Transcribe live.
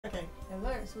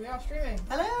Hello, so we are streaming.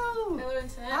 Hello! Hello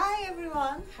internet. Hi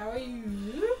everyone! How are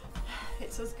you?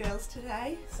 It's us girls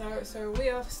today. So we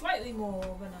are slightly more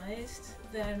organised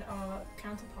than our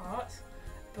counterparts,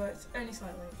 but only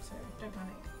slightly, so don't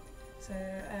panic. So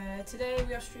today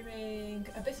we are streaming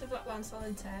a bit of Lapland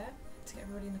Solitaire to get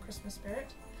everybody in the Christmas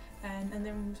spirit, and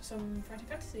then some Friday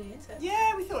Fantasy, isn't it?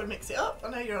 Yeah, we thought we'd mix it up. I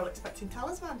know you're all expecting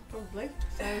Talisman, probably.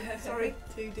 So sorry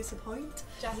to disappoint.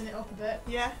 Jazzing it up a bit.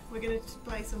 Yeah, we're going to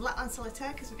play some Lapland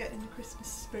Solitaire because we're getting in the Christmas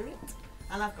spirit.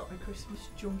 And I've got my Christmas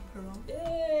jumper on.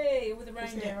 Yay! With a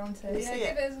reindeer on it. Yeah,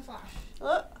 give it as a flash.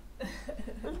 Look!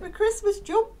 There's my Christmas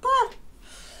jumper!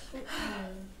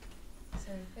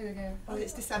 So here we go. Well,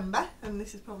 it's December, and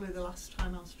this is probably the last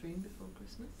time I'll stream before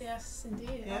Christmas. Yes,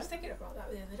 indeed. Yeah. I was thinking about that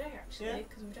the other day actually,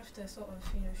 because we'd have to sort of,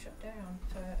 shut down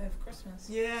over Christmas.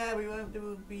 Yeah, we won't. There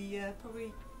will be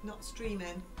probably not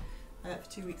streaming for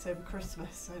 2 weeks over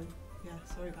Christmas. So yeah,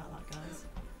 sorry about that, guys.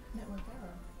 Network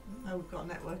error. Oh, we've got a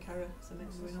network error, so maybe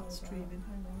we're not streaming.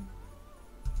 Hang on.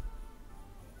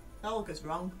 That all goes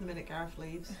wrong the minute Gareth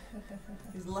leaves.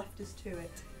 He's left us to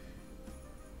it.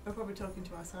 We're probably talking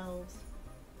to ourselves.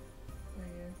 There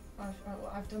you go.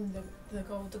 I've done the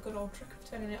good old trick of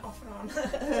turning it off and on.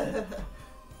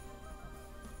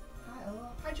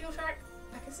 Hi Jewel Shark.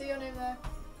 I can see your name there.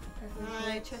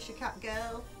 Hi, Cheshire Cat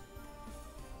Girl.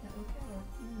 Network error.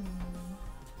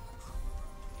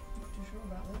 Not too sure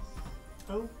about this.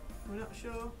 Oh, we're not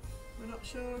sure. We're not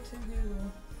sure. To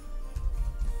Google.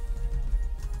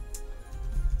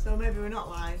 So maybe we're not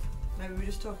live. Maybe we're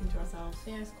just talking to ourselves.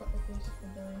 Yeah, it's quite obvious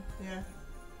from Billy. Yeah.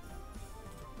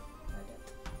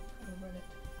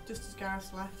 Reddit. Just as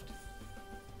Gareth's left.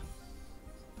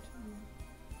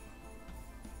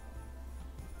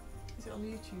 Is it on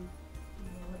YouTube?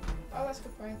 Oh, that's a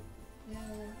good point. Yeah,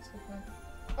 that's a good point.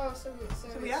 Oh, so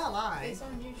we are live. It's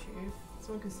on YouTube.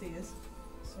 Someone can see us.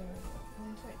 So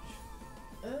on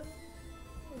Twitch.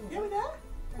 Yeah, we're there.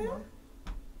 Hang on.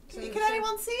 Can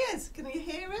anyone see us? Can you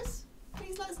hear us?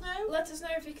 Please let us know. Let us know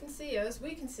if you can see us.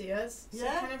 We can see us. So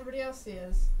Yeah. can everybody else see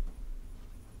us?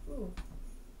 Ooh.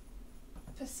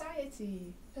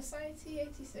 Society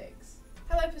 86.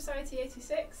 Hello, Society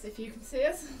 86. If you can see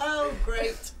us. Oh,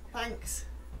 great! Thanks.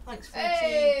 Thanks, Fritchie.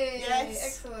 Hey! Yes.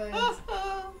 Excellent.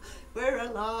 We're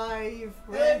alive.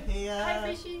 We're here.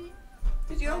 Hi, Fishy.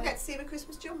 Did you all get to see my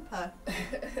Christmas jumper?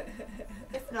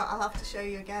 If not, I'll have to show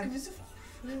you again.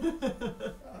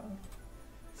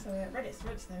 So Reddit's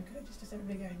now good. Just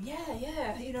everybody going,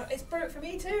 yeah. It's broke for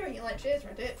me too. And you're like, cheers,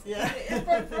 Reddit. Yeah. It's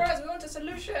broke for us. We want a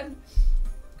solution.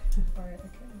 Right.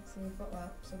 Okay. So we've got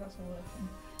that. So that's all working.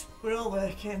 We're all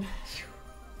working.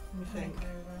 We think.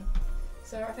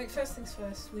 So I think first things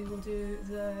first, we will do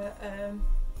the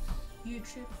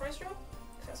YouTube prize draw,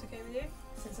 if that's okay with you,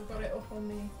 since I've got it up on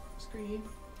the screen.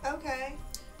 Okay.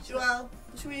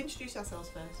 Should we introduce ourselves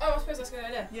first? Oh, I suppose that's a good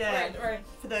idea. Yeah. Right.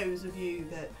 For those of you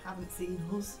that haven't seen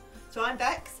us. So I'm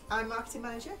Bex, I'm marketing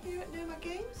manager here at Nomad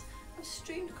Games. I've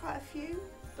streamed quite a few,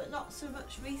 but not so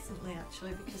much recently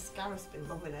actually, because Gareth's been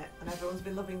loving it and everyone's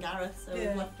been loving Gareth, so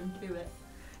we've left him to it.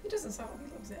 He doesn't sound like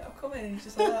he loves it. I'll come in and he's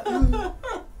just like,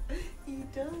 He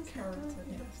does. Character.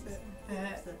 He loves it.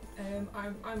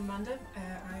 I'm Amanda.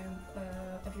 I am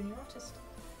a junior artist.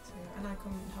 So, and I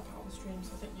come and help out on the streams.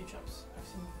 I think I've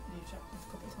seen you chap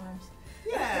a couple of times.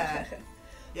 Yeah. Come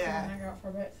and hang out for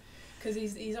a bit. Because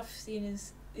he's off seeing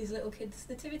his little kid's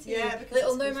nativity. Yeah, because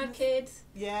little it's Nomad Christmas. kid.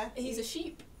 Yeah. He's a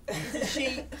sheep. He's a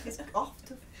sheep. He's off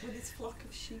with his flock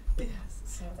of sheep. Yes.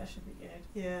 So that should be good.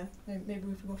 Yeah. Maybe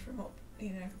we can water him up.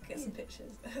 Get some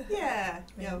pictures. Yeah.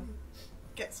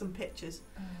 Get some pictures.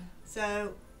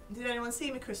 So, did anyone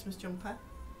see my Christmas jumper?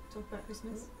 Talk about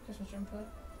Christmas. Christmas jumper.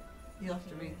 You'll have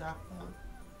to read that.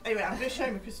 Anyway, I'm going to show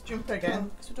you my Christmas jumper again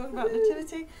because we're talking about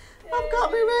nativity. I've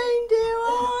got my reindeer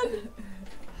on.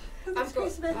 I've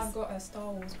got a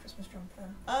Star Wars Christmas jumper.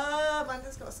 Oh,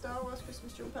 Amanda's got a Star Wars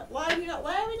Christmas jumper. Why are you not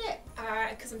wearing it?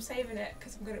 Because I'm saving it.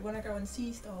 Because when I go and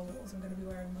see Star Wars, I'm going to be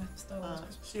wearing my Star Wars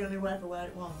Christmas. So you only ever wear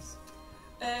it once.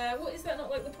 What is that not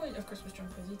like the point of Christmas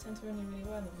jumpers? You tend to only really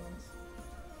wear them once.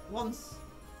 Once?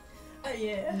 Oh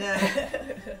yeah. No.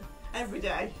 Every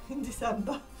day in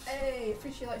December. Hey,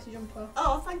 appreciate likes your jumper.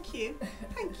 Oh, thank you.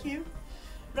 Thank you.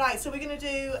 Right, so we're going to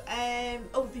do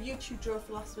the YouTube draw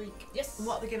for last week. Yes. And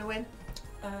what are they going to win?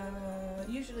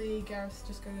 Usually Gareth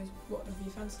just goes, what do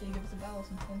you fancy? Give us a bell or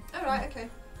something. Oh, right, okay.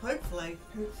 Hopefully.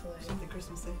 Hopefully. Something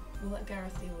Christmassy. We'll let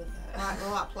Gareth deal with that. Right,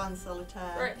 well, Lapland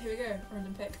Solitaire. Right, here we go.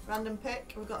 Random pick. Random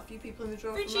pick. We've got a few people in the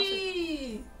draw.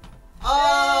 Richie!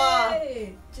 Oh!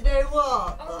 Hey! Do you know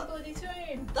what? On the bloody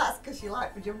train! That's because you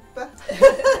like my jumper.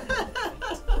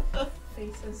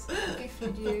 Faces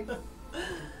gifted you.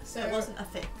 So it wasn't a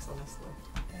fix, honestly.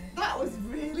 That was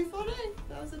really funny.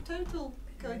 That was a total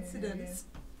coincidence.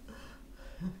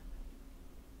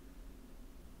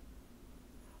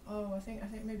 Oh, I think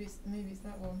maybe it's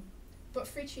that one. But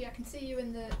Frichi, I can see you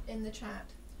in the chat.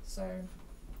 So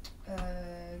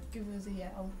give us a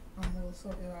yell and we'll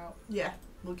sort you out. Yeah,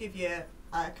 we'll give you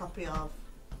a copy of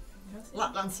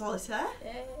Lapland Solitaire.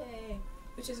 Yay!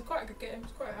 Which is quite a good game.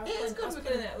 It's quite. I was good.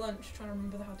 playing it at lunch, trying to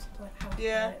remember how to play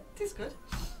it. It is good.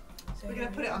 So we're going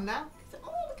to put it on now.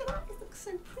 Oh, look at that! It looks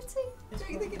so pretty. Don't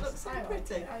you think it looks so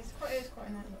pretty? It's quite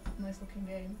a nice looking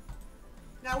game.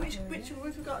 Now, which have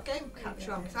we got a game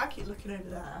capture on? Because I keep looking over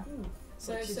there.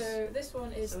 So this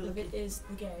one is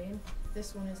the game.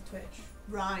 This one is Twitch.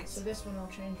 Right. So this one will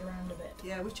change around a bit.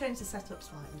 Yeah, we've changed the setup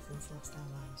slightly since last time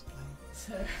I was playing.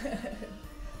 So,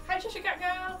 hi Cheshire Cat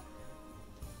Girl.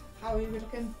 How are you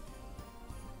looking?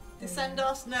 Descend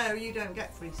us? No, you don't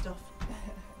get free stuff.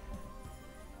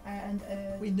 And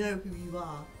we know who you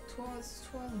are. Twas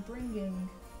bringing.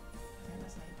 I think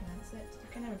that's how you pronounce it.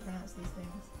 I can never pronounce these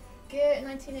things. Gear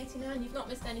 1989. You've not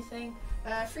missed anything.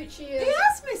 Frichi is. He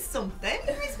has missed something.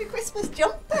 He missed my Christmas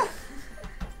jumper.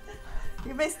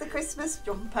 You missed the Christmas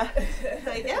jumper.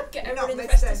 There you go. Get everyone in the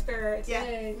festive spirit. Yeah,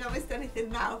 Yay. not missed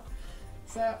anything now.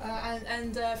 So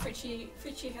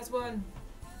Frichi has won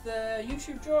the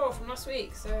YouTube draw from last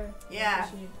week. So yeah,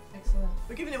 excellent.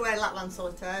 We're giving away Lapland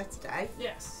Solitaire today.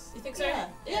 Yes, you think so? Yeah.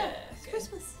 Yeah. It's Okay.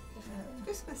 Christmas. Definitely. It's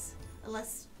Christmas,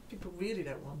 unless people really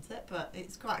don't want it, but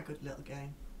it's quite a good little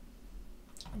game.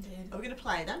 Indeed. Are we going to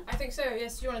play then? I think so.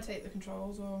 Yes. Do you want to take the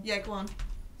controls or? Yeah, go on.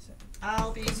 So,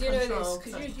 I'll be in you know control.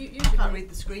 this, because you I can't read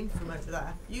the screen from over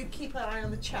there. You keep an eye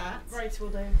on the chat. Right, we'll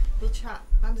do. We'll chat.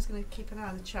 Amanda's going to keep an eye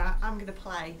on the chat. I'm going to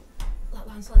play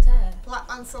Lapland Solitaire.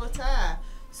 Lapland Solitaire.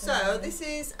 So this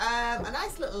is a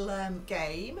nice little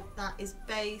game that is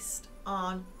based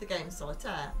on the game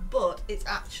Solitaire, but it's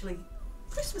actually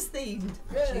Christmas themed.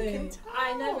 As you can tell.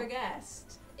 I never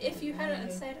guessed. If you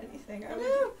hadn't said anything, I would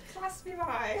know. have classed me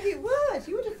by. You would.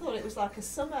 You would have thought it was like a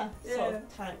summer sort Yeah.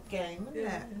 of type game, wouldn't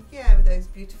Yeah. it? Yeah, with those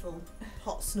beautiful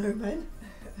hot snowmen.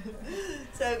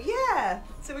 So yeah,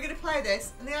 so we're going to play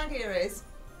this, and the idea is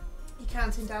you're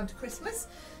counting down to Christmas.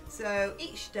 So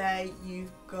each day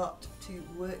you've got to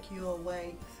work your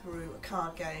way through a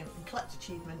card game and collect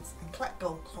achievements and collect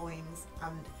gold coins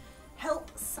and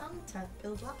help Santa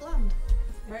build Lapland,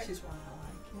 Right. which is why I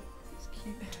like it. It's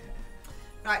cute.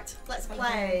 Right, let's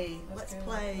play. Let's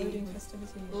play. Loading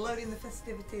festivities. Loading the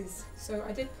festivities. So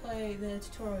I did play the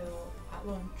tutorial at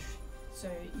lunch. So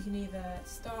you can either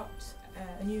start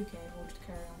a new game or just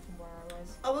carry on from where I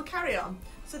was. Oh, we'll carry on.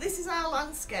 So this is our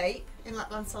landscape in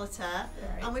Lapland Solitaire,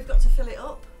 Right. and we've got to fill it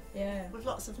up Yeah. with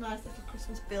lots of nice little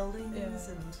Christmas buildings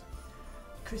Yeah. and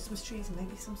Christmas trees and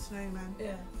maybe some snowmen.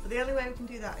 Yeah. But the only way we can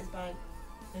do that is by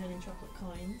earning chocolate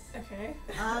coins. Okay.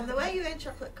 And the way you earn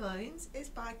chocolate coins is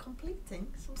by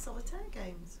completing some solitaire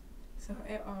games. So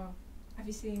have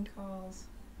you seen Carl's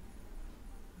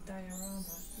diorama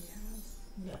he has?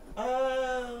 Yeah.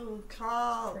 Oh,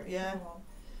 Carl. Pretty Yeah. cool.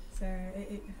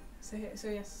 So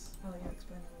yes, I'll let you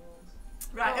explain the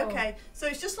rules. Right. Oh. Okay. So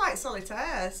it's just like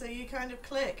solitaire. So you kind of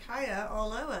click higher or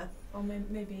lower. Or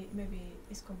maybe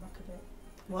it's come back a bit.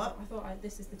 What? I thought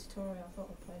this is the tutorial. I thought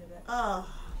I played a bit. Oh,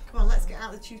 come on. Let's get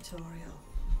out the tutorial.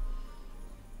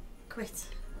 Quit.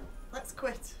 Let's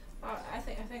quit. I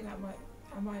think that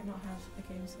I might not have a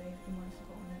game save. I might have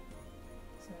forgotten it.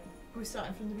 So We're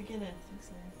starting from the beginning. I think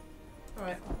so. All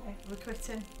right. Okay. We're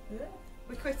quitting. Yeah.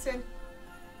 We're quitting.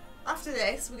 After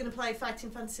this, we're going to play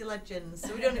Fighting Fantasy Legends.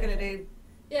 So we're only going to do.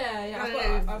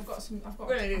 Yeah. I've got We're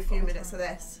going to do a few minutes of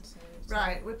this.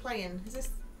 Right. We're playing. Is this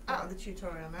out of the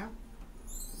tutorial now?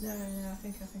 No. I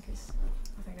think I just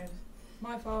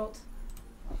my fault.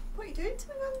 What are you doing to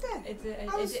me, Amanda? It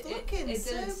I was looking didn't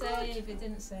so save. good. It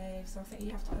didn't save. So I think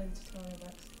you have to play the tutorial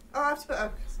next. Oh, I have to put.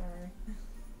 Oh. Sorry.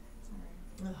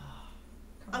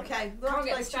 Okay, we'll have to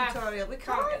get play the staff. tutorial. We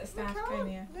Can't get the staff, we can't.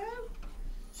 can you? No.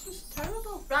 It's just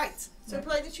terrible. Right. So No.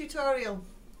 play the tutorial.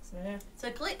 So yeah.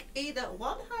 So click either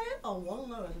one higher or one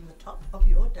lower than the top of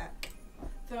your deck.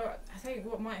 So I think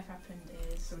what might have happened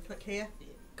is So we click here,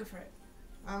 go for it.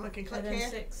 and we can click And then here,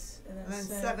 6, and and then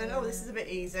 7. Oh, this is a bit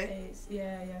easy. 8.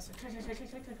 Yeah. So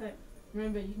click.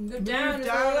 Remember, you can go Move down,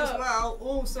 down as as well.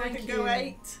 Oh, so Thank we can go you.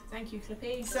 8, Thank you,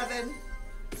 Clippy. 7,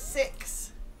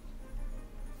 6,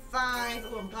 5.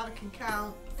 Oh, I'm glad I can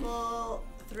count. 4,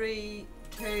 3,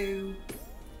 2,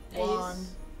 1.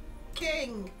 Ace.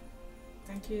 King.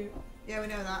 Thank you. Yeah, we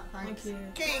know that. Thanks. Thank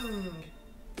you. King.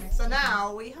 Thanks. So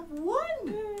now we have won.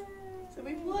 Yay. So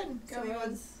we've won. Go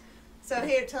on. So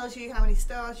here it tells you how many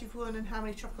stars you've won and how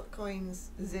many chocolate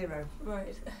coins. 0.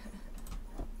 Right.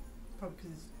 probably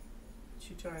because it's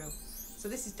tutorial. So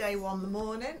this is day 1 in the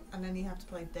morning, and then you have to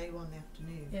play day 1 in the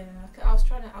afternoon. Yeah, I was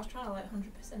trying to like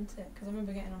 100% it because I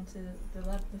remember getting onto the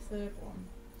third one,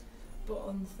 but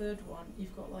on the third one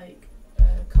you've got like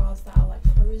cards that are like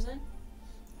frozen.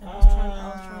 And I was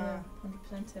trying to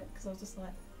 100% it because I was just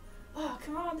like, oh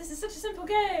come on, this is such a simple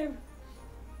game.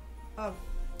 Oh.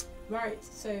 Right,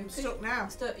 so I'm stuck now.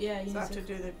 Yeah, you so I need have to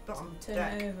do the bottom turn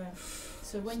deck. it over.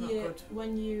 So It's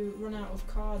when you run out of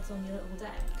cards on your little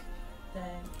deck,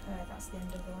 then that's the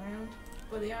end of the round.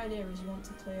 But the idea is you want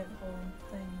to clear the whole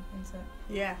thing, isn't it?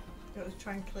 Yeah, got to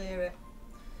try and clear it.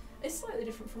 It's slightly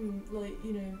different from like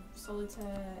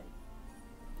solitaire.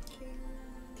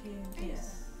 King. Yeah.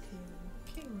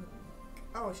 King.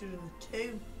 Oh, I should have done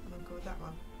 2. I'm gonna go with that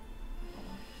one.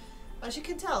 As you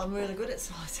can tell, I'm really good at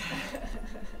solitaire.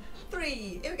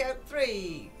 3. Here we go.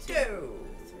 3, 2,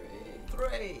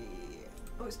 3.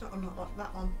 Oh, it's not unlocked,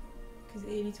 that one. Because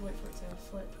you need to wait for it to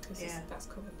flip because that's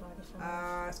covered by the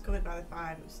 5. It's covered by the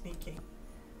 5. It was sneaky.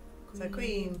 So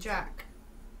Queen, Jack.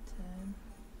 10.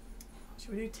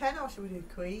 Should we do 10 or should we do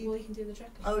Queen? Well, you can do the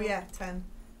Jack. Oh yeah, 10.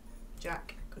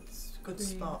 Jack. Good Queen,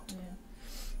 spot. Yeah.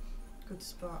 Good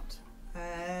spot.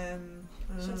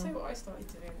 Shall I say what I started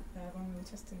doing when we were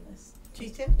testing this?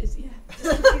 Cheating? It's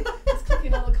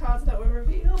clicking all the cards that were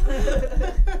revealed.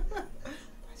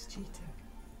 That's cheating.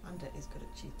 And it is good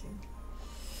at cheating.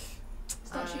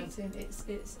 It's not cheating. It's.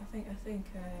 I think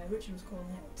Richard was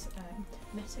calling it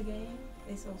meta game.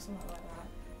 It's or something like that.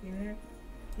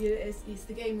 It's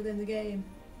the game within the game.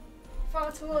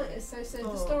 Far too early. So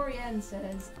the story end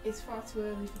says it's far too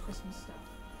early for Christmas stuff.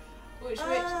 Which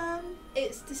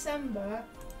it's December.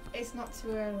 It's not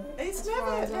too early. It's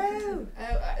never.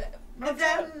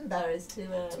 November is too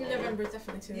early. November is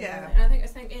definitely too Yeah. early. And I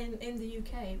think in the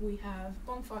UK we have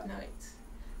Bonfire Night,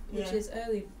 which is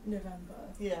early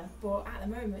November. Yeah. But at the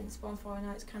moment, Bonfire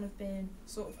Night's kind of been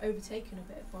sort of overtaken a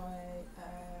bit by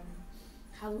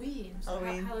Halloween. So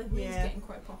Halloween's getting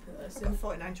quite popular. I've got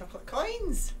 49 chocolate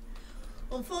coins.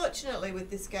 Unfortunately, with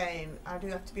this game, I do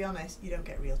have to be honest, you don't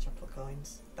get real chocolate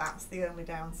coins. That's the only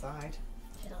downside.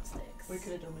 Fiddlesticks. We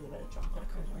could have done with a bit of chocolate. I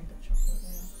could have a bit of chocolate,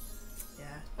 yeah.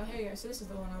 Yeah. Oh, here you go. So this is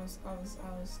the one I was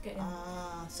getting.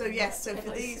 So yes, so for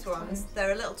these ones, there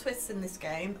are little twists in this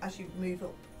game as you move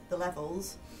up the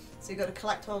levels. So you've got to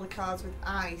collect all the cards with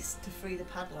ice to free the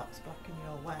padlocks blocking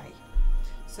your way.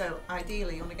 So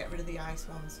ideally, you want to get rid of the ice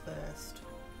ones first.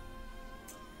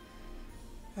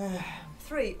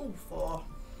 3, 4.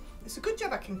 It's a good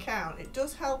job I can count. It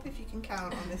does help if you can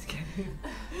count on this game.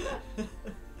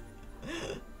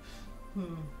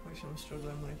 Which I'm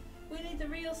struggling with. We need the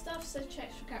real stuff, said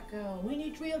Cheshire Cat Girl. We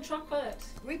need real chocolate.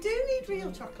 We do need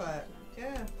real chocolate.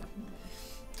 Yeah.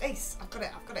 Ace, I've got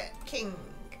it. King.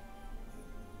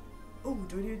 Oh,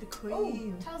 do we do the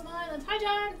Queen? Oh, Talisman Island. Hi,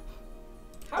 John.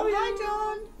 How are you? Hi,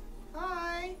 John.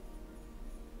 Hi.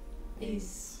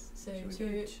 Ace. So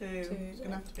two. It's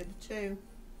gonna have to be the 2.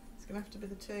 It's gonna have to be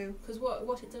the 2. Because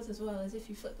what it does as well is if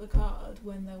you flip the card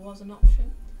when there was an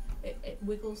option, it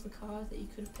wiggles the card that you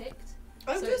could have picked.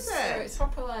 Oh, so does it? So it's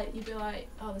proper like you'd be like,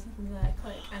 oh, there's nothing there,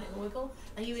 click, and it will wiggle,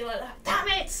 and you'd be like, damn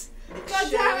it! God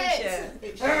damn it!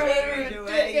 It shows you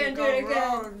where you go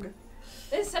wrong.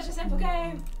 This is such a simple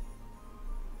game.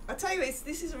 I tell you,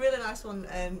 this is a really nice one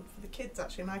for the kids.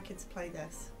 Actually, my kids play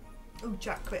this. Oh,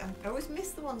 Jack quit. I always miss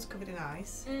the ones covered in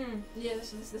ice. Yeah,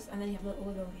 this, and then you have a little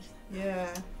wiggle.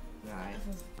 Yeah, right.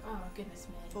 Oh, goodness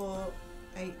me. 4,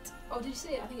 8. Oh, did you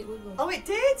see it? I think it wiggled. Oh, it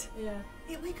did? Yeah.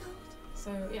 It wiggled.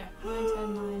 So, yeah, 9,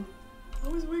 10, 9. I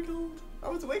was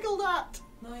wiggled at.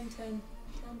 9, 10, 10, 10, 10,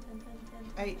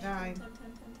 10, 8, 9. 10, 10, 10, 10.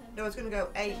 No, I was going to go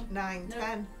 8, 9, No.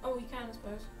 10. Oh, you can, I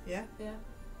suppose. Yeah? Yeah.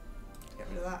 Get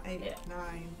rid of that. 8, Yeah.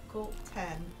 9, Cool.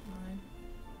 10,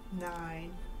 9.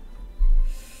 9.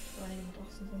 Do I need my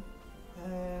glasses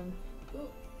on?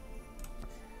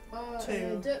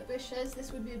 2. Dirtbush says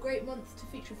this would be a great month to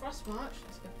feature Frost March.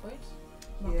 That's a good point.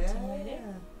 Yeah, Marketing lady.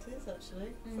 it is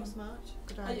actually. Frost March.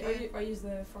 Good I idea. use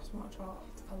the Frost March art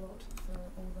a lot for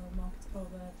all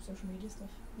the social media stuff.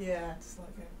 Yeah. It's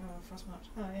like Frost March.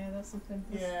 Oh yeah, that's something.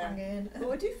 That's Yeah. banging.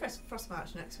 Well, we do Frost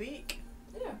March next week.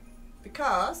 Yeah.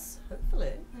 Because,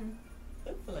 hopefully,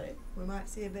 we might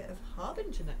see a bit of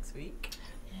Harbinger next week.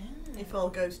 Yeah. If all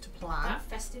goes to plan. That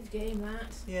festive game,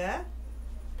 that. Yeah.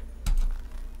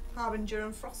 Harbinger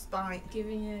and Frostbite.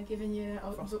 Giving you.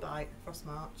 Frostbite. Frost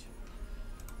March.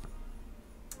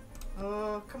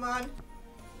 Oh, come on.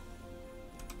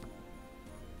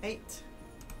 8.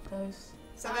 Close.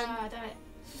 7. Ah, damn it.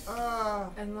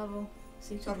 Oh. End level.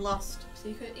 So, So I've lost. So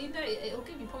you could, you know, it'll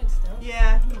give you points still.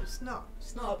 Yeah, it's not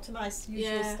up to my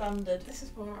usual standard. This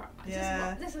is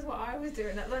this is what I was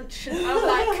doing at lunch. I was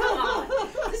like, come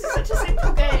on, this is such a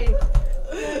simple game.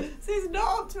 So it's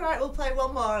not up to right. We'll play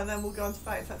one more and then we'll go on to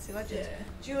Fighting Fantasy Legends. Yeah.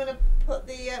 Do you want to put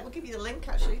the? We'll give you the link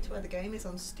actually to where the game is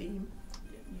on Steam.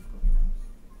 Yeah, you've got your mouse.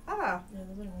 Ah. Yeah,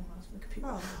 there's only one mouse for the computer.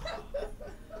 Oh.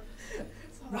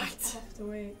 So Right. I'll have to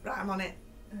wait. Right, I'm on it.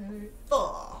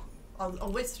 4.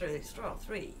 I'll whiz through this.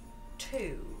 3, 2.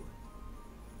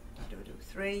 Do I do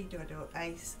 3? Do I do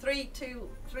ace? 3, 2,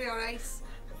 3 or ace?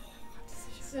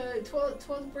 So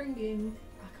twas bringing.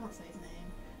 I can't say his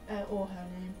name or her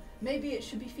name. Maybe it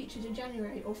should be featured in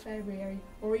January or February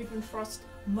or even Frost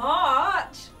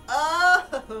March.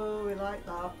 Oh, we like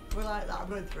that. We like that. I'm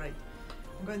going 3.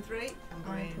 I'm going 3. I'm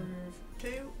going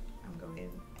 2. I'm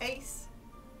going ace.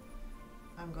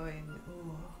 I'm going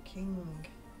king.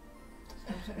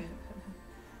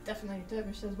 Definitely.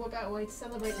 Dervish says, what better way to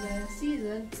celebrate the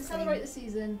season? To celebrate the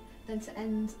season than to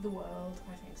end the world.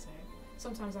 I think so.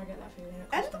 Sometimes I get that feeling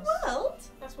at End Christmas. the world?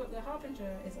 That's what the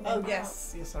Harbinger is all about. Oh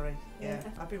yes. Yeah, sorry. Yeah.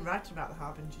 Yeah. I've been writing about the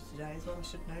Harbinger today as well. I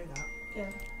should know that.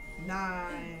 Yeah.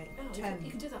 9, Oh, 10. you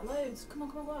can do that loads. Come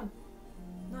on, come on.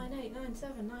 9, 8, 9,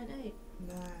 7, 9, 8.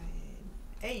 9,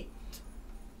 8.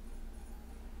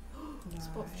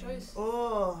 Spot for choice.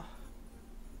 Oh.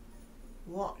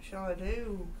 What shall I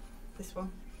do? This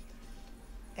one.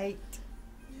 8.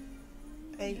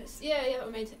 8. Yes. Yeah,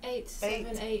 that made 8,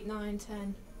 7, 8, 9,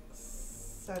 10.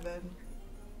 7.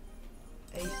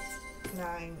 8,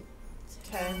 9,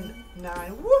 10,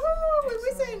 9. Woohoo! We're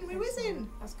whizzing! We're whizzing!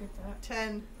 That's good, that.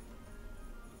 10.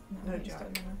 No you jack.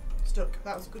 stuck now. Stuck.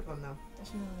 That was a good one though.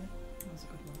 Definitely. That was a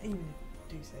good one. Even if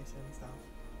I do say so myself.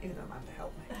 Even though Amanda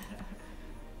helped me.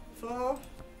 4,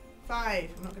 5.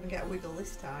 I'm not going to get a wiggle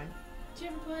this time. Do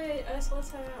you ever play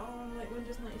Solitaire on like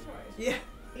Windows 95? Yeah.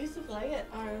 I used to play it.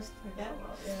 I was playing that a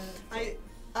lot, yeah.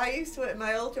 I used to work at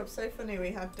my old job. So funny.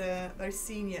 We had a very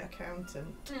senior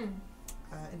accountant in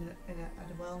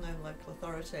a well-known local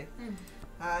authority,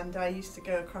 and I used to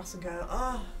go across and go,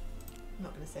 oh, I'm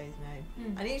not going to say his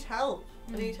name. I need help.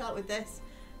 I need help with this,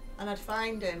 and I'd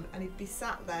find him, and he'd be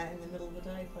sat there in the middle of the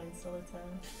day playing solitaire.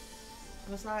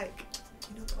 I was like,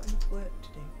 you've not got enough work to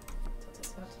do.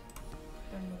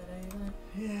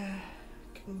 Yeah.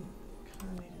 Can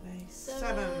I need an ace?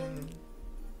 7.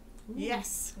 Ooh,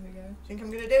 yes. There we go. Think I'm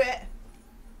going to do it?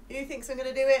 Who thinks I'm going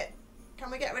to do it?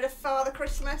 Can we get rid of Father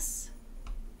Christmas?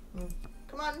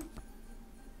 Come on.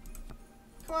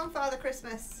 Come on, Father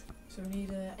Christmas. So we need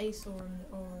an ace or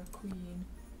a queen.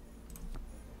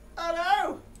 Oh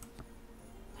no!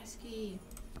 Pesky.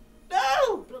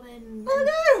 No! Blooming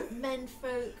Oh no! men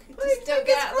folk. Please, Just don't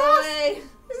get out of the way. Is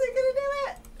it going to do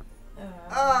it?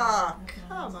 Oh,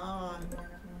 come on. Never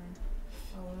mind.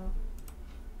 Oh well.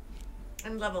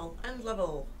 End level. End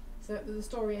level. So the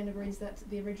story end agrees that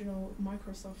the original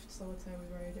Microsoft Solitaire was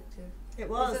very addictive. It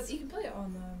was. You can play it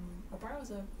on a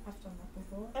browser. I've done that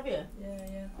before. Have you?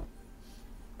 Yeah.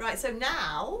 Right, so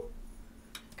now,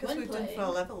 because When we've done playing- 4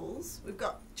 levels, we've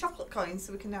got chocolate coins,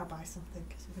 so we can now buy something,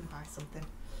 because we're going to buy something.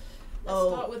 Let's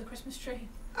start with a Christmas tree.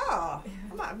 Oh, Yeah.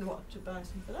 I might have to buy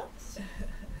some for that.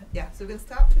 Yeah, so we're going to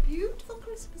start with a beautiful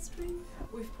Christmas tree.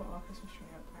 We've put our Christmas tree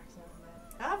up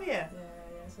accidentally. Have you? Yeah.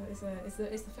 So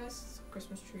it's the first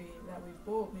Christmas tree that we've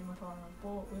bought. Me and my partner have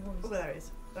bought. We've always. Oh, there it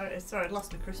is. There it is. Sorry, I'd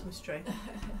lost my Christmas tree.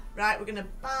 Right, we're going to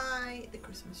buy the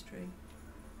Christmas tree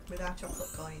with our chocolate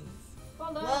coins.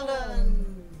 Well done. Well done.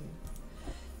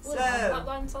 We'll So, have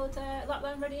Lapland Solitaire,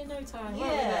 Lapland ready in no time. won't we,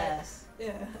 Yeah. Bex?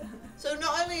 Yeah. so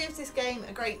not only is this game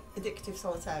a great addictive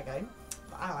solitaire game,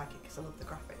 but I like it because I love the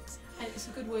graphics. And it's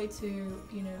a good way to,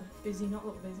 busy not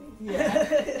look busy. Yeah.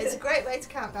 It's a great way to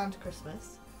count down to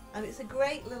Christmas, and it's a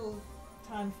great little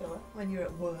time filler when you're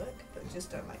at work, but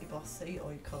just don't let your boss see or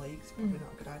your colleagues. Probably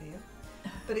not a good idea.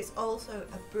 But it's also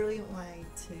a brilliant way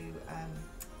to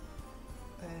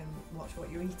watch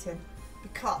what you're eating,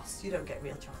 because you don't get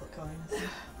real chocolate coins.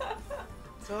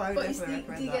 So I would But definitely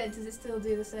recommend that. does it still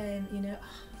do the same,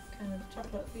 kind of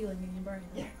chocolate feeling in your brain?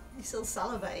 Yeah, you still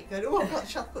salivate, going, oh, I've got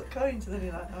chocolate coins, and then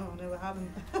you're like, oh no, I haven't.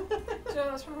 So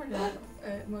that's reminded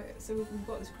me. So we've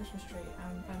got this Christmas tree,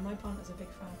 and my partner's a big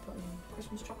fan of putting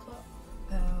Christmas chocolate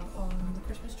on the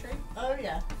Christmas tree. Oh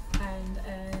yeah. And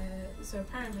so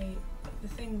apparently, the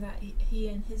thing that he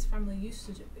and his family used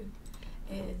to do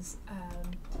is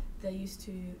they used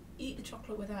to eat the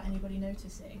chocolate without anybody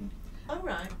noticing, Oh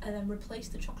right. and then replace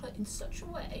the chocolate in such a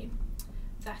way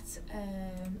that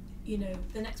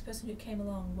the next person who came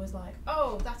along was like,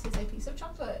 oh, that is a piece of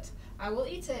chocolate, I will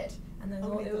eat it, and then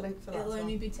I'll leave the link for that it'll as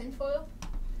only well. be tinfoil.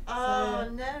 Oh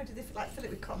no, did they fill it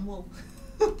with cotton wool?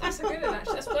 That's a good one,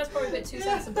 actually. That's probably a bit too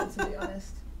sensible, to be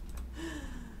honest.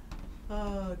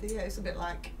 Oh dear, it's a bit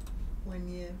like when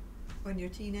you're a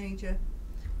teenager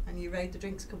and you raid the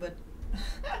drinks cupboard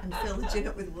and fill the gin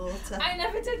up with water. I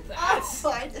never did that. Oh,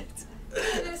 I did.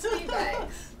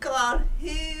 Come on,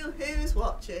 who's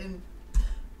watching?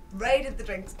 Raided the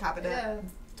drinks cabinet, Yeah.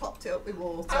 topped it up with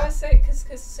water. I was sick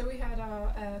because we had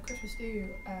our Christmas do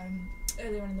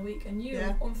earlier on in the week, and you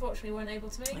unfortunately weren't able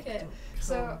to make it.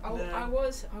 So I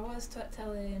was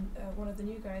telling one of the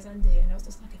new guys, Andy, and I was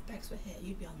just like, if Bex were here,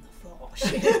 you'd be on the floor.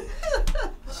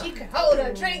 She could hold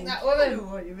a drink, that woman. I know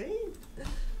what you mean.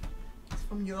 It's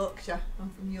from Yorkshire. I'm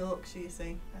from Yorkshire, you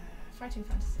see. Fighting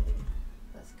Fantasy.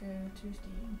 Let's go to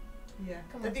Steam. Yeah.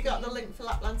 Come Have on, you got Steam. the link for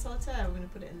Lapland Solitaire? We're going to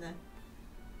put it in there.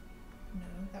 No,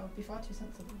 that would be far too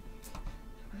sensible.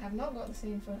 I have not got the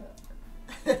scene for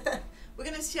We're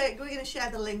gonna share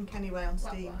the link anyway on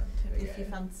Steam Lapland. Here we if go. you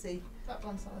fancy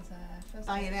Lapland Solitaire.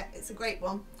 buying it. It's a great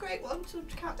one to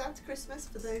count down to Christmas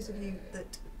for those of you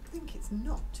that think it's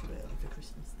not too early for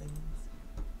Christmas things.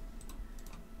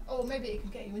 Oh, maybe it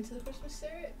could get you into the Christmas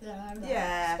spirit.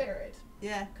 Yeah. Spirit.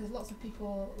 Yeah. Because lots of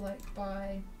people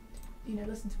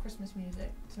listen to Christmas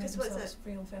music to make 'Cause what is themselves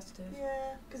feel festive.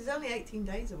 Yeah, because it's only 18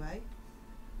 days away.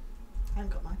 I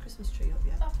haven't got my Christmas tree up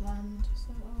yet. Lapland,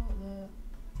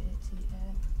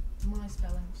 my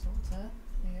spelling of Solitaire.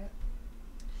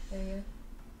 There you go.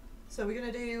 So we're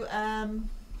going to do,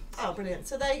 oh brilliant.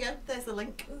 So there you go, there's the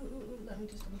link. Ooh, let me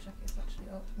just double check it's actually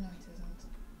up. No, it isn't.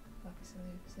 Like a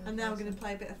silly And now we're going to person.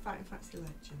 play a bit of Fighting Fantasy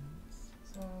Legends.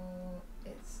 So,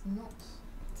 it's not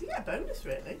So yeah, bonus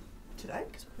really, today,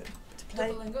 because we're going to play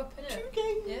doubling up, innit? 2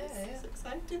 games. Yeah. It's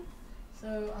exciting.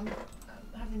 So, I'm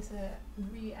having to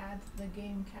re-add the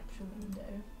game capture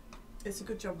window. It's a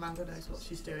good job Amanda knows what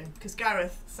she's doing, because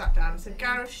Gareth sat down and said,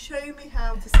 Gareth, show me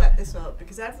how to set this up,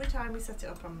 because every time we set it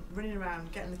up I'm running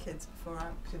around getting the kids before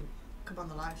I can come on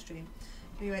the live stream.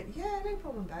 And he went, yeah, no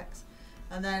problem, Bex.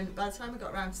 And then by the time I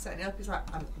got around to setting it up, he's like,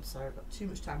 I'm sorry, I've got too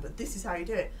much time, but this is how you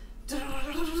do it.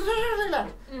 I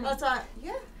was like,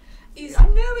 yeah, I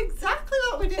know exactly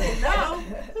what we're doing now.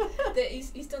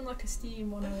 He's done like a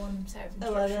Steam 101 set of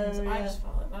Oh, I know, instructions. I yeah. just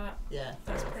followed that. Yeah,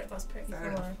 That's pretty Fair cool.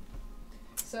 enough.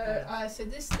 So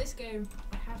this game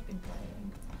I have been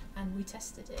playing, and we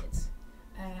tested it,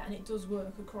 and it does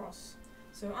work across.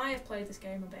 So I have played this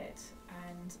game a bit,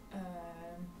 and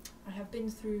I have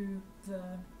been through the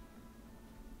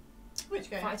Which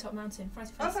game? Fight Up Mountain,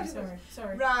 Fighting Oh, Fantasy. Fighting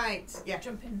Sorry. Right, yeah.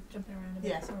 Jumping around a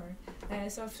bit. Yeah. Sorry.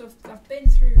 So I've been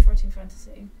through Fighting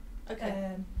Fantasy.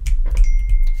 Okay.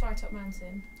 Fight Up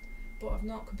Mountain, but I've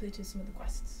not completed some of the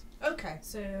quests. Okay.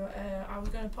 So I was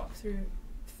going to pop through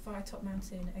Fight Up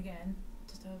Mountain again,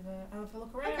 just have a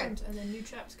look around, Okay. and then new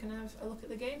chaps can have a look at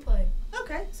the gameplay.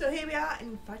 Okay, so here we are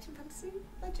in Fighting Fantasy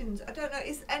Legends. I don't know,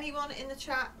 is anyone in the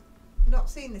chat not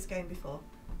seen this game before?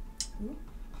 Ooh.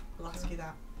 I'll ask you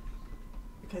that.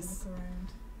 Because, Look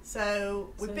around.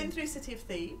 so we've So- been through City of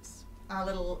Thieves, our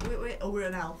little, we're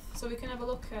an elf. So we can have a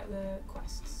look at the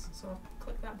quests. So I'll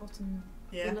click that button,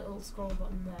 Yeah. the little scroll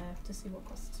button there, to see what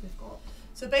quests we've got.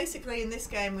 So basically in this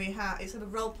game it's a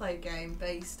role-play game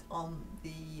based on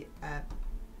the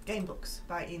game books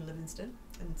by Ian Livingstone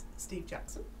and Steve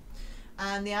Jackson.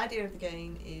 And the idea of the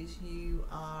game is you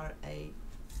are a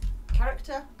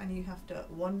character and you have to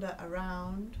wander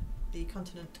around the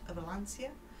continent of Alancia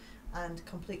and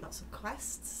complete lots of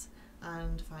quests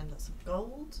and find lots of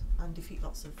gold and defeat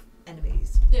lots of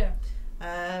enemies. Yeah.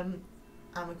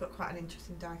 And we've got quite an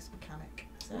interesting dice mechanic.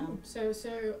 So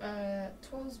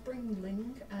Twas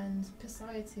Bringling and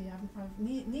Pisiety,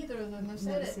 neither of them have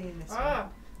said Never it. seen this one.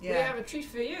 We have a treat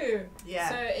for you. Yeah.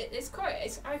 So it's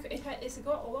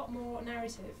got a lot more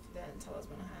narrative than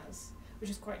Talisman has, which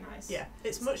is quite nice. Yeah,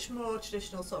 it's much more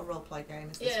traditional sort of role-play game.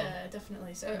 Is this Yeah,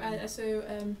 definitely. So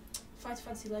Fighting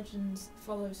Fantasy Legends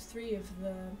follows 3 of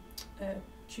the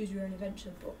Choose Your Own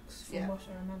Adventure books, from what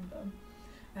I remember.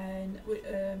 And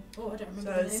I don't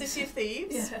remember the So names. City of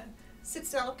Thieves, Yeah.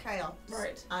 Citadel of Chaos,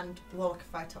 Right. and Warlock of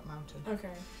Fight Up Mountain.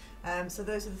 Okay. So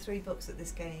those are the 3 books that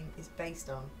this game is based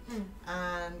on. Mm.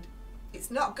 And it's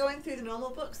not going through the normal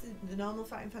books, the normal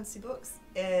Fighting Fantasy books,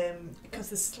 because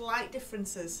there's slight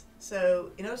differences.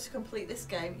 So in order to complete this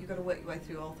game, you've got to work your way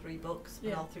through all 3 books,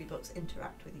 and all 3 books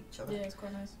interact with each other. Yeah, it's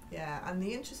quite nice. Yeah, and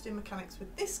the interesting mechanics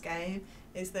with this game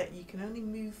is that you can only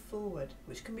move forward,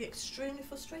 which can be extremely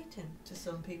frustrating to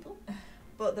some people.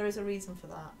 But there is a reason for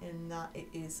that, in that it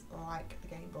is like the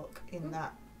game book, in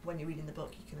that when you're reading the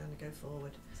book, you can only go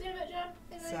forward. See you in a bit,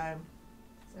 John.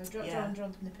 So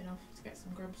John's nipping off to get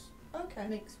some grubs.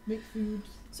 Okay. Make food.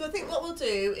 So I think what we'll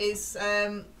do is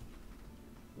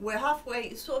we're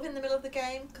halfway, sort of in the middle of the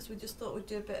game, because we just thought we'd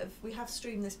do a bit of. We have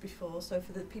streamed this before, so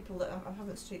for the people that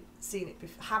haven't seen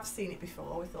it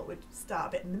before, we thought we'd start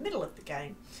a bit in the middle of the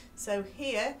game. So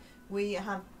here we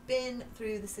have been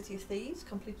through the City of Thieves,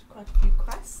 completed quite a few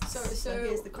quests. So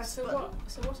here's the quest button.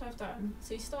 What I've done.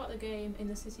 So you start the game in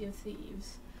the City of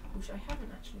Thieves, which I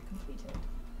haven't actually completed.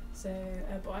 So,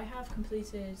 but I have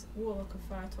completed Warlock of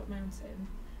Firetop Mountain,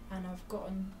 and I've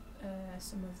gotten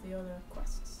some of the other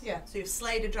quests. Yeah, so you've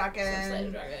slayed a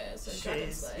dragon. Dragon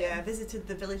Slayer. Yeah, visited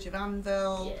the village of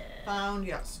Anvil. Yeah. Found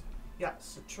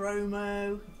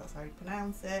Yatstromo, if that's how you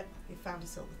pronounce it. You found a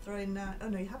silver throwing knife. Oh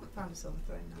no, you haven't found a silver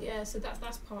throwing knife. Yeah, so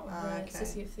that's part of the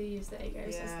City of Thieves. There you go.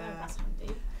 Yeah. So that's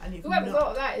handy. And you've Whoever thought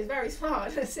of that is very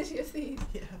smart. City of Thieves.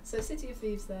 Yeah. So City of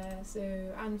Thieves there. So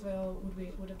Anvil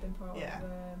would have been part of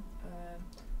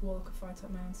Warlock of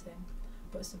Firetop Mountain,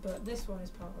 but this one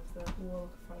is part of the Warlock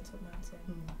of Firetop Mountain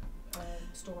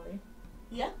story.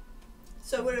 Yeah.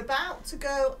 So we're about to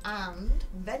go and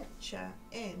venture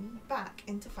back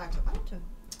into Firetop Mountain.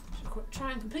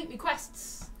 Try and complete my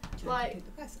quests.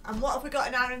 And what have we got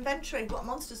in our inventory? What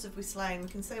monsters have we slain? We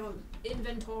can say what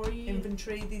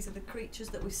inventory. These are the creatures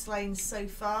that we've slain so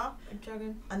far. A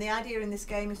dragon. And the idea in this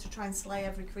game is to try and slay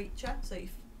every creature. So you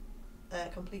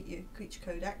complete your creature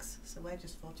codex. So we're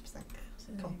just 40%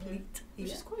 complete.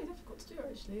 Which is quite difficult to do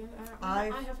actually. I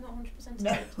have not 100%.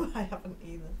 No, I haven't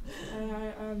either.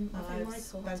 I've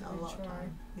spent a lot of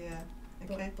time. Yeah.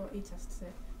 Okay. But he tests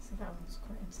it, so that one's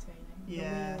quite entertaining.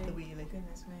 Yeah, the wheelie.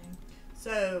 Goodness me.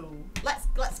 So let's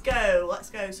go.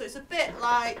 So it's a bit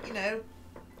like,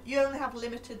 you only have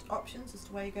limited options as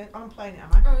to where you go. I'm playing it,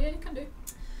 am I? Oh yeah, you can do.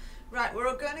 Right, we're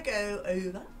all going to go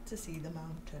over to see the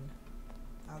mountain.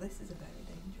 Now this is a very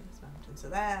dangerous mountain. So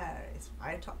there is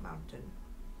Firetop Mountain.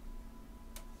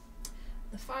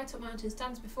 The Firetop Mountain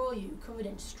stands before you, covered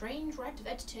in strange red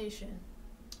vegetation.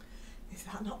 Is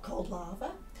that not called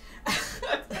lava? I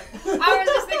was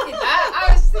just thinking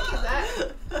that.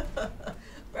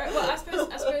 Right, well, I suppose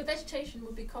vegetation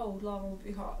would be cold, lava would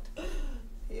be hot.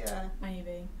 Yeah.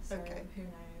 Maybe. So okay. Who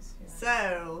knows?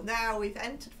 So now we've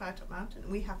entered Firetop Mountain.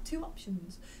 We have two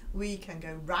options. We can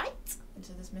go right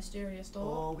into this mysterious door,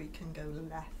 or we can go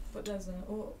left. But there's an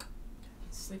orc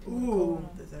sleeping in the corner.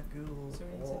 There's a ghoul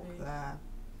orc there.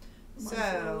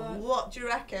 So what do you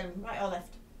reckon? Right or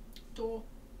left? Door.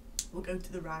 We'll go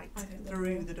to the right,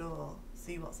 through the door,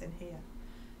 see what's in here.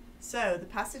 So the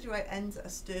passageway ends at a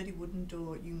sturdy wooden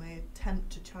door. You may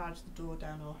attempt to charge the door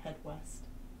down or head west.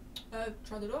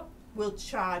 Try the door? We'll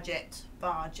charge it,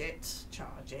 barge it,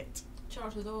 charge it.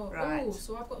 Charge the door. Right. Oh,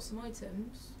 so I've got some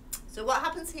items. So what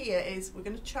happens here is we're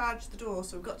going to charge the door,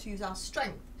 so we've got to use our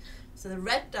strength. So the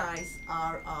red dice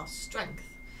are our strength.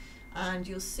 And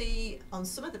you'll see on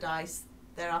some of the dice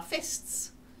there are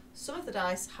fists. Some of the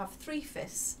dice have 3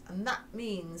 fists, and that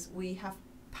means we have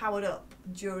powered up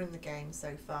during the game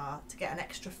so far to get an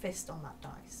extra fist on that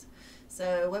dice.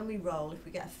 So when we roll, if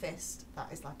we get a fist,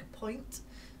 that is like a point.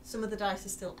 Some of the dice are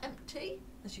still empty,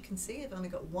 as you can see. I've only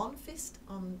got 1 fist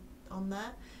on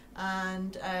there.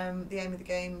 And the aim of the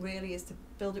game really is to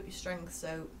build up your strength,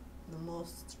 so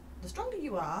the stronger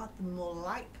you are, the more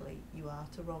likely you are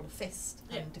to roll a fist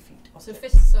and defeat opponents. So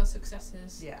fists are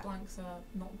successes, blanks are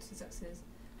not successes.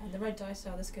 And the red dice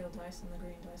are the skill dice, and the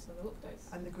green dice are the luck dice.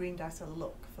 And the green dice are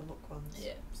luck for luck ones.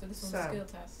 Yeah, so this one's a skill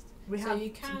test. We have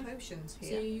some potions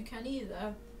here. So you can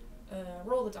either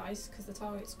roll the dice, because the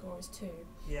target score is 2.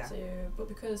 Yeah. So, but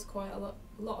because quite a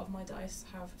lot of my dice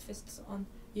have fists on,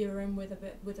 you're in with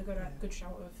a good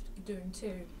shout of doing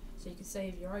 2, so you could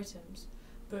save your items.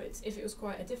 But if it was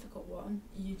quite a difficult one,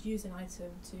 you'd use an item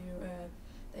to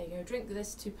there you go, drink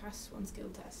this to pass one skill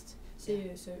test. So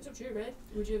it's up to you, really.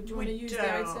 Do you want to use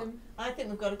the item? I think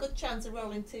we've got a good chance of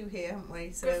rolling 2 here, haven't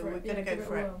we? So we're going to go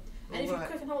for it. And if you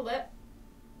click and hold it,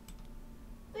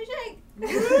 they shake.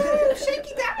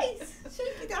 Shaky dice.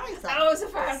 Shaky dice. Alice a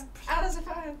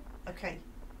fan. Okay.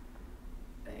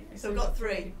 So we've got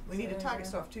 3. We need a target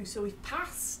score of 2. So we've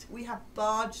passed. We have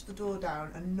barged the door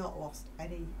down and not lost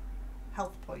any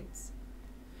health points.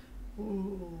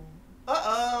 Ooh.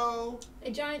 Uh-oh! A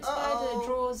giant spider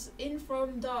draws in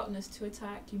from darkness to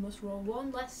attack. You must roll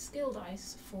 1 less skill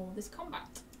dice for this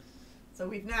combat. So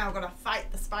we've now got to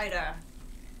fight the spider.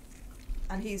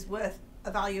 And he's worth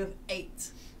a value of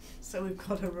 8. So we've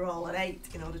got to roll an 8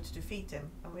 in order to defeat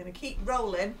him. And we're going to keep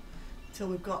rolling till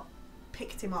we've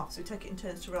picked him off. So we take it in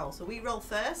turns to roll. So we roll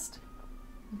first.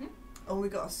 And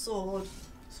we've got a sword.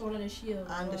 Sword and a shield.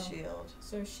 And a shield.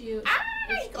 So shield.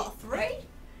 You got 3!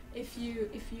 If you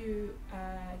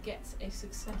get a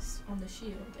success on the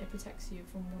shield, it protects you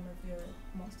from one of your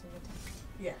monster's attacks.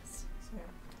 Yes.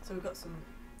 So we've got some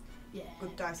Yeah.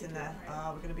 Good dice in there. Right.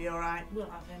 Oh, we're going to be alright. We'll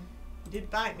have him. He did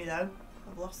bite me though.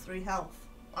 I've lost 3 health.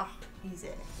 Ah, easy.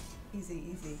 Easy,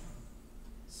 easy.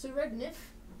 Seregnif.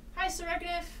 Hi,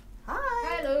 Seregnif.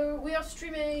 Hi! Hello. We are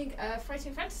streaming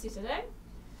Fighting Fantasy today.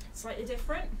 Slightly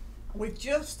different. We've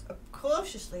just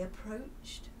cautiously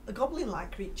approached a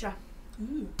goblin-like creature.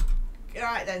 Ooh.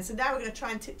 Alright then, so now we're going to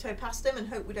try and tiptoe past him and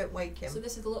hope we don't wake him. So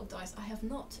this is the luck dice. I have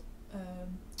not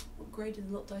upgraded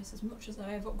the luck dice as much as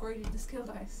I have upgraded the skill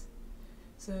dice.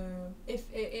 So if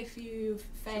you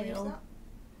fail, Should we use that?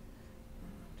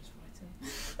 just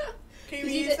fight him. Can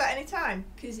you use that any time?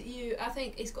 Because I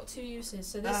think it's got 2 uses.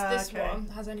 So this okay. one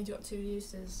has only got 2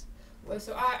 uses. Well,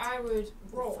 so I would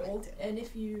roll, and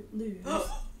if you lose,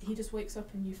 he just wakes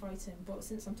up and you fight him. But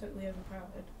since I'm totally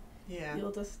overpowered, Yeah.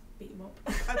 you'll just beat him up.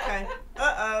 Okay.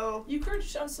 Uh-oh. You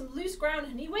crunch on some loose ground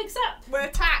and he wakes up. We're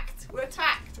attacked. We're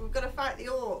attacked. We've got to fight the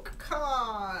orc. Come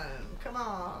on. Come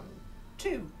on. 2.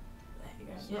 There you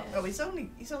go. It's not- Oh, he's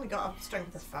only got a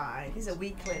strength of 5. He's a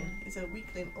weakling. He's a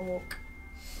weakling orc.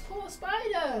 Poor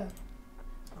spider.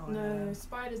 Oh, No,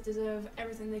 spiders deserve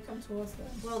everything they come towards them.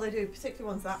 Well, they do, particularly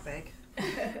ones that big.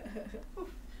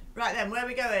 Right then, where are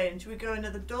we going? Should we go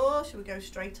another door? Should we go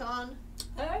straight on?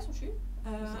 That's not true.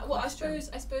 a Well, I question?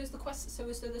 suppose the quest. So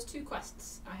there's 2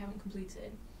 quests I haven't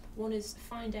completed. One is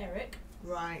find Eric.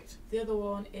 Right. The other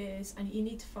one is, and you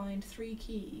need to find 3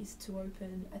 keys to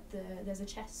open there's a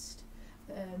chest.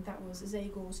 That was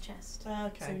Zagor's chest.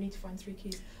 Okay. So we need to find 3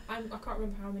 keys. I can't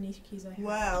remember how many keys I have.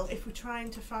 Well, if we're trying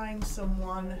to find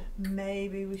someone,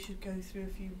 maybe we should go through a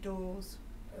few doors.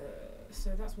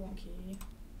 So that's 1 key.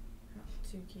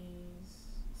 That's 2 keys.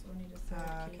 So we need a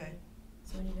 3rd key. Okay.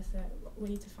 So we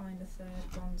need to find a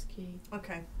 3rd bronze key.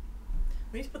 Okay.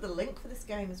 We need to put the link for this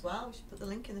game as well. We should put the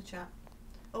link in the chat.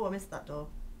 Oh, I missed that door.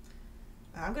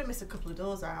 I'm going to miss a couple of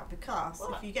doors out because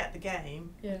What? if you get the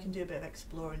game, Yeah. you can do a bit of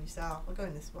exploring yourself. I'll go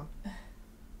in this one.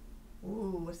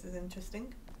 Ooh, this is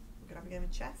interesting. We're going to have a game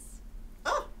of chess.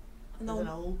 Oh! There's an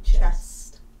old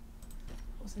chest.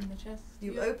 What's in the chest?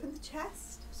 You open the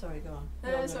chest? Sorry, go on.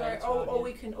 You're No, on it's the alright. right Or one,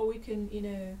 we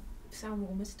can, sound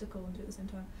more mystical and do it at the same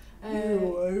time. yeah.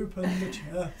 You open the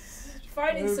chest.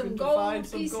 Finding Open some to gold find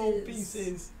pieces. some gold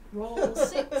pieces. Roll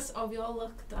 6 of your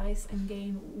luck dice and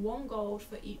gain 1 gold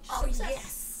for each Oh success.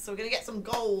 yes! So we're going to get some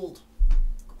gold.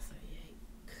 Got 38.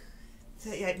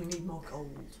 38, we need more gold.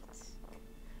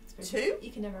 Suppose 2?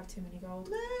 You can never have too many gold.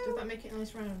 Does No. that make it a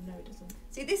nice round? No, it doesn't.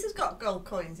 See, this has got gold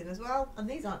coins in as well, and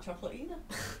these aren't chocolate either.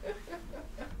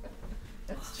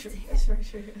 That's true. That's very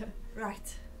true. Right.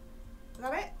 Is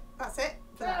that it? That's it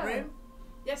for that Yeah. room?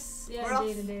 Yes, We're yeah, off.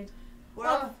 indeed. We're Oh,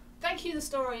 off. thank you, the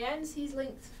story ends. He's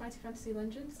linked Fighting Fantasy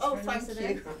Legends. Oh, Very nice thank of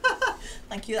him. you.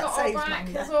 Thank you, that Got our saves back,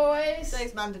 as Manda. always.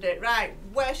 Saves Manda did it. Right,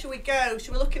 where should we go?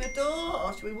 Should we look in a door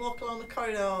or should we walk along the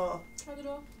corridor? Try the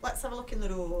door. Let's have a look in the I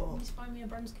door. need to find me a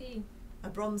bronze key. A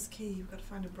bronze key. We've got to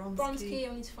find a bronze Key,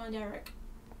 I need to find Eric.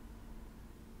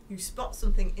 You spot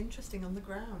something interesting on the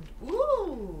ground.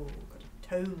 Ooh, got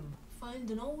a tome.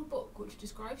 Find an old book which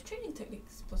describes training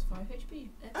techniques plus 5 HP.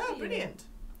 Oh, brilliant.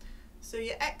 So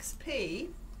your XP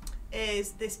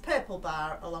is this purple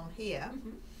bar along here. Mm-hmm.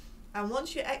 And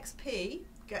once your XP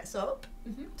gets up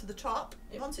Mm-hmm. to the top,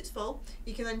 Yep. once it's full,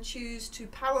 you can then choose to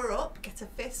power up, get a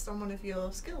fist on one of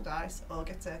your skill dice, or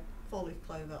get a 4-leaf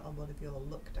clover on one of your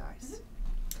luck dice.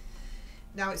 Mm-hmm.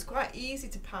 Now it's quite easy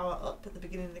to power up at the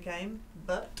beginning of the game,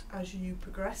 but as you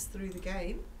progress through the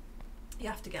game, you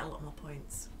have to get a lot more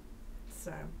points.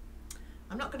 So,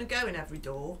 I'm not going to go in every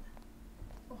door.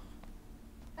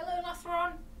 Hello,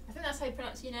 Lathron. I think that's how you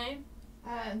pronounce your name.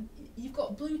 You've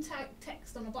got blue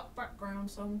text on a black background,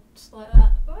 so I'm just like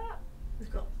that. Ah, We've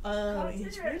got. Oh, Can't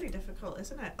it's do it. really difficult,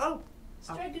 isn't it? Oh,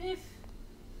 Streganif.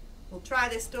 we'll try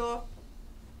this door.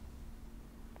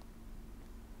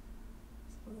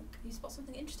 You spot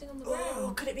something interesting on the Oh,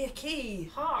 ground. could it be a key?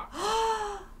 Heart.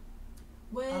 I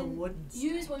When wouldn't.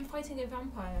 used when fighting a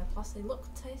vampire, plus a luck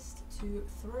test to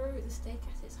throw the stake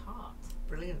at its heart.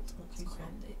 Brilliant. That's That's useful. quite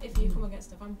handy. If you come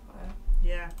against a vampire.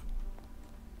 Yeah.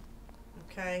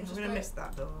 Okay, Which I'm is going to great. miss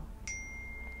that door.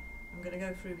 I'm going to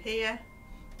go through here.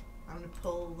 I'm going to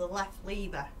pull the left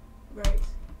lever. Right.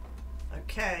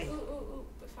 Okay. Ooh,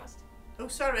 bit fast. Oh,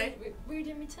 sorry.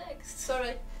 Reading me text.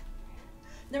 Sorry.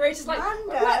 Narrator's like,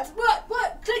 Manda.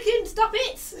 what? Clicking, stop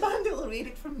it! Manda will read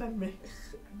it from memory.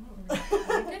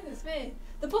 Oh, goodness me.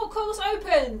 The portcullis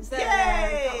opens! There,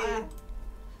 Yay! got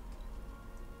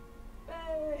that.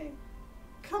 Yay.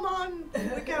 Come on,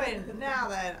 we're going. Now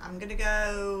then, I'm going to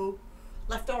go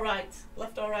left or right.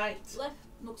 Left or right. Left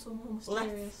looks all more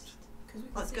mysterious. 'Cause we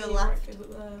can Let's see go the left. right figure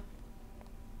there.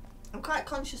 I'm quite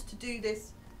conscious to do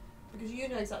this Because you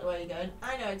know exactly where you're going.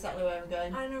 I know exactly where I'm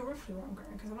going. I know roughly where I'm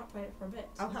going because I've not played it for a bit.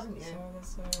 Oh, haven't you?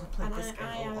 So played this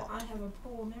game a lot. I have a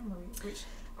poor memory, which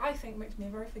I think makes me a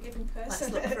very forgiving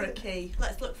person. Let's look for a key.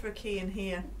 Let's look for a key in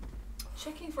here.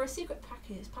 Checking for a secret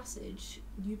passage,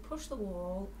 you push the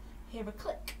wall, hear a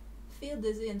click, feel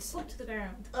dizzy and slump to the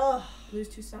ground. Oh. Lose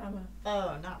 2 stamina.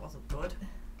 Oh, that wasn't good.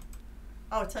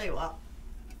 Oh, I'll tell you what.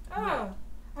 Oh.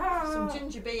 Some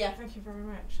ginger beer. Thank you very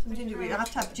much. Some ginger beer. I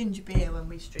have to have ginger beer when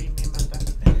we stream, me and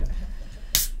Amanda.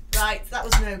 Right, that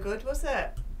was no good, was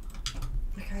it?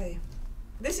 Okay.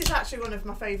 This is actually one of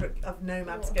my favourite of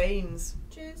Nomad's games.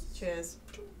 Cheers. Cheers.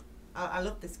 I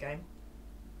love this game.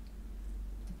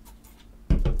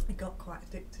 I got quite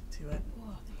addicted to it.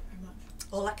 Oh, thank you very much.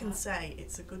 All I can say,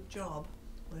 it's a good job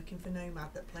working for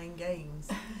Nomad that playing games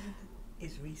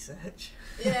is research.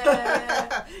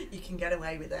 Yeah. You can get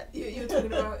away with it. You were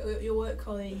talking about your work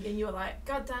colleague and you were like,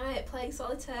 God damn it, playing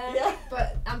solitaire. Yeah.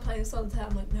 But I'm playing solitaire.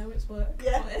 I'm like, no, it's work.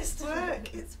 Yeah, honest. it's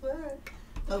work. It's work.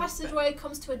 The passageway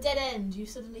comes to a dead end. You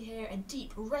suddenly hear a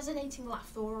deep, resonating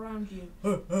laugh all around you.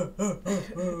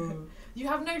 You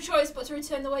have no choice but to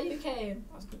return the way you came.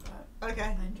 That was good.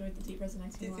 Okay. I enjoyed the deep,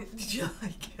 resonating laugh. Did you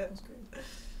like it? That was good.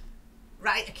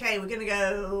 Right, okay, we're gonna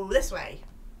go this way.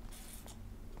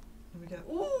 Here we go.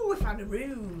 Ooh, we found a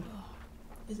room.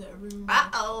 Is it a room?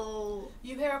 Uh-oh.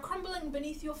 You hear a crumbling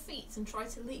beneath your feet and try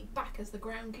to leap back as the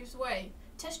ground gives way.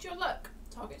 Test your luck.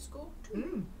 Target score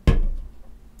 2.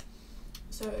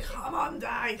 So Come on,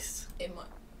 dice. it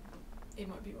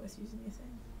might be worth using your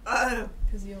thing. Oh.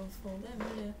 Because you'll fall in,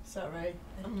 won't you? Sorry.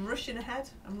 I'm rushing ahead.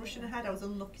 I was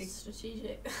unlucky.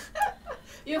 Strategic.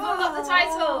 You've unlocked the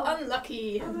title.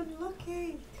 Unlucky. I'm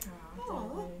unlucky.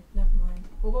 Oh, never mind.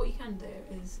 Well, what you can do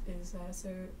is so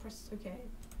press OK.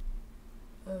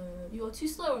 You are too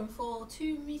slow and fall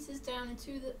 2 meters down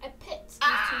into a pit with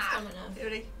 2 stamina.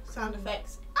 Ready? Sound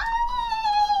effects.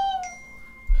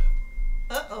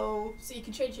 Uh-oh. So you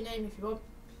can change your name if you want.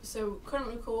 So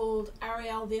currently called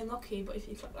Ariel the Unlucky, but if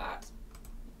you click that,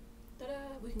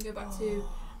 we can go back to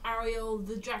Ariel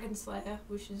the Dragon Slayer,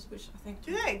 which I think.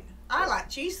 Do you think? I like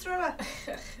cheese thrower.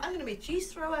 I'm gonna be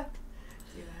cheese thrower.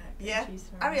 Yeah. Cheese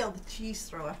thrower. Ariel the cheese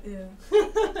thrower. Yeah.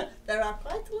 There are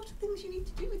quite a lot of things you need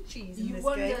to do with cheese in this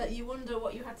game. You wonder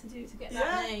what you had to do to get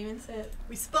that name, isn't it?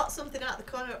 We spot something out the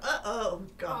corner. Oh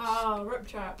gosh. Oh, rope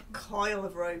trap. Coil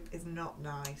of rope is not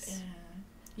nice. Yeah.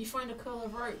 You find a coil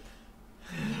of rope.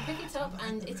 You pick it up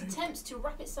and it attempts to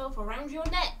wrap itself around your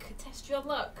neck. Test your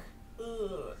luck.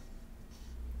 Ugh.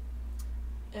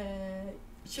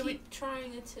 Should we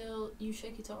trying until you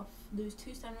shake it off? Lose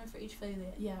 2 stamina for each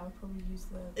failure. Yeah, I'll probably use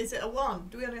the. Is it a 1?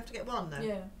 Do we only have to get 1 then?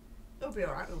 Yeah. We'll be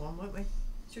alright with 1, won't we?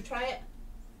 Should we try it?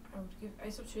 I would give.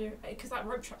 It's up to you. Because that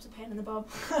rope trap's a pain in the bum.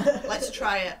 Let's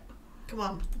try it. Come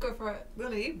on. Go for it. We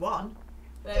only need 1.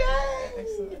 Yay!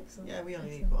 Excellent. Yeah, we only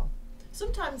need 1.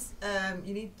 Sometimes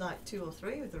you need like 2 or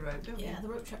 3 with the rope, don't you? Yeah, the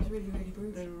rope trap's really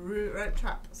brutal. The rope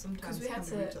trap sometimes.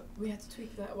 Because we had to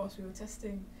tweak that whilst we were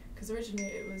testing. Because originally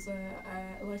it was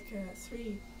like a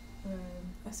 3,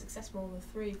 a success roll of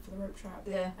 3 for the rope trap.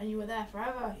 Yeah. And you were there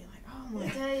forever. You're like, oh my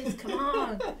days, come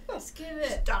on, just give it.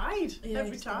 Just died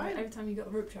every just time. Died. Every time you got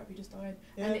the rope trap, you just died.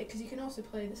 Yeah. And because you can also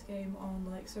play this game on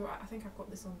like, so I think I've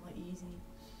got this on like easy.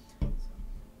 So,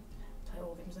 play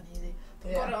all games on easy.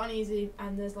 But got it on easy,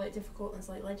 and there's like difficult and there's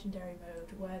like legendary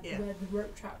mode where the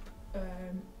rope trap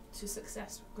to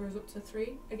success goes up to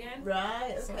 3 again.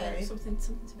 Right. Okay. So something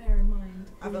to bear in mind.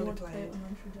 I've only played.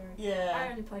 I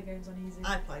only play games on easy.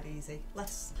 I played easy.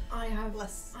 I have no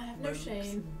rogues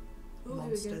shame. and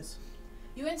monsters.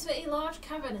 You enter a large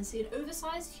cavern and see an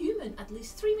oversized human at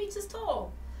least 3 meters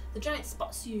tall. The giant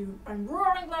spots you and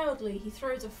roaring loudly, he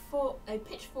throws a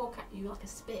pitchfork at you like a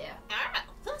spear. Ah,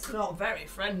 that's not very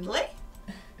friendly.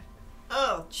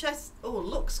 Oh, chest. Oh,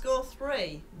 luck score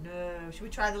 3. No. Should we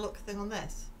try the luck thing on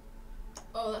this?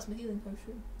 Oh, that's my healing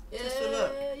potion. Just for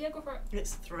luck? Yeah, go for it.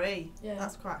 It's 3. Yeah.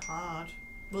 That's quite hard.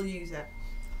 We'll use it.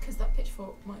 Because that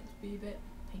pitchfork might be a bit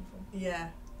painful. Yeah.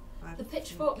 The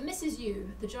pitchfork misses you.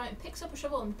 The giant picks up a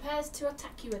shovel and prepares to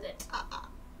attack you with it.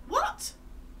 What?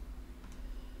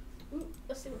 Ooh,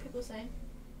 let's see what people are saying.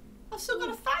 I've still got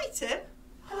to fight him?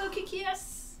 Hello,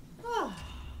 Kikias. Oh.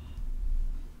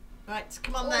 Right,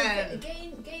 come on then.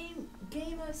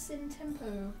 Gamer Sin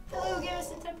Tempo. Hello, Gamer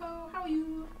Sin Tempo. How are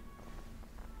you?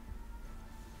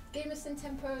 Gamer Sin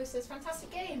Tempo says,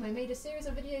 fantastic game. I made a series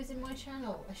of videos in my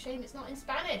channel. A shame it's not in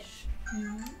Spanish.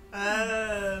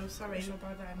 Oh, sorry. I shall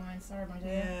bear that in mind. Sorry, my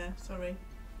dear. Yeah, sorry.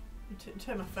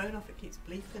 Turn my phone off, it keeps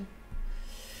bleeping.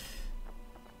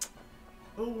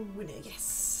 Oh, winner,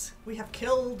 yes. We have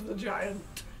killed the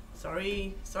giant.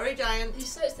 Sorry, giant. You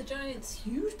search the giant's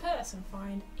huge purse and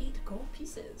find 8 gold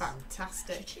pieces.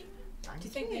 Fantastic. Cha-ching. Thank Do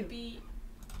you think you. they'd be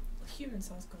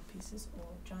human-sized gold pieces or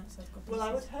giant-sized gold pieces? Well,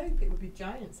 I would hope it would be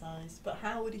giant sized, but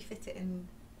how would he fit it in?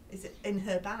 Is it in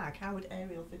her bag? How would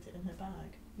Ariel fit it in her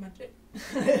bag? Magic.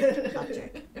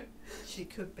 Magic. She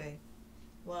could be.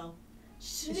 Well,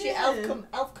 Shit. is she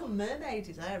elf come mermaid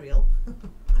is Ariel.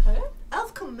 Pardon?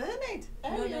 Elf come mermaid.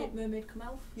 Ariel. Mermaid come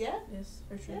elf. Yeah. Yes,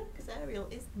 very true. Yeah, because Ariel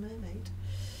is the mermaid.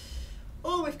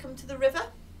 Oh, we've come to the river,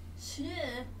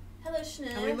 Schnee. Hello, Schnee.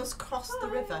 and we must cross the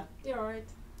river. You're alright.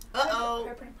 Uh-oh. I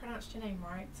hope I pronounced your name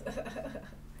right.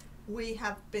 We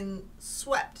have been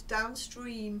swept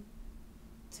downstream.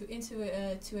 to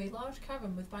a large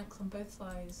cavern with banks on both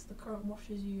sides. The current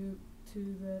washes you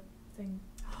to the thing.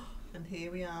 And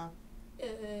here we are.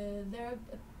 There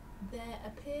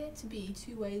appear to be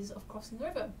 2 ways of crossing the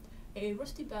river. A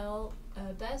rusty bell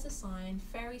bears the sign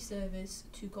 "Ferry service,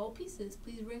 2 gold pieces.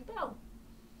 Please ring bell."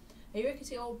 A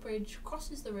rickety old bridge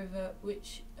crosses the river,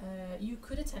 which you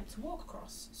could attempt to walk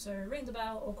across. So ring the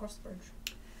bell or cross the bridge.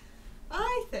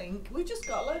 I think we've just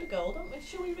got a load of gold, haven't we?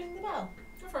 Shall we ring the bell?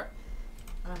 Go for it.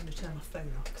 I'm going to turn my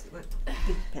phone off because it won't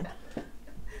beep.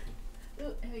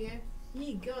 Oh, here we go.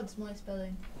 Ye gods, my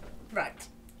spelling. Right.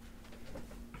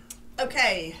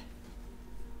 Okay.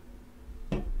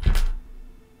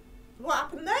 What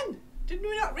happened then? Didn't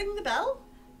we not ring the bell?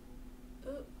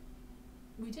 Oh,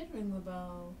 we did ring the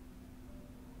bell.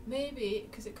 Maybe,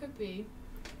 because it could be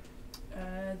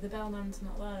the bellman's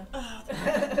not there. Oh,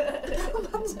 the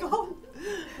bellman's gone.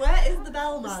 Where is the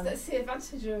bellman? That's the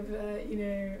advantage of,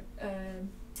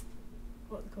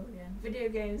 what they call it again? Video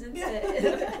games, isn't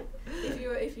it?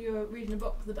 if you were reading a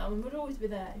book, the bellman would always be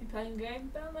there. If you're playing a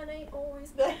game, bellman ain't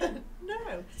always there.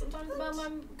 No. Sometimes the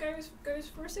bellman goes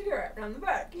for a cigarette round the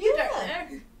back. Yeah. You don't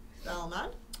know.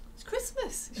 Bellman. It's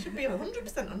Christmas. It should be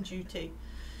 100% on duty.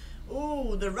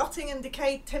 Ooh, the rotting and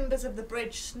decayed timbers of the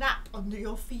bridge snap under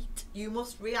your feet. You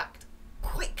must react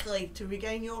quickly to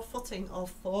regain your footing or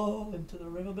fall into the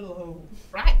river below.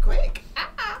 Right, quick.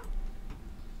 Ah.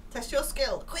 Test your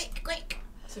skill. Quick.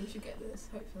 So we should get this,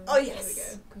 hopefully. Oh, yes. There we go.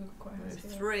 'Cause we've got quite a high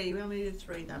skill. 3. We only needed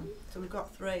 3 then. So we've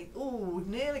got 3. Ooh, we've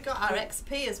nearly got our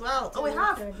XP as well. Oh, we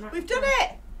have. We've done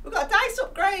it. We've got a dice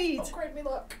upgrade. Upgrade me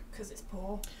luck, because it's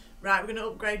poor. Right, we're going to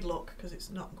upgrade luck because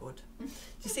it's not good.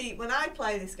 You see, when I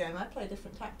play this game, I play a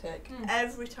different tactic.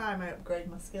 Every time I upgrade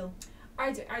my skill.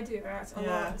 I do that a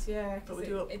lot, yeah. But we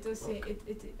it does seem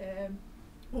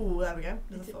Ooh, there we go.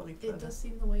 Another 4 leaf it does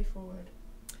seem the way forward.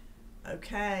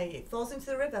 Okay, it falls into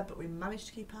the river, but we managed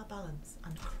to keep our balance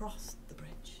and crossed the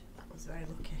bridge. That was very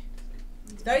lucky.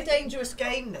 It's a very dangerous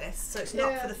game, this, so it's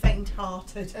not for the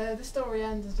faint-hearted. The story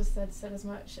end has just said as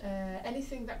much.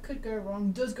 Anything that could go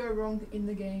wrong does go wrong in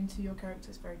the game to your character.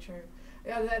 It's very true.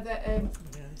 Yeah,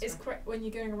 it's correct when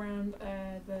you're going around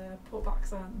the Portback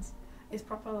Sands. It's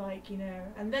proper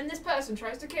and then this person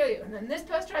tries to kill you, and then this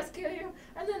person tries to kill you,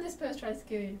 and then this person tries to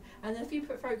kill you, and then a few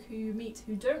folk who you meet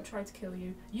who don't try to kill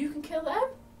you, you can kill them.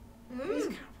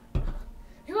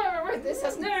 Whoever wrote this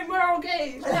has no moral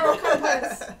gauge, moral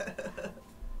compass.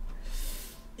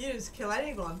 You just kill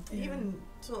anyone, even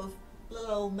sort of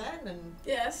little old men and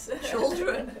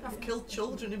children. I've killed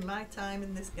children in my time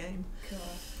in this game. God.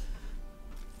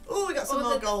 Oh, we got some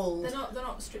more gold. They're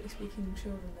not strictly speaking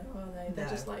children though, are they? They're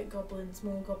just like goblins,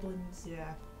 small goblins.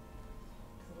 Yeah.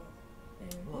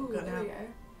 Ooh, there we go.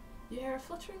 You hear a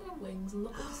fluttering of wings and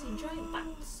look up to see giant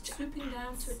bats swooping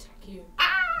down to attack you.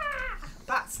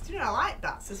 Bats, I like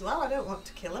bats as well. I don't want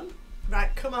to kill them.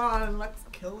 Right, come on, let's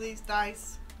kill these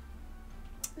dice.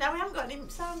 Now we haven't got any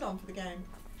sound on for the game.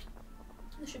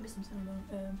 There should be some sound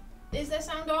on. Is there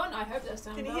sound on? I hope there's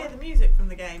sound on. Can you hear the music from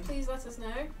the game? Please let us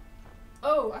know.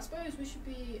 Oh, I suppose we should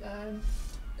be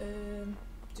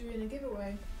doing a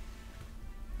giveaway.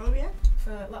 Oh yeah?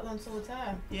 For Lapland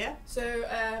Solitaire. Yeah. So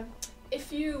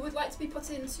if you would like to be put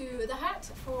into the hat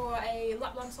for a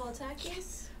Lapland Solitaire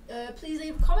quiz, please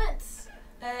leave comments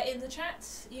in the chat.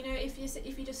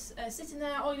 If you just sitting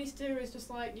there, all you need to do is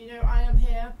just I am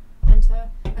here,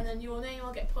 enter, and then your name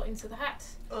will get put into the hat.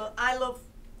 I love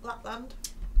Lapland.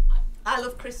 I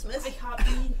love Christmas. I can't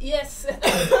be. Yes.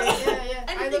 yeah.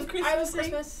 I love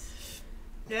Christmas.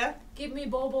 Yeah. Give me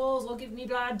baubles or give me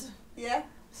blood. Yeah.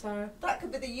 So that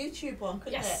could be the YouTube one,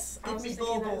 couldn't it? Give me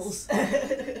baubles.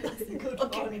 That's a good one.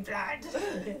 Give me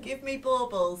blood. Give me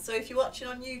baubles. So if you're watching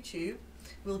on YouTube,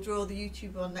 we'll draw the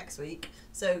YouTube one next week.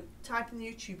 So type in the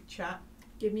YouTube chat.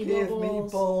 Give me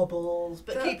baubles.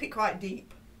 But keep it quite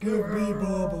deep. Give me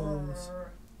baubles.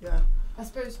 Yeah. I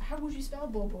suppose suppose, how would you spell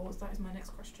baubles? That is my next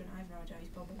question. I have no idea how you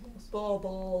spell baubles.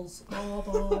 Baubles.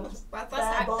 Baubles. That's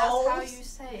how you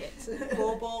say it.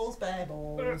 Baubles, bear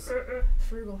balls.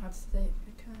 Frugal had to say,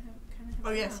 can I have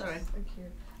Oh yeah, that? sorry. Thank you.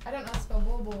 I don't know how to spell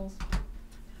baubles.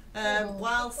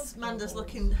 Whilst Manda's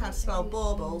looking how to spell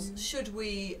baubles, should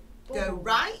we go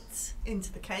right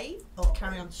into the cave or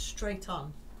carry on straight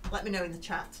on? Let me know in the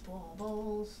chat.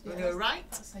 Baubles. We'll go right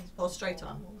or straight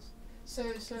on.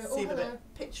 So, See oh, the hello. bit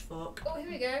pitchfork. Oh, here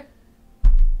we go.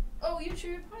 Oh,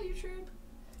 YouTube. Hi, YouTube.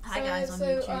 Hi guys on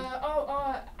YouTube.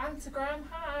 Our Instagram.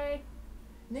 Hi.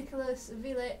 Nicholas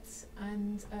Villet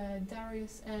and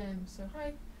Darius M. So,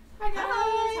 hi. Hi, guys.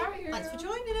 Hi. How are you? Thanks for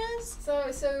joining us.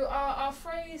 So our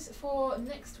phrase for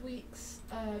next week's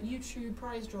YouTube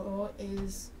prize draw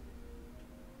is...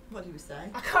 What did we say?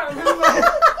 I can't remember.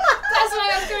 That's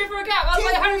why I was going for a gap. I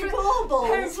was like, Give me baubles.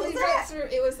 hopefully break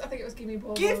through. It was. I think it was give me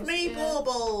baubles. Give me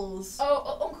baubles.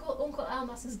 Oh, Uncle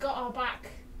Elmas has got our back.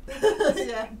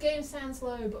 Yeah. Game sounds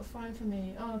low, but fine for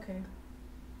me. Oh, okay.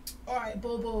 All right,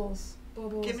 baubles.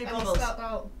 Baubles. Give me And baubles. we spelled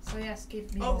out. So yes,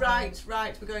 give me. Oh baubles.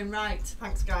 right. We're going right.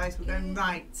 Thanks guys. We're going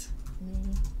right.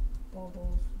 Me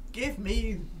baubles. Give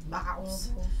me mouse.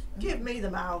 Baubles. Give me the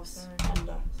mouse.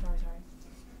 Sorry.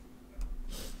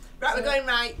 Right, So- we're going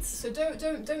right. So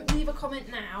don't leave a comment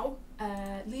now.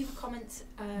 Leave a comment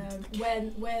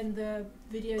when the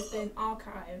video's been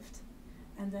archived,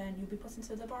 and then you'll be put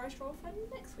into the prize draw for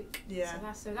next week.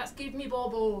 Yeah. So that's give me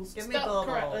baubles. Give me Spelled baubles.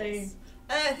 correctly.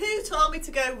 Who told me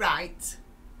to go right?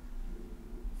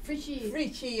 Fritchie.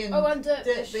 Richie and Oh, and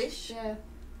Dirtfish. Yeah.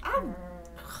 Ow.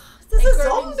 There's a A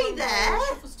growing zombie there.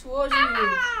 shuffles towards you.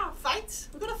 Ah! Fight.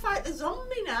 We've got to fight the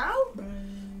zombie now.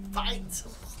 Fight.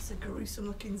 Oh, it's a gruesome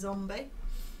looking zombie.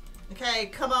 Okay,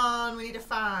 come on. We need a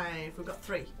 5. We've got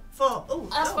 3. 4. Oh,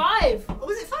 That's no. 5. Oh,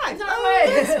 was it 5? No oh,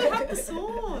 way. yes, we had the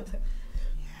sword.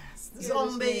 Yes, the Good,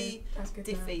 zombie that's good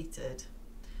to know. defeated.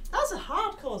 That's a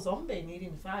hardcore zombie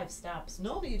needing 5 stabs.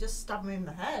 Normally you just stab him in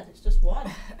the head. It's just 1.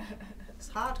 It's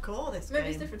hardcore, this Maybe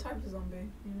game. it's different types of zombie.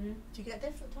 Do you get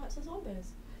different types of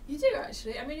zombies? You do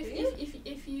actually. I mean, Do you?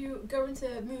 if you go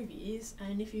into movies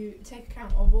and if you take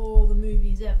account of all the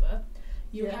movies ever,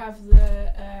 you Yeah. have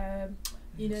the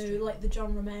you That's know, true. like the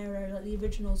John Romero, like the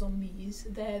original zombies.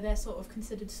 They're sort of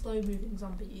considered slow moving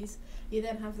zombies. You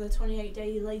then have the 28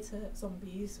 Day Later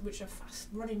zombies, which are fast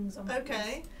running zombies.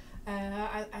 Okay. And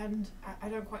I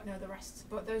don't quite know the rest,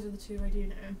 but those are the 2 I do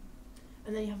know.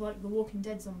 And then you have like the Walking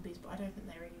Dead zombies, but I don't think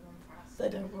they really run fast. They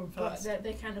don't run But fast.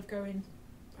 they kind of go in.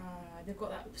 They've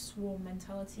got that swarm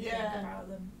mentality Yeah. thing about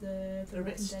them. The They're a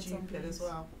bit Walking Dead stupid zombies. as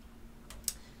well.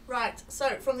 Right,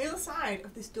 so from the other side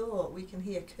of this door we can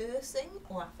hear cursing,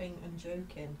 laughing and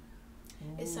joking.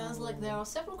 It sounds like Ooh. there are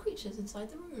several creatures inside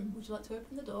the room. Would you like to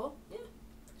open the door? Yeah.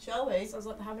 Shall we? It sounds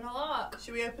like they're having a lark.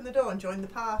 Should we open the door and join the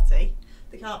party?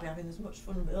 They can't be having as much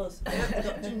fun with us. They've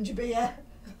got ginger beer.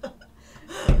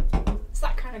 It's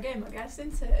that kind of game, I guess,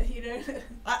 isn't it? You know.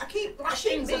 I keep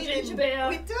Lashings of meaning, ginger beer.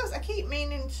 It does. I keep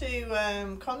meaning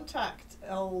to contact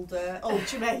old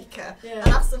Jamaica Yeah. and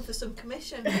ask them for some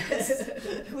commission because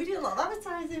we do a lot of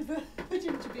advertising for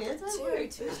ginger beer, don't we?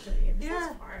 Two streams. Yeah.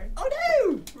 That's fine. Oh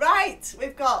no! Right,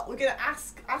 we're gonna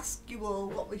ask you all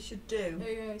what we should do. There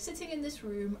you go. Sitting in this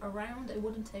room around a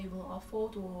wooden table are 4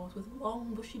 dwarves with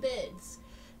long bushy beards.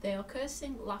 They are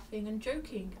cursing, laughing, and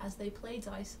joking as they play a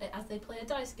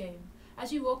dice game.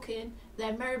 As you walk in,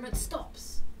 their merriment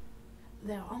stops.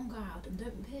 They are on guard and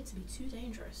don't appear to be too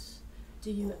dangerous.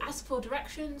 Do you ask for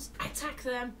directions, attack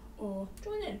them, or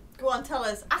join in? Go on, tell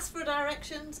us. Ask for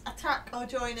directions, attack, or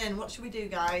join in. What should we do,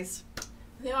 guys?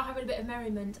 They are having a bit of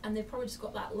merriment, and they've probably just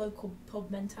got that local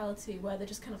pub mentality where they're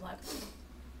just kind of like,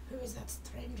 who is that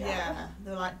stranger? Yeah,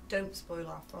 they're like, don't spoil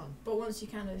our fun. But once you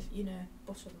kind of, you know,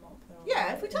 butter them up, they're all Yeah,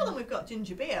 right, if we tell them we've got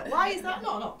ginger beer, why is that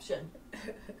not an option?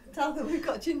 Tell them we've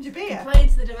got ginger beer. Complain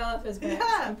to the developers, Bex.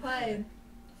 Yeah. Complain.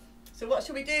 So what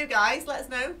should we do, guys? Let us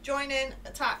know. Join in,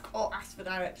 attack, or ask for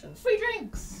directions. Free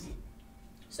drinks!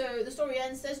 So the story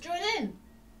ends, says join in!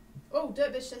 Oh,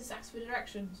 Dirtfish says ask for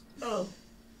directions. Oh.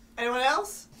 Anyone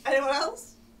else? Anyone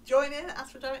else? Join in,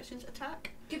 ask for directions,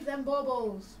 attack. Give them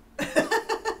baubles.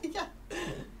 Yeah.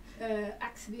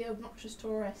 Ask the obnoxious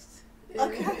tourist.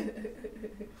 Okay.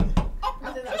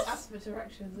 I think that's ask for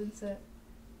directions, isn't it?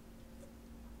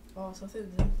 Oh, so I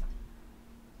think there's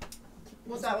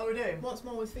What's that what we're doing? What's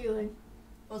more with feeling?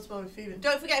 What's more with feeling?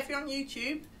 Don't forget, if you're on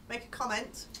YouTube, make a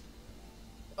comment.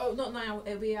 Oh, not now.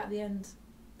 It'll be at the end.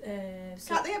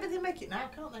 So Can't they everything make it now,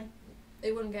 can't they?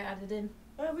 it wouldn't get added in.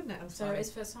 Oh, wouldn't it? I'm So sorry.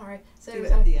 it's for sorry. So Do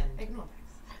it at the end. ignore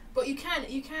that. But you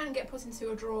can get put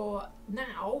into a draw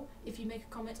now if you make a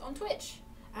comment on Twitch.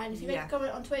 And if you make Yeah. a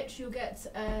comment on Twitch, you'll get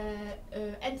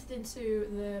entered into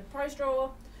the prize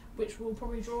draw, which we'll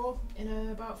probably draw in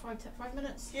about 5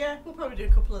 minutes. Yeah, we'll probably do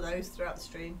a couple of those throughout the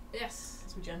stream. Yes.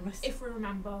 Because we're generous. If we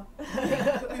remember.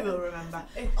 We will remember.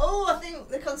 Oh, I think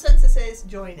the consensus is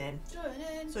join in. Join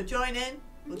in. So join in.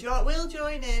 We'll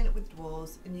join in with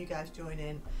dwarves, and you guys join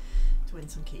in to win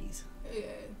some keys. Yeah.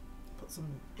 Put some.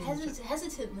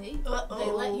 Hesitantly, but they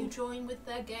let you join with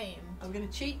their game. I'm going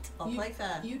to cheat. I'll play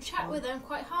fair. You chat with them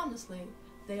quite harmlessly.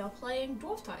 They are playing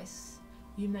dwarf dice.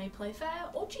 You may play fair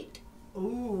or cheat.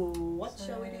 Ooh, what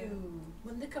shall we do?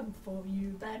 When they come for you,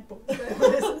 bad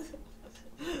boys.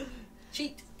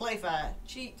 Cheat, play fair.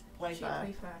 Cheat, play Cheat, fair.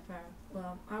 play fair.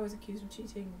 Well, I was accused of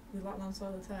cheating with Lapland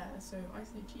Solitaire, so I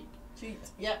say cheat. Cheat,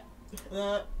 yep.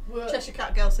 Cheshire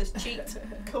Cat Girl says cheat.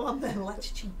 Come on then,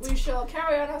 let's cheat. We shall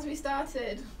carry on as we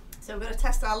started. So we're going to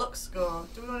test our luck score.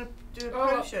 Do we want to do a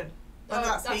potion? Oh,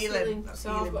 that's healing. That's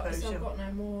so healing potion. So I've got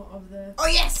no more of the... Oh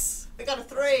yes! We got a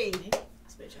 3.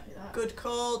 That's a bit chatty, that. Good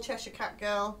call, Cheshire Cat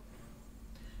Girl.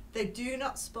 They do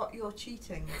not spot your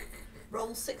cheating.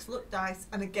 Roll 6 luck dice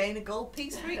and gain a gold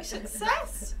piece for each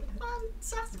success.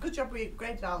 Fantastic. Good job we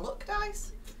upgraded our luck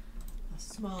dice. A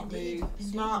smart Indeed. move.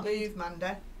 Smart move,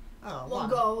 Mandy. Oh, 1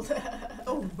 gold.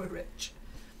 Oh, we're rich.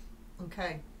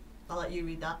 Okay, I'll let you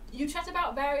read that. You chat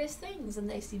about various things and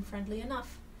they seem friendly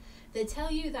enough. They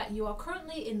tell you that you are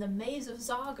currently in the maze of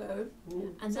Zargo.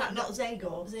 Ooh. And Is that not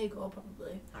Zagor? Zagor,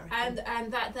 probably. I reckon.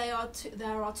 And that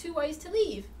there are 2 ways to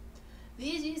leave. The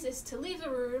easiest is to leave the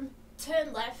room,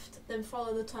 turn left, then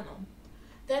follow the tunnel.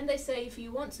 Then they say if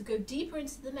you want to go deeper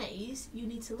into the maze, you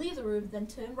need to leave the room, then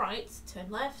turn right, turn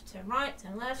left, turn right,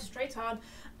 turn left, straight on,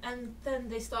 and then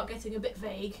they start getting a bit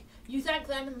vague. You thank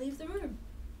them and leave the room.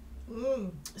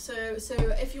 So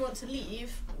if you want to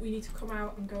leave, we need to come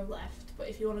out and go left. But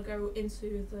if you want to go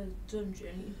into the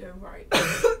dungeon, you go right.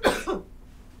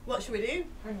 What should we do?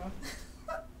 Hang on.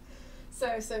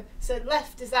 So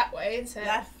left is that way, isn't it?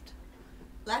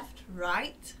 Left,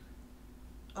 right.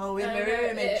 Oh, in mirror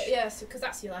image. Yes, because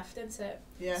that's your left, isn't it?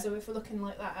 Yeah. So if we're looking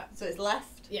like that. So it's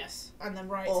left. Yes, and then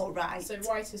right. Or right. So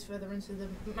right is further into the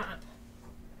map.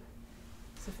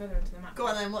 So further into the map. Go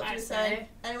on then, what do I you say.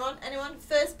 say? Anyone?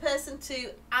 First person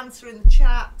to answer in the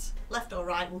chat. Left or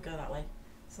right, we'll go that way.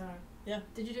 So, yeah.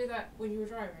 Did you do that when you were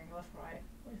driving, left, right?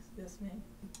 That's me.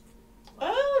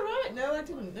 Oh, right. No, I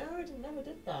didn't. Never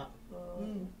did that.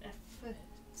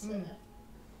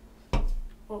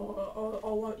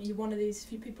 Or you one of these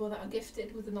few people that are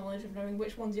gifted with the knowledge of knowing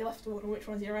which one's your left one and which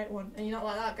one's your right one, and you're not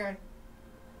like that guy. I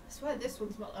swear this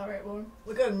one's not the right one.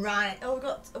 We're going right. Oh, we've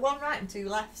got 1 right and 2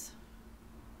 lefts.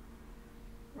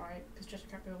 Right, because Cheshire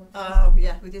Cat Girl went Oh,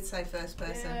 yeah, we did say first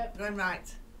person. Yeah. We're going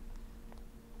right.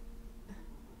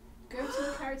 Go to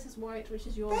the character's white, which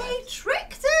is your They left.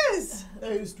 tricked us!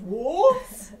 Those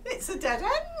dwarves! It's a dead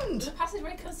end! The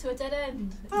passageway comes to a dead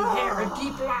end. You Ah. hear a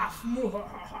deep laugh.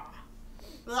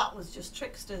 Well, that was just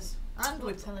tricksters. And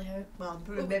we, Tell you. well,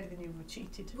 maybe they knew we were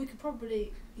cheated. We could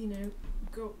probably,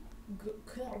 go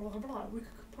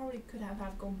we could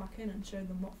have gone back in and shown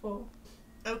them what for.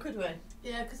 Oh, could we?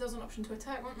 Yeah, because there was an option to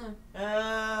attack, wasn't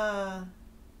there?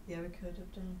 Yeah, we could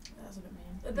have done. That's a bit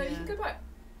mean. But you can go back.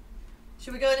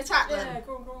 Should we go and attack them? Yeah,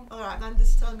 go on. Alright,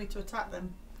 Mandy's telling me to attack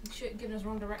them. Shit, giving us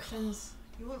wrong directions.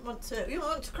 You wouldn't want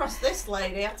to cross this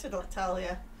lady, I had to tell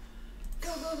you.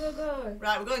 Go.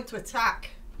 Right, we're going to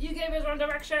attack. You gave us wrong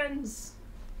directions.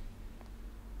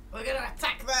 We're going to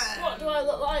attack them. What do I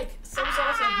look like? Some sort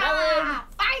of melon.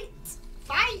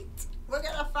 Fight! We're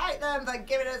going to fight them by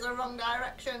giving us the wrong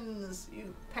directions,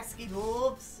 you pesky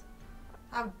dwarves.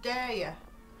 How dare you?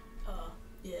 Oh,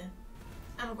 yeah.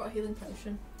 And I've got a healing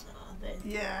potion. Oh,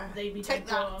 they be Take dead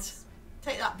that. dwarves.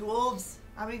 Take that, dwarves.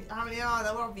 How many are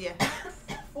there of you?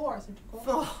 4, I think. 4.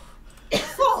 4?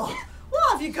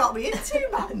 What have you got me into,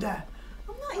 Manda?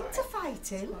 I'm not into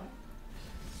fighting.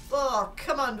 4.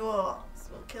 Come on, dwarves.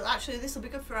 We'll kill. Actually, this will be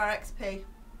good for our XP.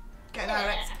 Getting our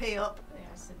XP up.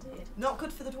 Yes, indeed. Not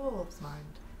good for the dwarves,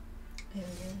 mind. Here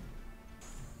we go.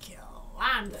 Kill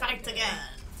and fight again.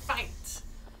 Fight.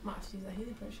 Might have to use that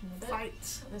healing potion in a bit.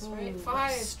 Fight. At this rate. Ooh,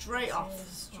 5. Straight off.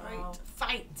 Six. Straight. Wow.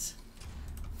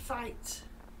 Fight.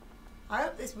 I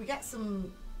hope we get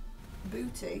some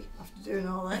booty after doing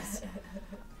all this.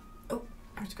 Oh,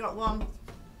 I've just got 1.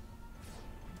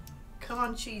 Come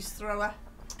on, cheese thrower.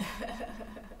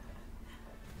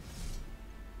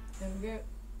 There we go.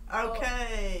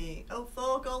 Okay. Oh,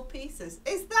 4 gold pieces.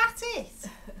 Is that it?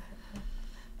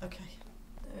 Okay.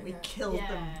 There We go. killed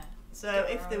them. So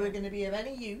if they were going to be of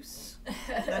any use,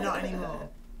 they're not anymore.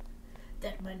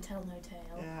 Dead men tell no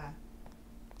tale. Yeah.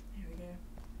 Here we go.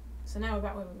 So now we're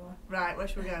back where we were. Right, where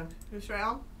should we go? Go straight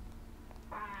on?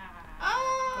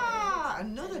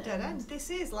 dead end. This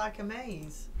is like a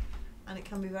maze. And it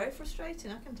can be very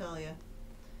frustrating, I can tell you.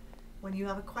 When you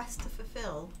have a quest to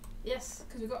fulfill. Yes,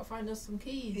 because we've got to find us some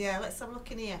keys. Yeah, let's have a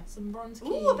look in here. Some bronze keys.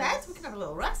 Ooh, a bed. We can have a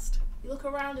little rest. You look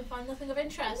around and find nothing of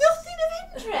interest. Nothing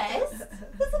of interest?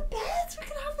 There's a bed. We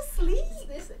can have a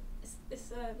sleep.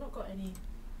 It's not got any.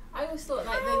 I always thought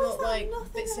like How they is look that like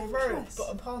nothing bits of of rope, interest? but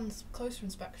upon closer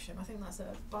inspection, I think that's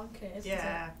a blanket, isn't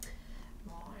Yeah. it?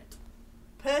 Right.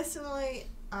 Personally,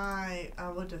 I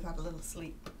would have had a little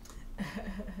sleep.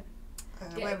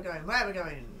 Where are we going? Where are we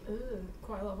going? Ooh,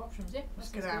 quite a lot of options. Yeah. Let's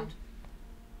that go sounds down. good.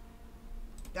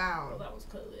 Down. Well, that was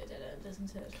clearly a dead end,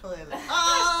 isn't it? Clearly.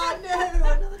 Oh no!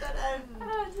 Another dead end.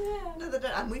 Oh dear. Another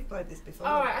dead end. We've played this before.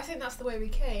 Alright, I think that's the way we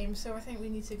came, so I think we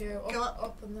need to go Go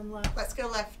up and then left. Let's go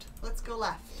left. Let's go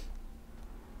left.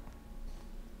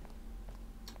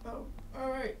 Oh,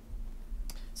 alright.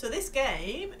 So this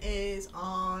game is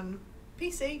on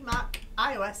PC, Mac,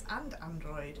 iOS, and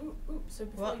Android. Ooh, so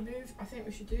before What? we move, I think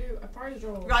we should do a prize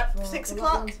draw. Right, for 6 the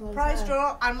o'clock, Lapland Solitaire. prize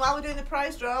draw. And while we're doing the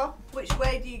prize draw, which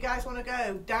way do you guys want to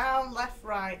go? Down, left,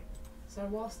 right? So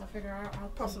whilst I figure out how to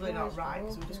Possibly do not prize right, draw,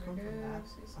 'cause we just here come we from go, there,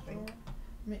 six I think. draw.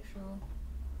 Make sure.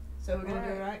 So we're going to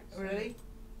do Alright, right. so- Ready?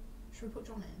 Should we put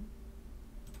John in?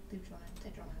 Leave John in.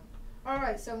 Take John out.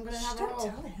 Alright, so I'm going to have a Don't roll.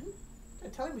 tell him.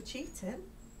 Don't tell him we're cheating. There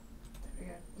we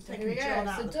go. We're So taking here we John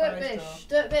go. out So of the Dirt prize Bish,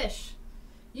 Dirt Bish,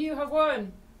 you have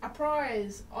won a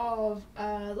prize of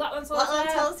Lapland Solitaire. Lapland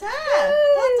Solitaire.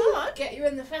 Woo! Well done. Get you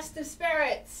in the festive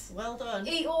spirits. Well done.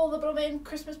 Eat all the blooming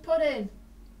Christmas pudding.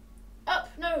 Up,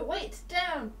 no, wait,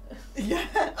 down. Yeah.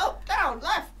 Up, down,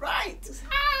 left, right.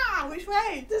 Ah, which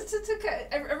way?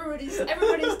 Everybody's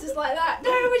just like that.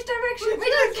 No, which direction? We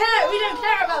don't care. We don't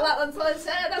care about Lapland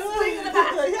Solitaire. That's the thing in the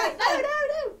past. It's like,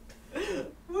 no.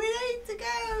 We need to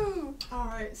go. All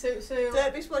right. So.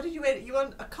 Derbish, what did you win? You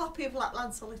won a copy of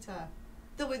Lapland Solitaire.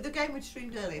 The game we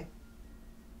streamed earlier.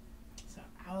 So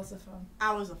hours of fun.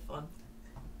 Hours of fun.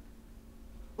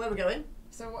 Where are we going?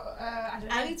 So I don't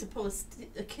know. I need to pull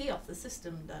a key off the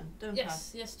system then, don't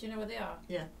Yes. Do you know where they are?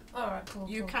 Yeah. All right. Cool.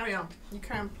 I? You cool. carry on. You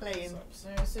carry on playing.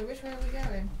 So which way are we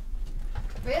going?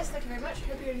 But yes, thank you very much.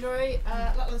 Hope you enjoy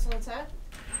Lapland Solitaire.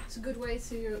 It's a good way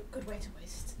to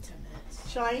waste 10 minutes.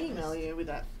 Shall I email you with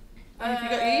that? Have you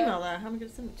got your email there? How am I going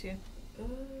to send it to you?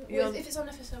 Well, if it's on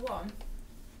FSO1,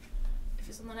 if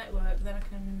it's on the network, then I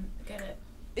can get it.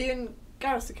 Ian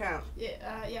Gareth's account?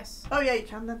 Yeah. Yes. Oh yeah, you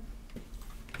can then.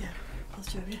 Yeah, I'll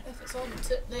show you. If it's on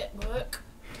Tip Network.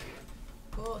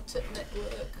 Or Tip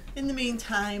Network. In the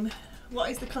meantime, what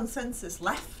is the consensus?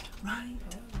 Left, right,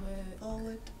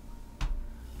 forward?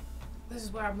 This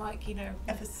is where I'm like,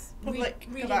 FS public,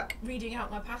 go reading, back. reading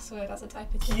out my password as I type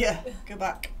it in. Yeah, go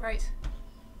back. Right.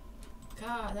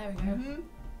 There we go.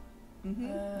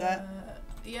 There.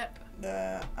 Yep.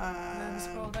 There. Then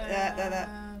scroll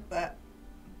down. There.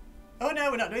 Oh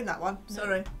no, we're not doing that one. No.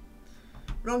 Sorry.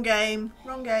 Wrong game.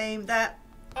 There.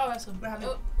 Oh, that's one. We're having-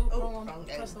 wrong one. wrong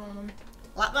game. Press the wrong one.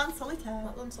 Lapland Solitaire.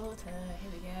 Lapland Solitaire.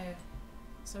 Here we go.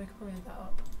 So we could probably leave that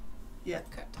up. Yeah.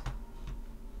 Correct.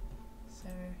 So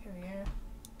here we go.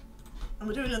 And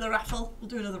we'll do another raffle.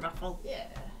 Yeah.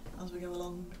 As we go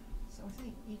along. So I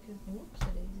think you can. Whoops,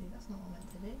 daisy. That's not what I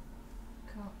meant to do.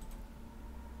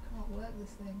 Can't work this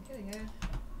thing. Here we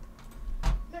go.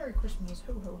 Merry Christmas.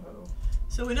 Ho ho ho.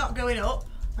 So we're not going up.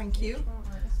 Thank you.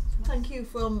 Right, Thank you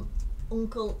from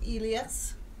Uncle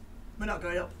Elias. We're not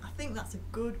going up. I think that's a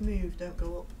good move. Don't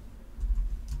go up.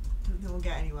 Don't think we'll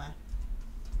get anywhere.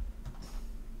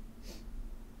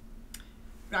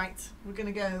 Right, we're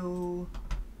gonna go.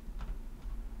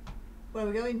 Where are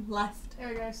we going? Left. There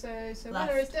we go. So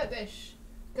Left. where is Dirtbish?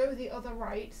 Go the other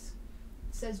right.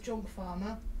 It says Junk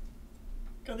Farmer.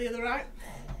 Go the other right.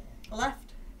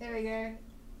 Left. Here we go.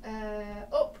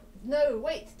 Up. No,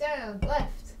 wait. Down.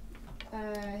 Left.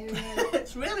 Here we go.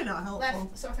 It's really not helpful.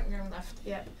 Left. So I think we're going left.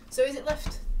 Yeah. So is it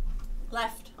left?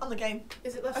 Left on the game.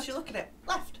 Is it left? As you look at it,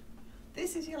 left.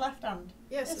 This is your left hand.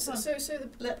 Yes. This So one. so is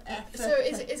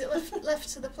it left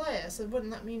to the player? So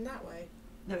wouldn't that mean that way?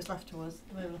 No, it's left to us.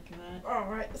 The way we're looking at it. Oh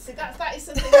right. See that is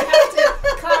something we have to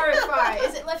clarify.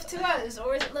 Is it left to us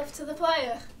or is it left to the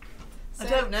player? I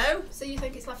don't know. So you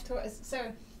think it's left to us?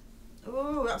 So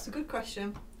Oh, that's a good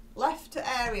question. Left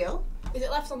to Ariel. is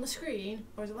it left on the screen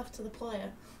or is it left to the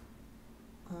player?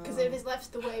 Because if it's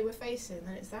left the way we're facing,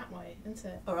 then it's that way, isn't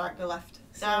it? Alright, go left.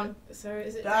 So, Down. So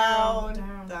is it Down.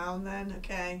 down? Down then,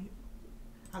 okay.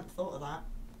 Hadn't thought of that.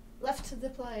 Left to the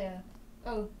player.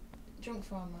 Oh, Junk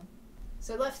Farmer.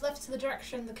 So left to the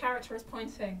direction the character is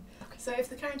pointing. Okay. So if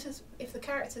the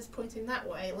character's pointing that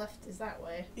way, left is that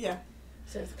way. Yeah.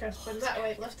 So if the character's pointing that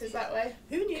way, left is that way.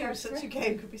 Who knew Character- such a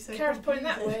game could be so Character pointing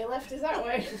that confusing? way, left is that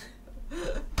way.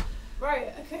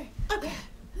 Right, okay. Okay.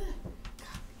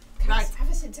 Right. Have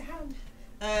a sit down.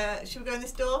 Should we go in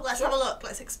this door? Let's have a look.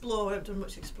 Let's explore. We haven't done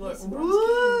much exploring. Need some bronze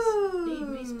keys. Need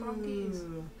me some bronze keys.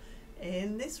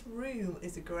 In this room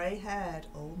is a grey-haired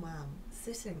old man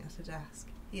sitting at a desk.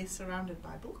 He is surrounded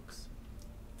by books.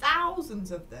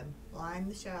 Thousands of them line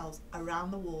the shelves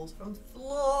around the walls from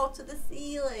floor to the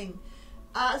ceiling.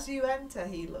 As you enter,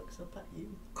 he looks up at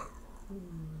you.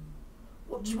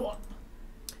 What do you want?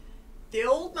 The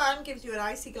old man gives you an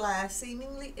icy glare,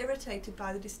 seemingly irritated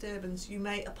by the disturbance. You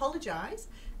may apologise,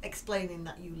 explaining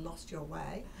that you lost your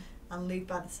way and leave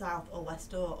by the south or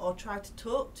west door, or try to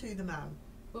talk to the man.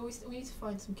 Well, we need to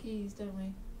find some keys, don't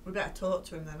we? We better talk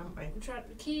to him then, haven't we? We're trying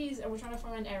keys, and we're trying to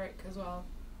find Eric as well.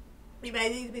 He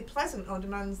may either be pleasant or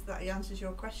demands that he answers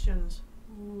your questions.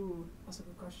 Ooh, that's a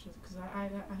good question, because I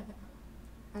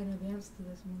know the answer to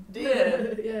this one. Do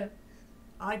you? Yeah.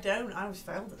 I don't. I always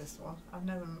failed at this one. I've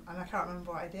never, and I can't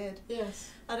remember what I did.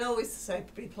 Yes. I'd always say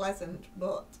be pleasant,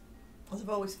 but as I've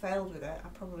always failed with it, I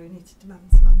probably need to demand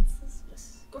some answers.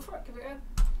 Yes. Go for it. Give it a go.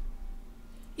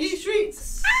 He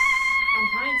shrieks and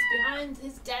hides behind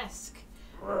his desk.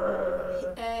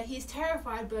 He is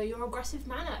terrified by your aggressive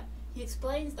manner. He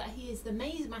explains that he is the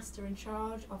maze master in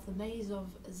charge of the maze of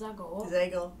Zagor.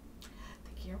 Zagor.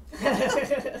 Thank you.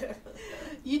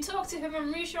 You talk to him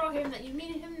and reassure him that you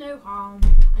mean him no harm,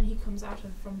 and he comes out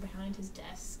from behind his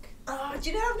desk. Oh, do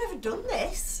you know I've never done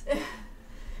this?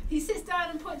 He sits down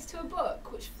and points to a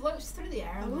book which floats through the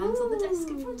air and lands on the desk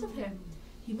in front of him.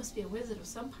 He must be a wizard of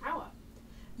some power.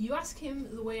 You ask him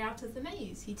the way out of the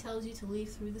maze. He tells you to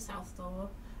leave through the south door,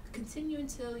 continue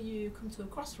until you come to a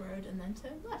crossroad, and then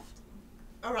turn left.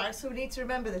 Alright, so we need to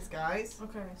remember this, guys.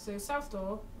 Okay, so south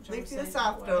door. Leave through the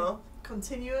south door,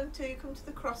 continue until you come to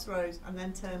the crossroads, and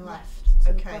then turn left.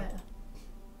 to Okay. there.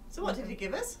 So what did he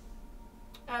give us?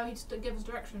 Oh, he just gave us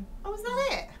direction. Oh, was that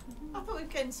it? I thought we'd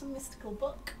getting some mystical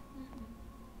book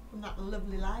from that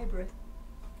lovely library.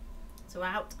 So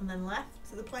out and then left.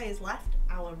 So the player's left,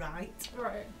 our right.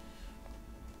 Right.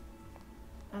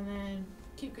 And then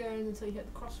keep going until you hit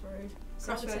the crossroad.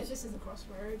 So I would say Crossroads. this is the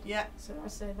crossroad. Yeah. So I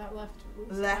say that left.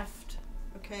 Left.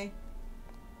 Okay.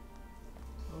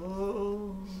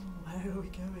 Oh, where are we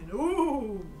going?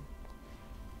 Ooh.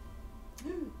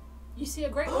 You see a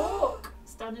great orc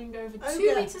standing over 2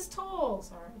 Ogre. meters tall.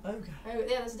 Sorry. Okay. Oh,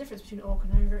 yeah, there's a difference between orc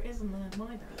and ogre, isn't there?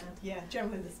 My bad. Yeah,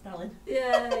 generally the spelling.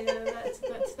 Yeah, that's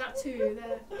that too.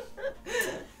 There.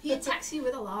 He attacks you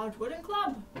with a large wooden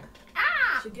club.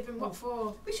 Should give him what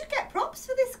for? We should get props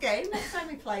for this game next time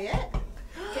we play it.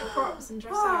 Get props and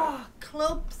dress out.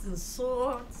 Clubs and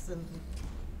swords and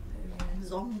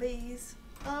zombies.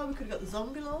 Oh, we could have got the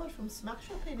zombie lord from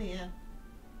Smash Up in here.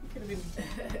 We could have been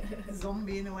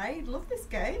zombieing away. He'd love this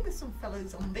game with some fellow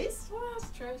zombies. Oh,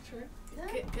 that's true. Yeah.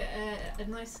 Get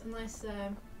a nice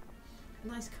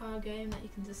card game that you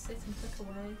can just sit and click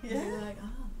away. Yeah. And you're like,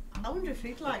 I wonder if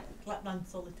he'd like Lapland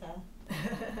Solitaire.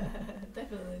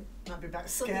 Definitely. Might be back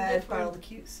Something scared by different. all the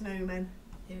cute snowmen.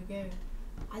 Here we go.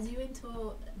 As you enter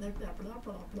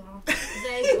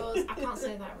Zagor's, I can't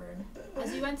say that room.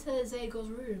 As you enter Zagor's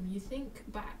room, you think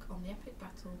back on the epic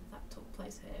battle that took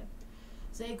place here.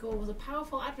 Zagor was a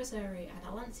powerful adversary, and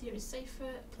Alancia is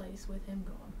safer place with him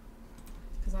gone.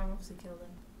 Because I've obviously killed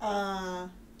him.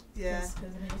 Yeah.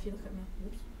 Because I mean, if you look at me,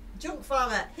 oops. Junk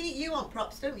farmer. You want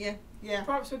props, don't you? Yeah.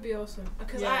 Props would be awesome.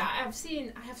 Because Yeah. I have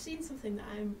seen something that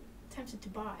I'm tempted to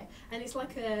buy, and it's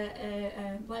like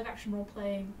a live action role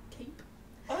playing cape.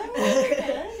 Oh,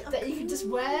 okay. That you can just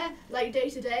wear like day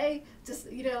to day, just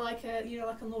like a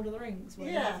Lord of the Rings, where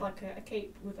you Yeah. have like a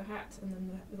cape with a hat and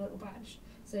then the little badge.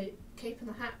 So cape and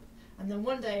the hat, and then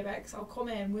one day, Bex, I'll come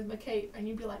in with my cape, and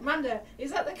you'll be like, Manda,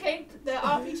 is that the cape, the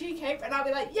RPG cape? And I'll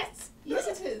be like, yes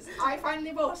it is. I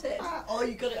finally bought it. Oh,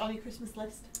 you got it on your Christmas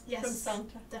list. Yes, From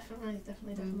Santa. definitely.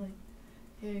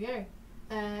 Here we go.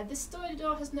 This sturdy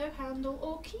door has no handle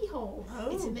or keyhole.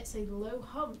 Oh. It emits a low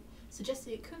hum,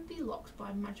 suggesting it could be locked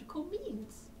by magical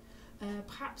means.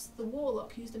 Perhaps the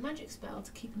warlock used a magic spell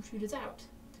to keep intruders out.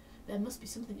 There must be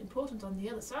something important on the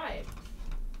other side.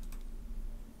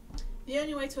 The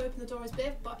only way to open the door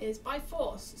is by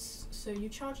force, so you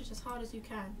charge it as hard as you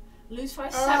can. Lose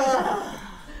 5 stamina.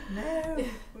 No,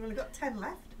 we've only got 10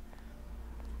 left.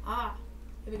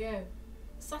 Here we go.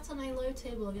 Sat on a low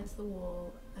table against the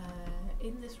wall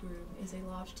in this room is a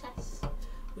large chest,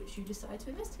 which you decide to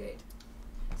investigate.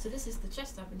 So this is the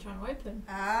chest I've been trying to open.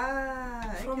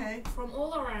 Okay. From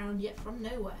all around, yet from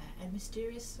nowhere, a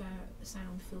mysterious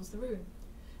sound fills the room.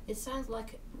 It sounds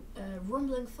like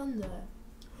rumbling thunder.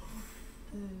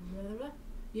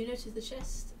 You notice the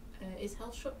chest is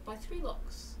held shut by 3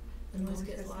 locks. The noise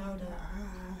gets louder.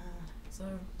 So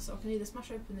So I can either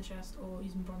smash open the chest or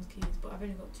use my bronze keys, but I've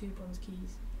only got 2 bronze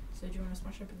keys. So do you want to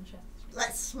smash open the chest?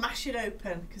 Let's smash it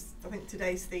open, because I think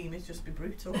today's theme is just be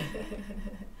brutal.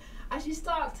 As you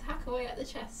start to hack away at the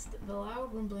chest, the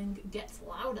loud rumbling gets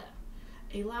louder.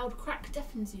 A loud crack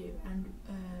deafens you, and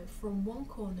from one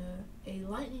corner, a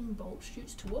lightning bolt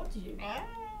shoots towards you. Here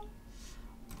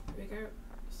we go.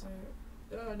 So,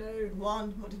 oh no.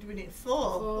 1. What did we need? 4.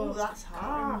 4. Oh, that's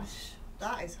harsh.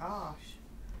 That is harsh.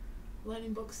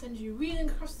 Lightning bolt sends you reeling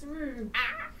across the room.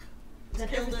 Then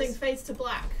Killed everything us. fades to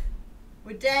black.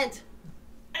 We're dead.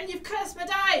 And you've cursed my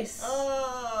dice!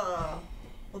 Oh.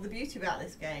 Well, the beauty about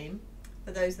this game,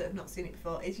 for those that have not seen it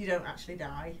before, is you don't actually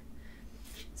die.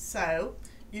 So,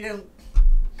 you don't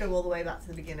go all the way back to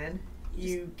the beginning.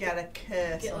 You get a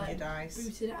curse on your dice.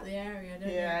 Booted out of the area, don't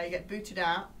you? Yeah, you get booted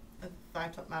out of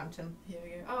Firetop Mountain. Here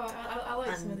we go. Oh, I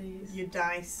like some of these. Your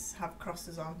dice have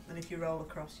crosses on, and if you roll a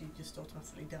cross, you just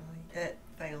automatically die.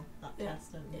 Fail that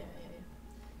test. Yeah.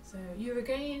 So you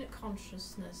regain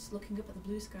consciousness, looking up at the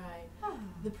blue sky.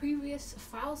 The previous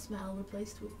foul smell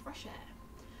replaced with fresh air.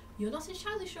 You're not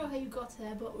entirely sure how you got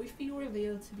here, but we feel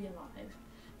revealed to be alive.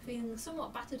 Feeling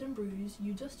somewhat battered and bruised,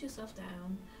 you dust yourself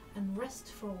down and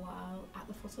rest for a while at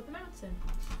the foot of the mountain.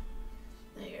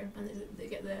 There you go, and they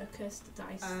get the cursed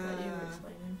dice that you were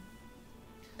explaining.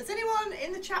 Has anyone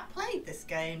in the chat played this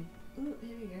game? Ooh,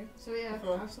 here we go. So yeah,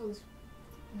 I saw this.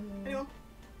 Anyone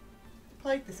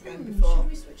played this game before? Should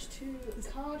we switch to the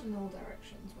cardinal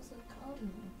directions? What's a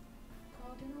cardinal?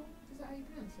 Cardinal? Is that how you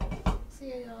pronounce it?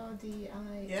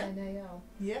 C-A-R-D-I-N-A-L.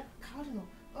 Yeah. Cardinal.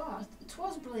 Oh,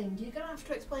 Twas-bling. You're going to have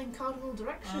to explain cardinal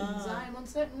directions. I'm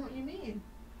uncertain what you mean.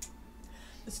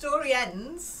 The story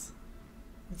ends.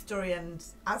 The story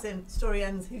ends, as in story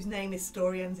ends, whose name is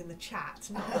story ends in the chat,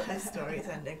 not that her story is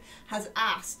ending, has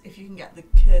asked if you can get the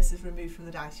curses removed from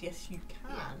the dice. Yes, you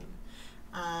can.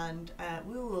 And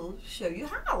we will show you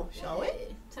how, shall we?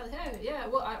 Tell you how. Yeah.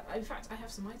 Well, in fact, I have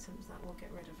some items that will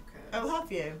get rid of a curse. Oh,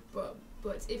 have you?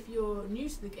 But if you're new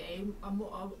to the game, a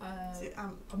more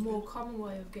common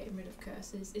way of getting rid of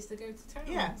curses is to go to towns.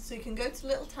 Yeah. So you can go to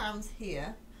little towns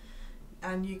here,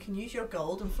 and you can use your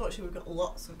gold. Unfortunately, we've got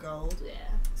lots of gold.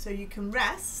 Yeah. So you can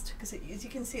rest, because as you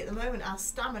can see at the moment, our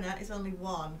stamina is only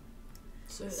 1.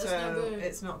 So that's not good.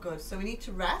 It's not good. So we need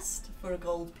to rest for a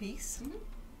gold piece. Mm-hmm.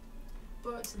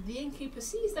 But the innkeeper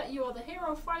sees that you are the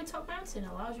hero of Firetop Mountain,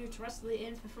 allows you to rest at the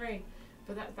inn for free.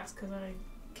 But that's because I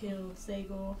killed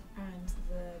Zagor and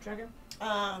the dragon.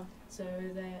 So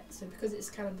because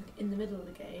it's kind of in the middle of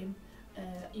the game,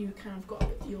 you kind of got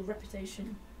your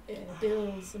reputation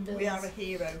builds and builds. We are a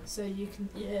hero. So you can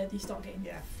you start getting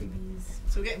freebies.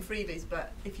 So we're getting freebies,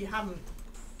 but if you haven't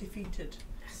defeated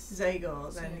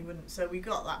Zagor, then you wouldn't. So we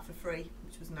got that for free,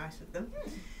 which was nice of them.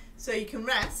 So you can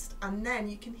rest, and then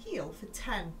you can heal for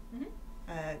 10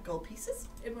 gold pieces.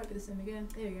 It might be the same again.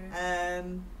 There you go.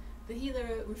 The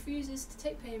healer refuses to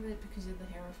take payment because you're the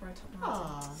hero for a top mountain.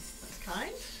 Ah, that's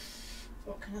kind.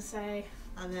 What can I say?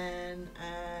 And then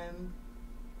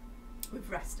we've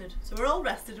rested. So we're all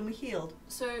rested and we healed.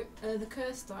 So the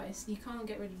curse dice, you can't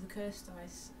get rid of the curse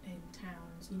dice in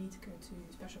towns. You need to go to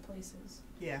special places.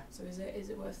 Yeah. So is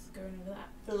it worth going over that?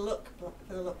 For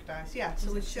the luck dice, yeah.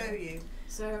 So we'll show you.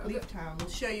 So Leave town. We'll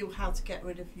show you how to get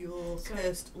rid of your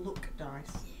cursed luck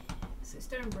dice. So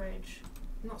Stonebridge,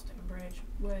 not Stonebridge.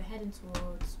 We're heading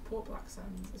towards Port Black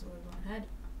Sands is where we're going to head.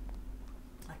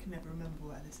 I can never remember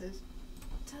where this is.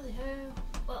 Tell you who.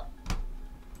 Well, I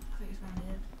think it's around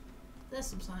here. There's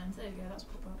some signs. There you go. That's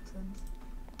Port Black Sands.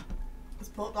 Is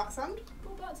Port Black Sand?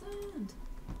 Port Black Sand.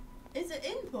 Is it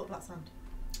in Port Black Sand?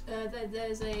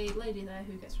 There's a lady there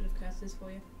who gets rid of curses for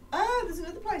you. Oh, there's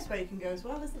another place where you can go as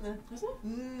well, isn't there? Is there?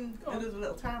 And there's a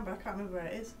little town, but I can't remember where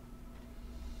it is.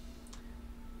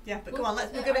 Yeah, but well, go on,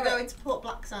 we're going to go into Port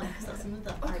Black Sand because that's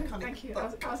another iconic. Thank you. I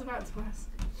was about to ask.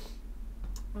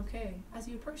 Okay, as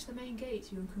you approach the main gate,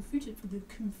 you're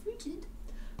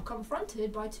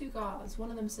confronted by 2 guards. One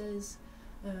of them says,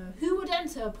 "Who would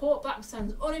enter Port Black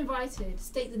Sands uninvited?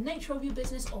 State the nature of your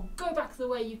business, or go back the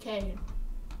way you came."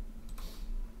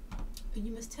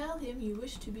 You must tell him you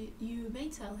wish to be. You may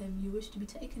tell him you wish to be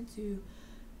taken to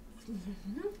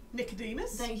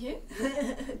Nicodemus. Thank you.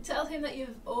 tell him that you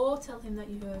have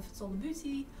stolen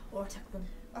booty or attack them.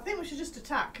 I think we should just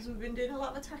attack because we've been doing a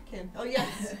lot of attacking. Oh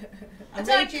yes. And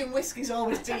Attack! Raging Whiskey's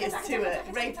always beat us to it.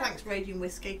 Attack. Thanks, Raging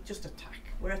Whiskey. Just attack.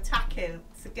 We're attacking.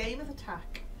 It's a game of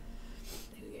attack.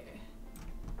 There we go.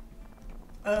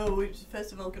 Oh, we're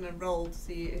first of all going to roll to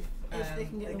see if they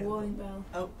can get the warning bell.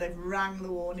 Oh, they've rang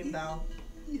the warning bell.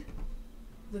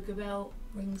 The bell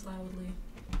rings loudly.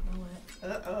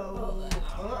 Uh-oh.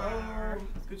 Uh-oh.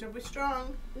 Good job we're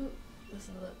strong. Let's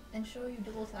have a look. Ensure you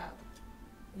double tap.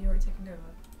 You already taking over?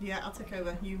 Yeah, I'll take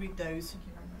over. You read those. Thank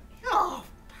you very much. Oh,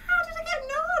 how did I get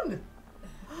none?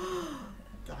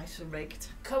 Dice are rigged.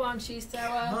 Come on, cheese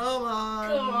tower. Come on.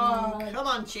 Come on. Come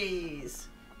on, cheese.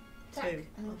 Tack. 2.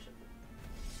 And then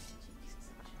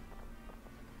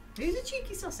Who's a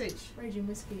cheeky sausage? Raging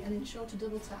Whiskey and ensure to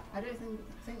double tap. I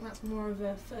think that's more of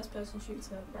a first person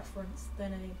shooter reference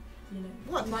than a, you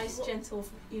know, nice, gentle,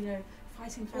 you know,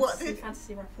 fighting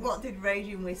fantasy reference. What did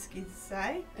Raging Whiskey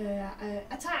say?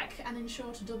 Attack and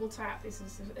ensure to double tap is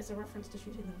a reference to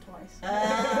shooting them twice.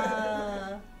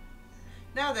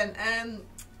 Now then,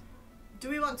 do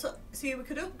we want to see? We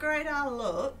could upgrade our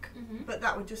luck, but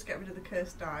that would just get rid of the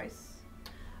cursed dice.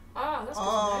 Ah, that's good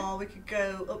to know. We could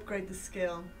go upgrade the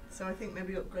skill. So I think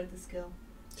maybe upgrade the skill.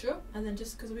 Sure. And then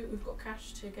just because we've got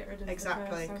cash to get rid of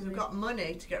exactly, because we've got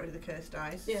money to get rid of the cursed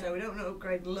dice. Yeah. So we don't want to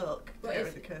upgrade luck to get rid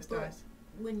of the cursed dice.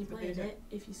 When you're playing it,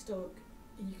 if you're stuck,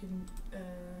 you can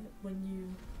when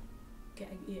you get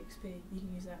an EXP, you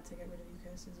can use that to get rid of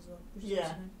your curses as well. Which is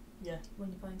Yeah. When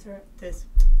you're playing through it. It is.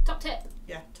 Top tip.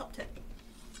 Yeah, top tip.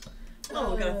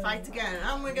 Oh, we're gonna fight again,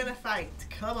 and we're gonna fight.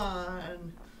 Come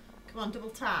on, come on, double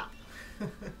tap.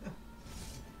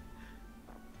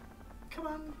 Come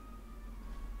on.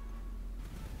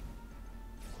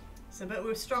 So, but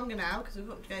we're stronger now because we've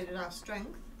upgraded our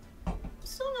strength.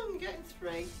 Still only getting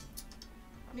 3.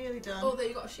 Nearly done. Oh, there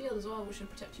you got a shield as well, which should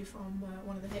protect you from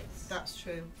one of the hits. That's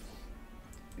true.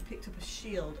 We picked up a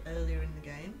shield earlier in the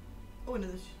game. Oh,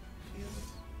 another shield.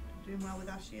 Doing well with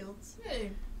our shields.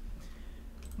 Hey.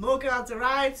 More guards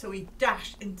arrived, so we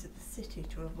dashed into the city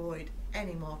to avoid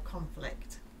any more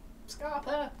conflict.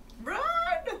 Scarper!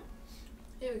 Run!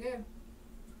 Here we go.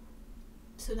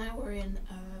 So now we're in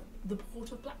the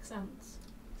port of Black Sands.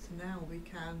 So now we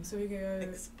can So we go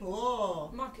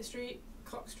explore. Market Street,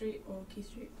 Clock Street or Key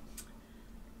Street.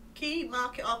 Key,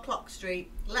 Market or Clock Street.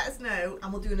 Let us know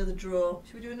and we'll do another draw.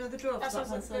 Should we do another draw? That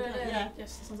sounds like a good idea. Yeah.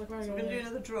 Yes, that sounds like a very So good we're going to idea. do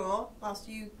another draw whilst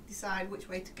you decide which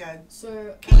way to go.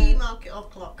 So Key, Market or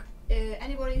Clock.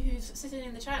 Anybody who's sitting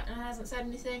in the chat and hasn't said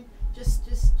anything, just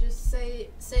say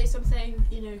something,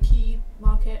 you know, Key,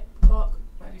 Market, Clock,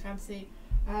 whatever you fancy,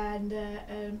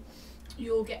 and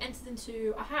you'll get entered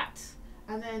into a hat.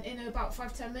 And then in about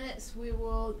 5-10 minutes, we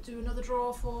will do another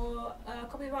draw for a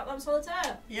copy of Lapland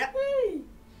Solitaire. Yep. Whee!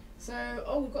 So,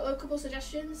 we've got a couple of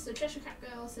suggestions. So Cheshire Cat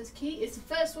Girl says Key. It's the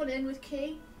first one in with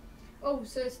Key. Oh,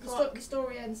 so it's the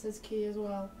story end says Key as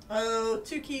well. Oh,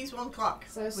 2 keys, 1 clock.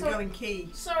 So we're going Key.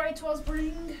 Sorry, 'twas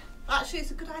bring. Actually, it's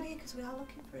a good idea because we are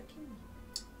looking for a key.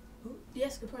 Ooh.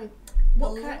 Yes, good point.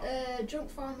 Junk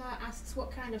Farmer asks what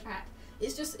kind of hat.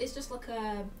 It's just like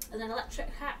an electric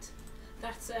hat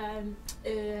that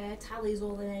tallies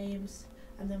all the names,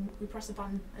 and then we press a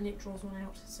button and it draws one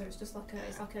out. So it's just like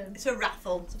it's a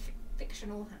raffle. It's a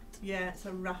fictional hat. Yeah, it's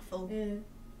a raffle. Yeah.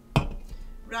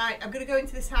 Right, I'm gonna go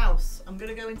into this house.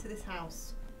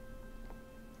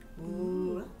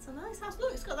 Ooh, that's a nice house.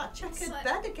 Look, it's got that checkered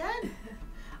bed again.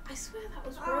 I swear that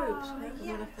was ropes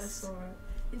yes. when I first saw it.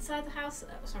 Inside the house,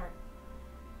 sorry.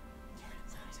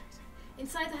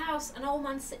 Inside the house, an old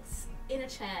man sits in a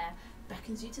chair,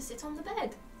 beckons you to sit on the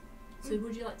bed. So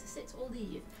would you like to sit or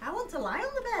leave? I want to lie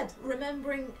on the bed.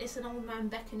 Remembering it's an old man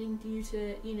beckoning you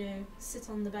to, you know, sit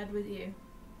on the bed with you.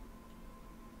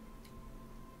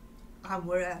 And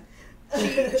we're a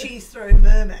cheese throwing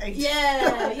mermaid.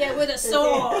 Yeah, with a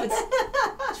sword.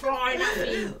 Trying at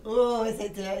me. Oh, is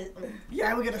it?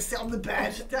 Yeah, we're gonna sit on the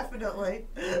bed, definitely.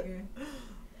 Okay.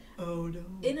 Oh no.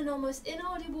 In an almost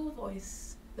inaudible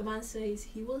voice, the man says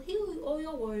he will heal all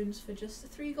your wounds for just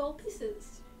 3 gold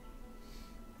pieces.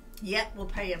 Yep, we'll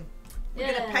pay him.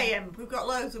 We're gonna pay him. We've got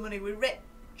loads of money. We're rich.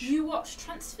 You watch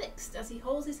transfixed as he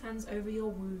holds his hands over your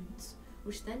wounds,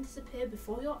 which then disappear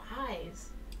before your eyes.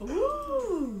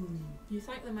 Ooh. You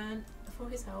thank the man for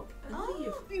his help and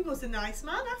leave. He was a nice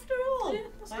man after all. Yeah,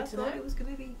 that's I good to thought know. it was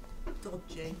going to be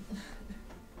dodgy.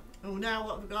 Oh, now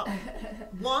what we've got?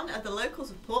 One of the locals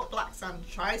of Port Blacksand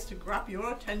tries to grab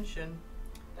your attention.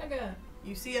 Beggar.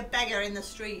 You see a beggar in the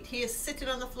street. He is sitting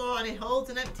on the floor and he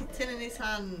holds an empty tin in his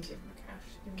hand. Give him a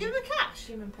cash. Give him a cash.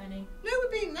 Give him a penny. No,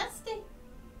 we're being nasty.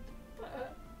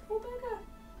 But poor beggar.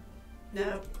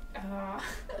 No. Ah.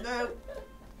 No.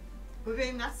 We're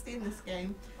being nasty in this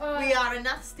game. Oh. We are a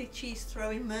nasty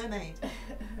cheese-throwing mermaid.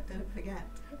 Don't forget.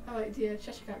 Oh dear,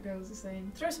 Cheshire Cat Girl was the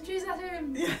same. Throw some cheese at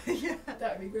him! Yeah.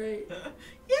 That'd be great.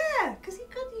 Yeah, because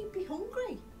he'd be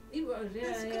hungry. He would, yeah.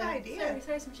 That's a good idea.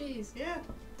 Throw some cheese. Yeah.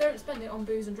 Don't spend it on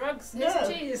booze and drugs. No, Here's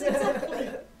some cheese. exactly.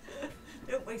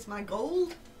 Don't waste my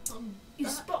gold. You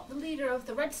spot the leader of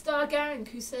the Red Star gang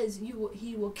who says he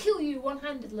will kill you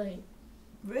one-handedly.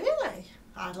 Really?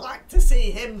 I'd like to see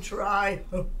him try.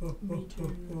 Me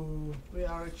too. We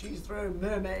are a cheese throw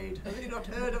mermaid. Have you not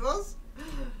heard of us?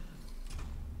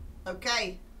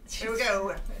 Okay, here we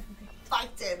go.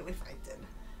 Fighting, we're fighting.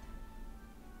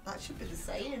 That should be the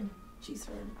saying. Cheese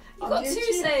throw. You've On got YouTube.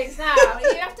 2 sayings now.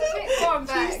 You have to pick one,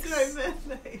 Bex. Cheese throw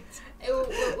mermaid.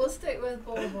 We'll stick with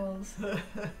balls.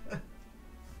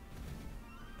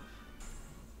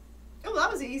 Oh,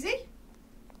 that was easy.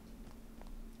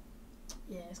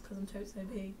 Yeah, it's because I'm totes so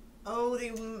big. Oh, they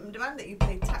demand that you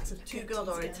pay tax of 2 Okay, gold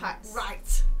or two attack. cents.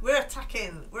 Right, we're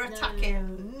attacking. We're No.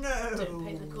 attacking. No. Don't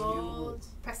pay the gold. You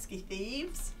pesky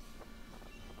thieves.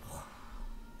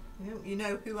 You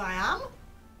know who I am?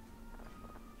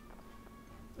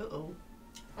 Uh-oh.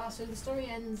 So the story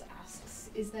ends asks,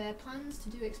 is there plans to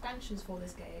do expansions for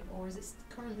this game, or is it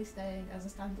currently staying as a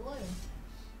standalone?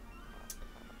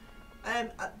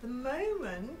 At the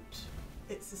moment,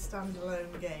 it's a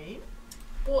standalone game.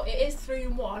 But it is 3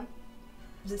 in 1.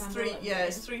 There's Standalone 3, yeah, game.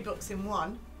 it's 3 books in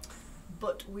 1.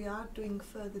 But we are doing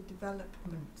further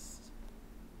developments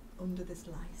under this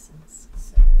license.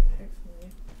 So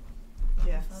hopefully.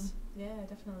 Yes. Fun. Yeah,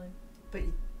 definitely. But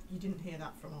you didn't hear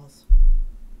that from us.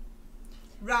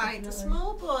 Right, the Definitely.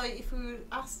 small boy, if we would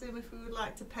ask him if we would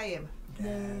like to pay him.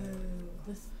 No.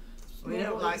 We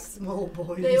don't like small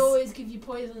boys. They always give you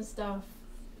poison stuff.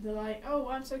 They're like, oh,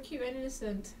 I'm so cute and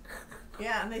innocent.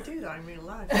 Yeah, and they do that in real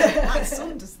life. My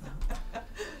son does that.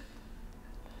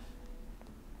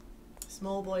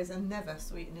 Small boys are never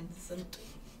sweet and innocent.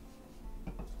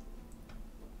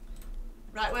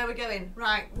 Right, where are we going?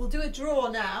 Right, we'll do a draw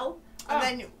now. And Oh.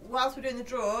 then, whilst we're doing the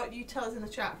draw, you tell us in the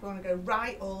chat if we want to go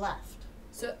right or left.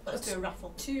 So Let's do a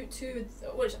raffle. two,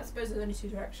 which I suppose there's only 2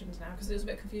 directions now because it was a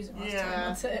bit confusing last Yeah. time.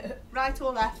 That's it. Right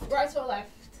or left? Right or left?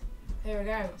 Here we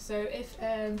go. So if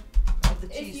Of the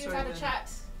if cheese you've had a throwing.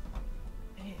 chat,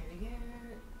 here we go,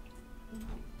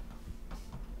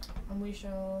 and we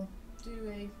shall do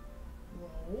a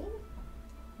roll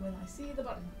when I see the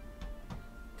button.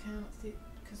 Can't see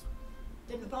because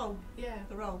The bowl, yeah.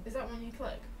 the roll. Is that when you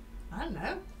click? I don't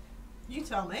know. You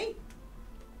tell me.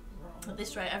 Roll. At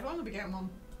this rate, everyone will be getting one.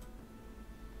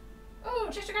 Oh,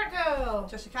 Cheshire Cat Girl!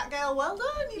 Just a cat girl, well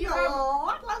done. You You got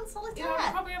have- Lapland You Solitaire.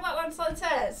 have a copy of Lapland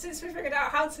Solitaire since we figured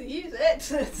out how to use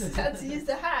it. How to use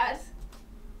the hat.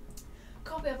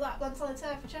 Copy of Lapland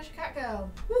Solitaire for Cheshire Cat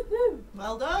Girl. Woohoo!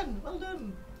 Well done, well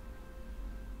done.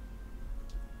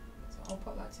 So I'll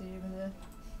pop that to you with a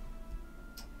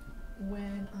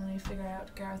when I figure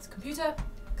out Gareth's computer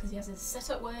because he has his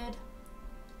setup word.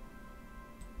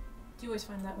 Do you always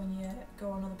find that when you go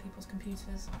on other people's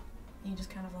computers and you just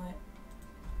kind of like,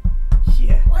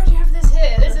 Yeah. why'd you have this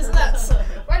here? This is nuts.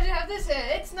 Why'd you have this here?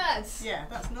 It's nuts. Yeah,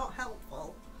 that's not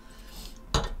helpful.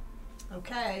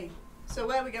 Okay, so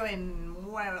where are we going?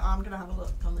 Where I'm going to have a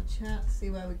look on the chat,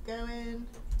 see where we're going.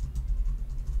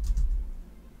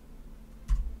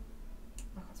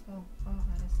 I can't spell. Oh,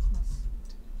 that's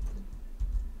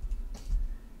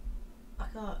I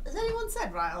can't. Has anyone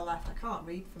said right or left? I can't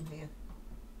read from here.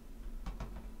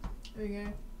 There we go.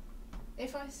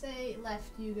 If I say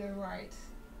left, you go right.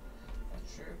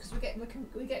 That's true because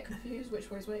we get confused which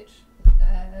way's which.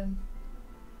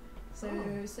 So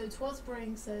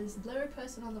Twasbring says the blurry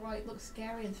person on the right looks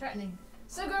scary and threatening.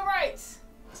 So go right.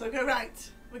 So go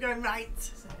right. We're going right.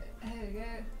 So here we go.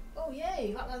 Oh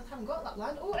yay! Lapland haven't got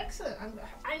Lapland. Oh excellent!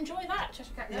 I enjoy that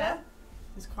Cheshire Cat Girl. Yeah.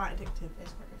 It's quite addictive.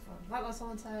 It's quite good fun. Lapland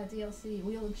Solitaire DLC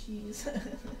Wheel of Cheese.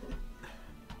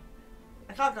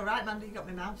 I can't go right, Mandy. You got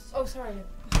my mouse. Oh sorry.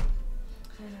 Sorry.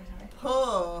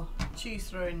 Poor cheese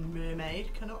throwing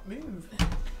mermaid cannot move.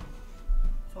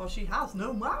 For she has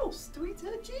no mouse to eat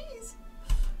her cheese.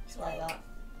 It's like that.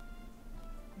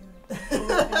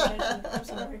 I'm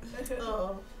sorry.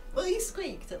 Oh. Well, you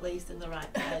squeaked at least in the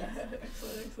right place.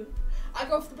 Excellent. I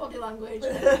go for the body language.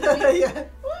 Yeah.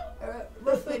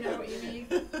 Roughly know what you mean.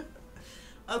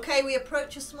 Okay, we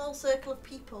approach a small circle of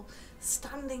people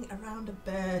standing around a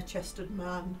bare-chested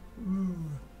man.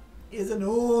 He is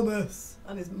enormous,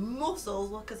 and his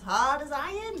muscles look as hard as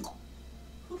iron.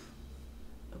 Oof.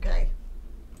 Okay.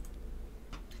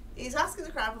 He's asking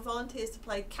the crowd for volunteers to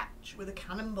play catch with a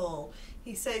cannonball.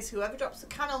 He says whoever drops the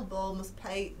cannonball must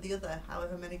pay the other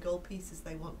however many gold pieces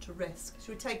they want to risk. Should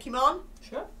we take him on?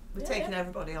 Sure. We're Yeah, taking yeah.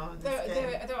 everybody on in this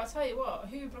game. Though I'll tell you what,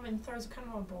 who blooming throws a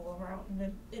cannonball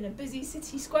around in a busy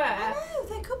city I square? know,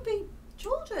 they could be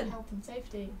children. Health and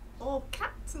safety. Or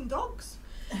cats and dogs.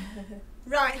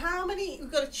 Right, we've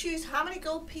got to choose how many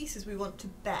gold pieces we want to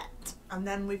bet, and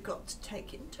then we've got to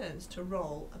take it in turns to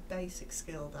roll a basic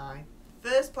skill die.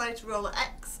 First player to roll an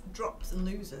X drops and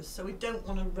loses, so we don't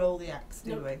want to roll the X,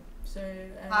 do Nope. we? So.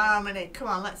 How many? Come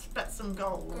on, let's bet some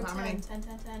gold. Go How 10, many? 10,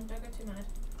 10, 10. Don't go too mad.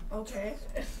 Okay.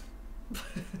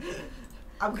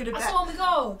 I'm gonna That's bet. all my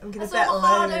gold. I'm gonna That's bet all my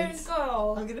hard-earned loads.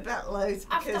 gold. I'm gonna bet loads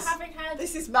After because having had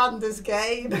this is Manda's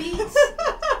game. beats.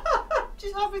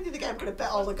 Just halfway through the game, I'm gonna bet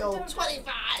all the gold. Don't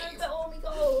 25. bet all my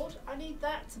gold. I need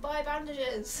that to buy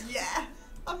bandages. Yeah,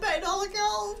 I'm betting all the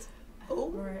gold. Oh,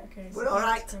 Right. Okay. we're all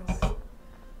right. God.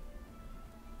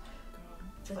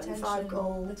 25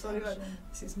 gold. The 25. tension.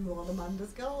 This is more than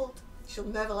Amanda's gold. She'll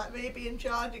never let me be in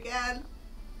charge again.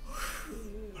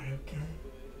 Okay.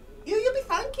 You'll be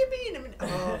thanking me in a minute.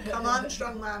 Oh, come on,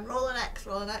 strong man. Roll an X,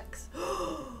 roll an X.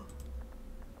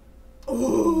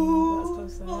 Ooh,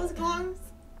 That's close, that though. was close.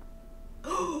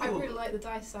 I really like the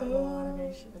dice sample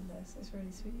animation in this. It's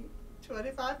really sweet.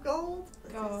 25 gold.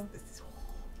 Go on. This is,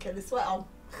 get the sweat on.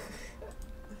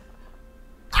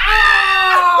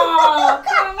 Oh,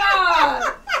 come on!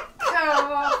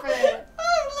 Come off it!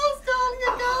 I've lost all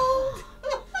your gold.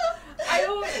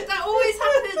 That always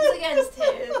happens against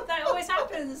him. That always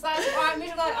happens. That's why I'm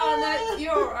usually like, oh no,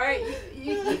 you're alright.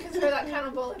 You can throw that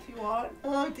cannonball if you want.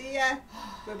 Oh dear,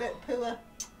 we're a bit poor.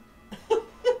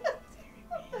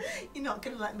 You're not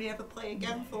going to let me ever play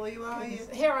again for you, are you?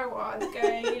 Here I was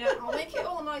going, I'll make it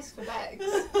all nice for Bex,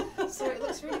 so it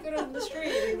looks really good on the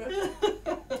stream.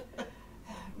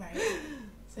 Right.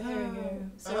 So here we go.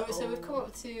 So we've come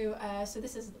up to, so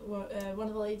this is one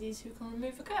of the ladies who can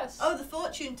remove a curse. Oh, the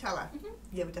fortune teller. Mhm.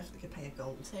 Yeah, we're definitely going to pay a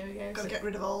gold. So here we go. Got to get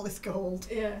rid of all this gold.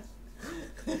 Yeah.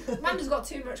 Amanda's got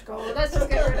too much gold. Let's just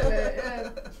get rid of it. Yeah.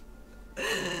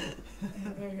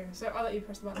 There we go. So I'll let you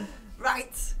press the button.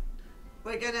 Right.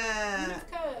 We're going to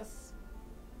Remove curse.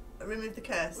 remove the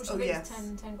curse. Which Oh, is yes.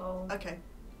 10 gold. Okay.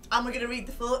 And we're going to read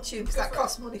the fortune because that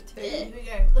costs money too. Here we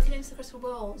go. Looking into the crystal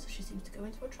balls, she seems to go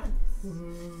into a trance.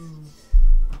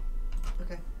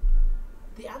 Okay.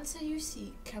 The answer you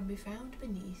seek can be found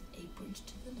beneath a bridge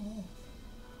to the north.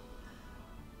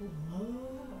 Oh,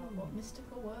 what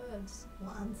mystical words.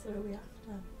 What answer are we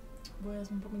after? Where's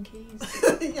my bum and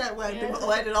keys? Yeah, where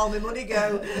did all my money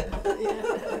go?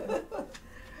 Yeah.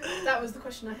 That was the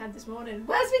question I had this morning.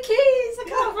 Where's my keys? I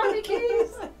can't find my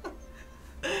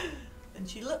keys. And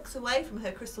she looks away from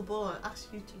her crystal ball and asks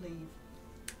you to leave.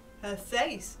 Her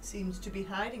face seems to be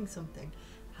hiding something.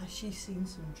 Has she seen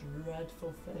some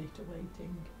dreadful fate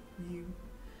awaiting you?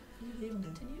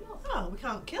 Continue on. Oh, we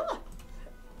can't kill her.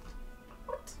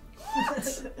 What?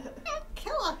 Can't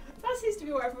kill her. That seems to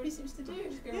be what everybody seems to do.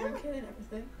 Just go around Yeah. killing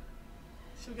everything.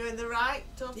 Should we go in the right?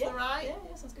 Towards the right?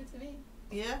 Yeah, sounds good to me.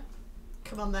 Yeah?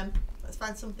 Come on then. Let's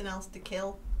find something else to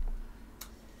kill.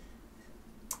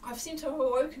 I've seemed to have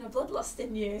awoken a bloodlust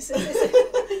in you. So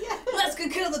let's go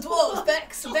kill the dwarves,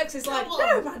 Bex. And Bex is like, Come no,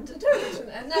 on. Amanda, don't.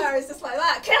 And now it's just like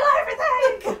that. Kill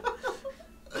everything!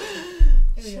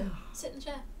 Here we go. Sit in the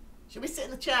chair. Should we sit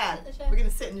in the chair? Sit in the chair. We're going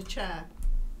to sit in the chair.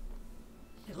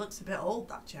 It looks a bit old,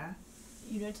 that chair.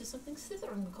 You notice something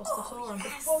slithering across the Oh, floor, and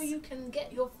yes. before you can get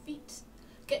to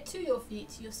your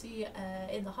feet, you'll see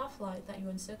in the half light that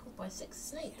you're encircled by 6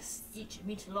 snakes, each a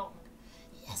metre long.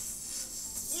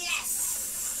 Yes!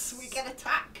 Yes! We can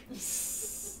attack the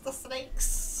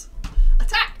snakes.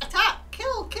 Attack! Attack!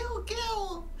 Kill! Kill!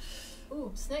 Kill!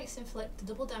 Ooh, snakes inflict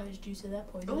double damage due to their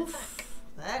poison attack. Oof,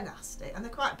 they're nasty. And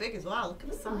they're quite big as well. Look at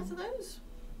the size of those.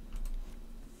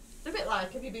 They're a bit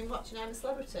like, have you been watching I'm a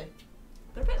Celebrity?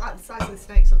 They're a bit like the size of the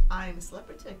snakes on I Am a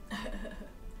Celebrity. I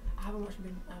haven't watched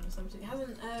Celebrity.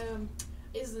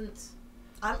 Isn't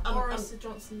I'm Boris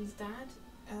Johnson's dad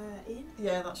in?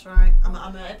 yeah, that's right. I'm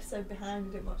an episode behind.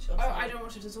 I didn't watch it. Oh, I don't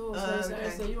watch it at all, so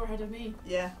Okay. you're ahead of me.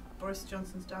 Yeah, Boris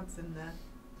Johnson's dad's in there.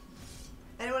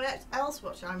 Anyone else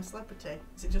watch I'm a Celebrity?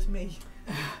 Is it just me?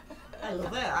 I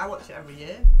love it. I watch it every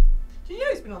year. Do you know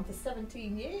it's been on for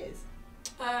 17 years?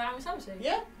 I'm a Celebrity?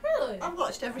 Yeah. Really? I've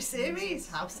watched every series.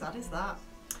 How sad is that?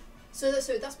 So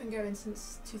that's been going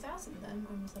since 2000 then,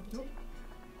 I'm a Celebrity.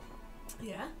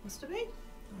 Yeah, must have been.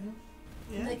 And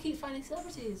Yeah. they keep finding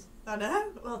celebrities. I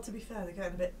know. Well, to be fair, they're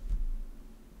getting a bit.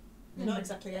 They're not Mm.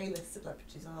 exactly A-list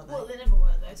celebrities, are they? Well, they never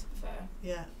were though, to be fair.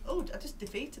 Yeah. Oh, I just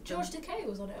defeated them. George Takei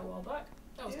was on it a while back.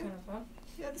 That was Yeah. kind of fun.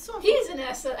 Yeah, there's some. He's an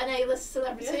A-list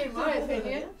celebrity in my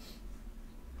opinion.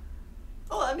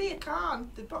 Oh, Amir Khan,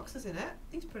 the boxer's in it.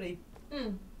 He's pretty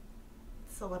Mm.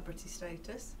 celebrity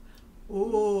status.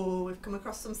 Oh, we've come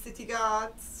across some city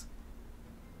guards.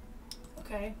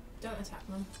 Okay, don't attack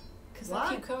them. Because Why?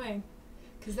 they keep coming.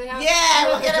 Because they have... Yeah,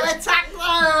 we're going to attack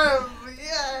them!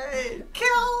 Yay!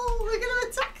 Kill! We're going to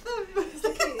attack them!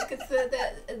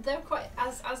 Because they're quite...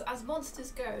 As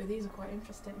monsters go, these are quite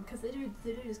interesting. Because they do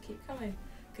just keep coming.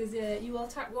 Because you will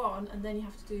attack one, and then you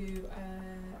have to do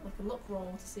like a luck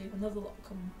roll to see if another luck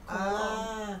come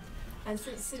along. And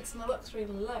since my luck's really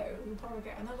low, we'll probably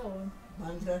get another one.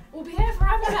 Wonder. We'll be here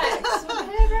forever, Max. We'll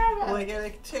be here forever. We're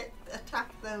going to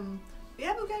attack them.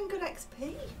 Yeah, we're getting good XP.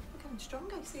 We're getting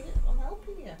stronger. See it? I'm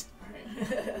helping you.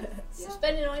 So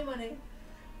spending all your money.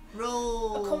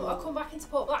 Roll. I come back into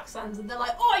Port Black Sands and they're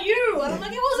like, "Oh, you!" And I'm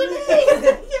like, "It wasn't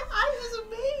me." Yeah, I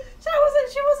wasn't me.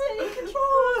 She wasn't in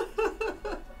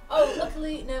control. Oh,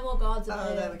 luckily no more guards are Oh,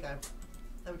 here. there we go.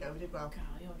 There we go. We did well.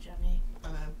 God, you're jammy. I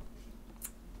know.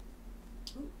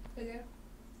 There you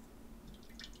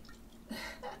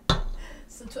go.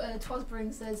 So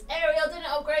Twosbring says, "Ariel didn't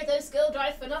upgrade those skill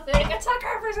drives for nothing. Attack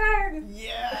everything."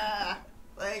 Yeah.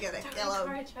 They're gonna kill him.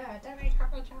 Don't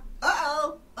encourage her.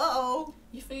 Uh oh.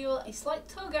 You feel a slight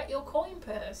tug at your coin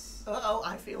purse.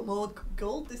 I feel more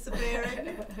gold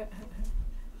disappearing.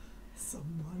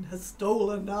 Someone has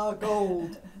stolen our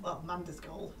gold. Well, Amanda's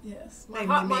gold. Yes. Mainly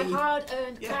My me.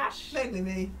 hard-earned cash. Mainly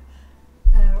me.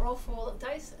 Roll 4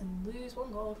 dice and lose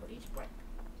 1 gold for each break.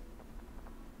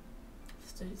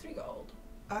 So 3 gold.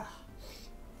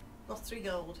 Lost 3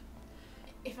 gold.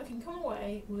 If I can come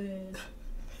away with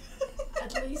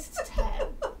at least 10,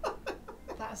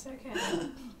 that's okay.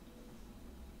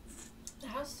 The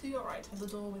house to your right has a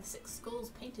door with 6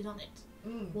 skulls painted on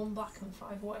it. 1 black and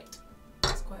 5 white.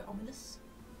 That's quite ominous.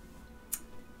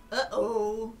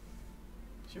 Uh-oh.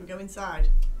 Should we go inside?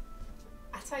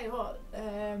 I tell you what,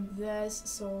 there's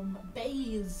some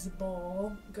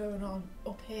baseball going on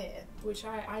up here, which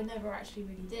I never actually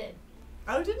really did.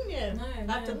 Oh, didn't you?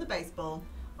 No, I've done the baseball.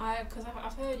 Because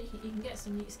I've heard you can get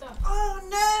some neat stuff. Oh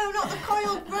no, not the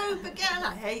coiled rope again.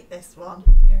 I hate this one.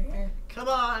 There you go. Come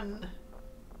on.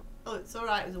 Oh, it's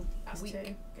alright. It was a That's week. 2.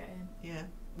 Get in. Yeah,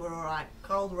 we're alright.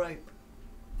 Coiled rope.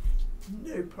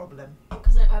 No problem.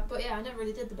 But yeah, I never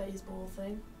really did the baseball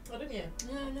thing. Oh, didn't you?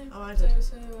 No. Oh, I did.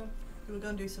 So We were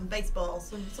going to do some baseball.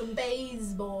 some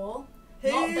baseball. Who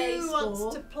Not baseball.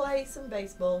 wants to play some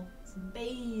baseball? Some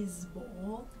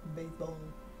baseball. Baseball.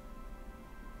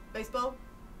 Baseball?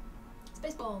 It's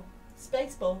baseball.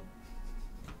 Spaceball.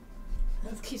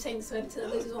 Let's keep saying this word until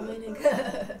it loses all meaning.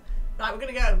 Right, we're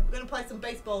going to go. We're going to play some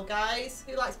baseball, guys.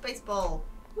 Who likes baseball?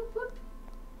 Whoop, whoop.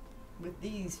 With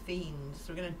these fiends.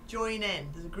 We're going to join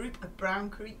in. There's a group of brown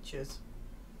creatures.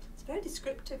 It's very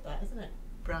descriptive, that, isn't it?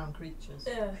 Brown creatures.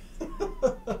 Yeah.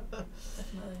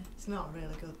 Definitely. It's not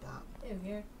really good, that. There we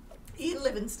go. Ian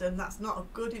Livingston, that's not a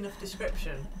good enough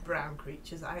description. Brown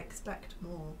creatures, I expect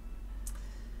more.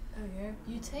 There we go.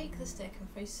 You take the stick and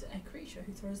face a creature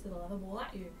who throws the lava ball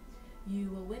at you. You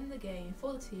will win the game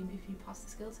for the team if you pass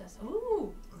the skill test.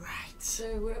 Ooh! Right.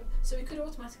 So we could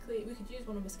use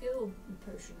one of the skill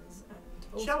potions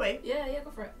and. Shall we? Yeah, go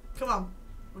for it. Come on.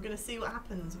 We're going to see what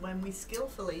happens when we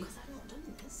skillfully Because I've not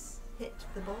done this. hit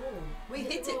the ball. We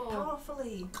hit the it ball.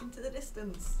 powerfully into the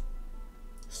distance.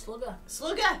 Slugger.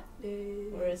 Slugger! Yay.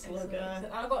 We're a slugger.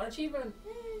 Excellent. I got an achievement.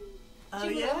 Oh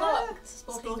Achievement yeah! unlocked.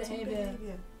 Sporting behaviour.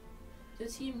 behaviour. The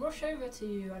team rush over to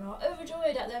you and are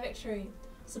overjoyed at their victory.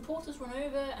 Supporters run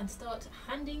over and start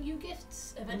handing you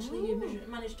gifts. Eventually you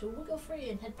manage to wiggle free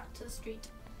and head back to the street.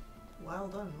 Well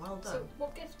done, well done. So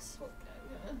what gifts? Oh,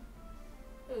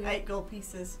 yeah. 8 gold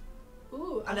pieces.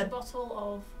 Ooh, and a bottle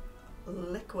of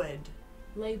Liquid.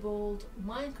 labelled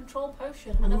mind control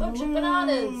potion and a bunch of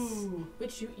bananas,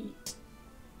 which you eat.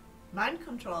 Mind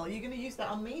control. You're going to use that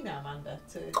on me now, Amanda,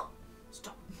 to...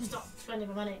 Stop spending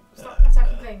my money. Stop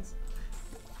attacking things.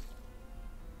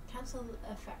 Cancel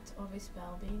the effect of a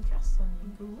spell being cast on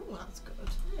you. Ooh, that's good.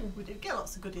 Mm. We did get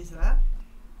lots of goodies there.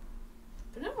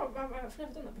 But no, I've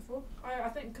never done that before. I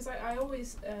think because I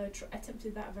always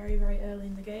attempted that very, very early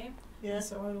in the game. Yeah. And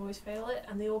so I'd always fail it,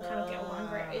 and they all kind of get all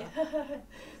angry at you.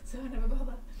 So I never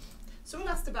bother. Someone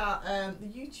asked about the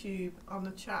YouTube on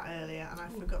the chat earlier, and I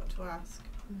forgot to ask.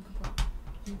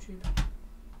 YouTube.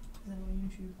 Is that on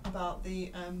YouTube? About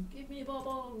the... Give me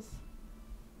baubles.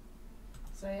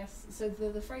 So yes, so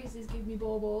the phrase is give me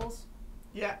baubles.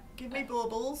 Yeah, give me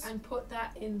baubles. And put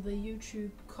that in the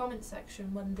YouTube comment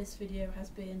section when this video has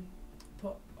been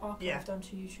put archived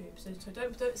onto YouTube. So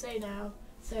don't say now,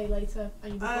 say later,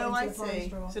 and you'll be put into the prize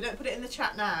draw. So don't put it in the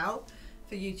chat now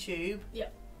for YouTube.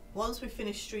 Yep. Once we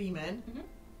finish streaming,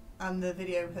 and the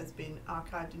video has been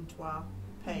archived into our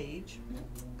page,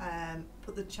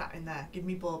 put the chat in there. Give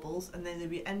me baubles, and then they'll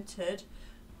be entered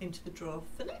into the draw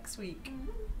for next week.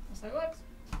 That's how it works.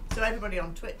 So everybody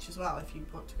on Twitch as well, if you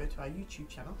want to go to our YouTube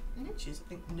channel, which is I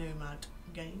think Nomad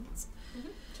Games,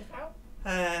 check it out.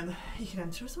 you can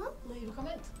enter as well. Leave a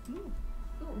comment. Ooh.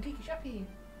 Ooh, Geeky Shappy.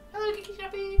 Hello, Geeky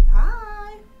Shappy.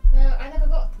 Hi. I never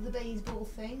got the baseball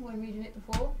thing when reading it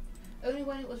before. Only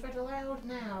when it was read aloud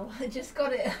now. I just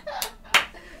got it.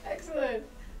 Excellent.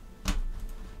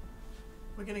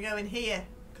 We're going to go in here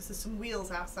because there's some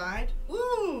wheels outside.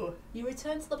 Ooh! You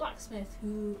return to the blacksmith,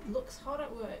 who looks hard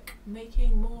at work,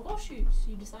 making more horseshoes.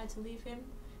 You decide to leave him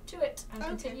to it and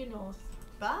continue north.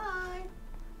 Bye!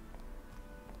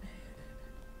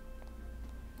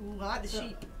 Ooh, I like the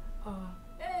sheep.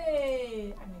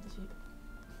 Hey! I made the sheep.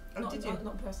 Oh, did you?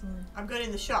 Not personally. I'm going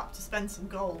in the shop to spend some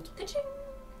gold. Ka-ching!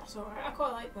 That's alright. I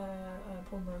quite like the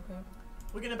pawnbroker.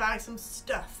 We're going to buy some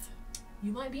stuff.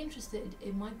 You might be interested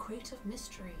in my crate of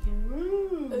mystery.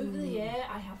 Ooh. Over the year,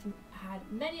 I have had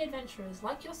many adventurers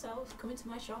like yourself come into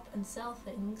my shop and sell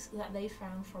things that they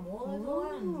found from all over the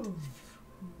land.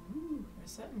 Ooh,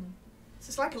 certainly. So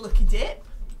it's like a lucky dip.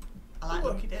 I like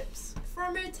lucky dips. For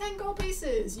a mere 10 gold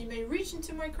pieces, you may reach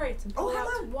into my crate and pull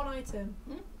out one item.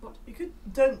 What? You could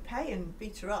don't pay and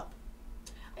beat her up.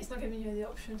 It's not giving you the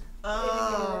option.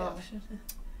 Oh.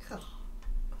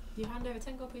 You hand over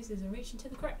 10 gold pieces and reach into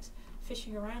the crate.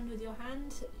 Fishing around with your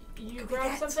hand, you Could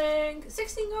grab something.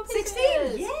 16 gold pieces!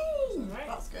 16! Yay! Right.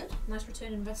 That's good. Nice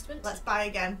return investment. Let's buy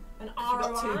again. An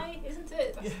got ROI, isn't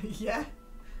it? Yeah.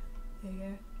 There you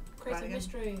go. Crate of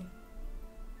mystery.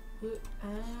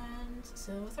 And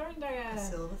silver throwing dagger. A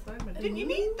silver throwing. Didn't you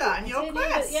need that in your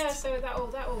quest? Yeah, so that'll.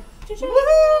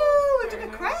 Woohoo! We did a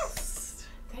quest!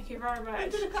 Thank you very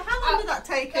much. How long did that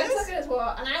take us? It took us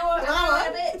what? An hour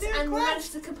and a bit, and we quest.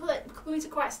 managed to complete a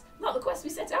quest. Not the quest we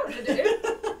set out to do,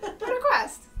 but a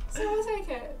quest. So we'll take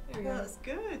it. Here we go. That's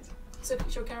good. So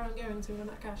she'll carry on going until we run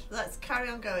out of cash. Let's carry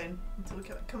on going until we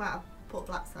come out of Port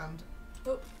Blacksand.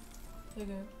 Oh, there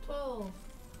you go. 12.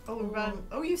 Oh, we ran.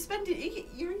 Oh, you're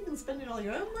even spending all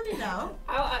your own money now.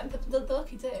 The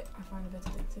lucky dip, I find a bit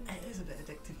addictive. It is a bit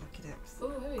addictive, lucky dips. Oh,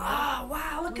 here we go. Ah,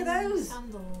 wow, look at those.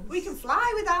 Sandals. We can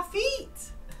fly with our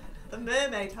feet. The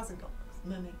mermaid hasn't got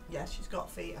mermaid. Yeah, she's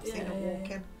got feet. I've seen her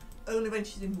walking. Only when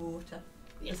she's in water.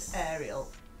 Yes. As Ariel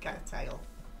got a tail.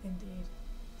 Indeed.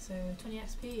 So 20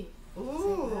 XP.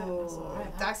 Ooh, So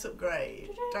that's dice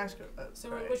upgrade. Dice upgrade. So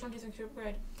which one do you think you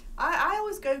upgrade? I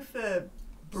always go for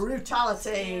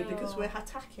brutality Skill. because we're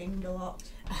attacking a lot.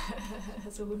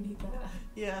 So we'll need that.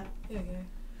 Yeah. There we go.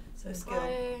 So Skill.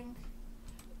 flying.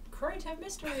 Crate of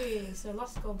mystery. So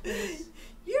last gold please.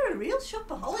 You're a real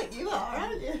shopaholic, you are,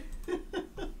 aren't you?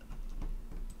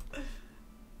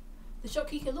 The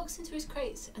shopkeeper looks into his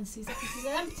crates and sees that it is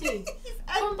empty. You've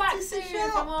Come back emptied the soon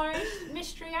for shop. more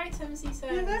mystery items, he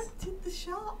says. You've emptied the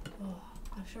shop. Oh,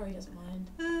 I'm sure he doesn't mind.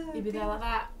 He'd be there dear. like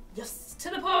that. Just to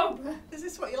the pub! Is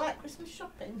this what you like, Christmas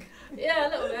shopping? Yeah, a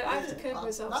little bit. I have to curb I love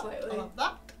myself that, slightly. I love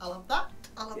that. I love that.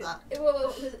 I love that.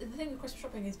 Well, the thing with Christmas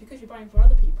shopping is because you're buying for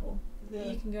other people,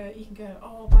 you can go, oh,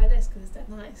 I'll buy this because it's dead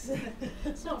nice.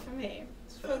 It's not for me.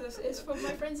 It's for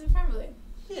my friends and family.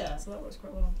 Yeah. So that works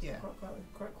quite well. Yeah.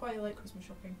 Quite like Christmas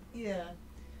shopping. Yeah.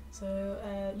 So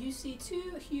you see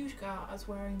two huge guards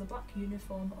wearing the black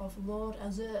uniform of Lord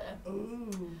Azur.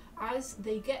 Ooh. As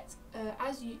they get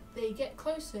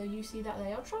closer, you see that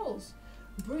they are trolls,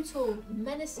 brutal,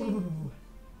 menacing, Ooh.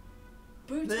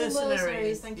 brutal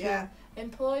mercenaries. Thank you.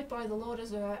 Employed by the Lord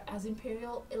Azur as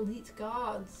Imperial elite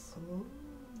guards. Ooh.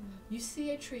 You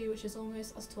see a tree which is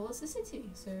almost as tall as the city.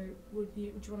 So would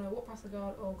you want to walk past the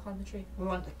guard or climb the tree? We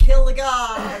want to kill the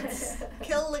guards.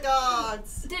 Kill the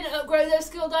guards. Didn't upgrade their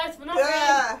skill dice for nothing.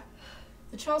 Yeah.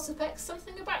 The troll suspects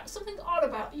something odd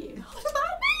about you. What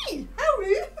about me? How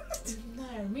rude.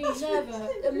 No, me never.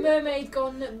 A mermaid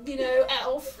gone,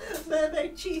 elf.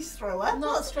 Mermaid cheese thrower. Not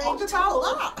What's strange odd at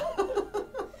all. about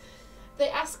that? They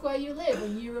ask where you live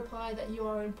and you reply that you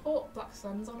are in Port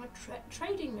Blacksands on a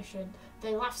trading mission.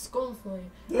 They laugh scornfully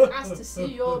and ask to see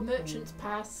your merchant's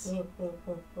pass. Have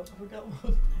we got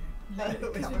one?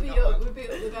 Because we beat up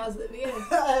the guys at the beginning.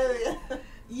 Oh, yeah.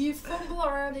 You fumble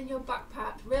around in your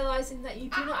backpack, realising that you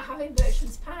do not have a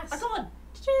merchant's pass. I got one.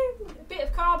 A bit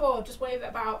of cardboard, just wave it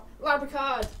about.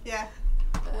 Labricard. Yeah.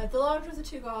 The larger of the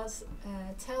two guards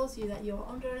tells you that you're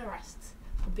under an arrest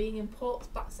for being in Port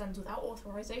Blacksands without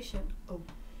authorisation. Oh.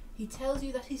 He tells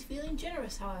you that he's feeling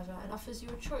generous, however, and offers you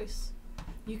a choice.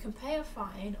 You can pay a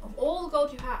fine of all the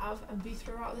gold you have and be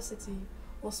thrown out of the city,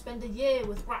 or spend a year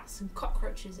with rats and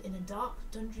cockroaches in a dark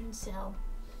dungeon cell.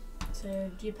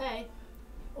 So, do you pay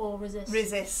or resist?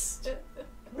 Resist.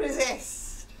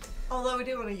 Resist. Although we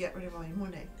do want to get rid of all your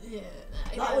money. Yeah.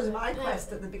 That was my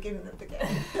quest at the beginning of the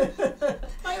game.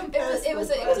 It was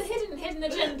a hidden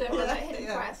agenda, was a hidden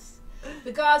quest.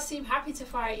 The guards seem happy to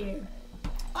fight you.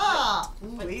 Ah!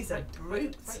 Ooh, he's a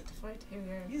brute. Fight. Here we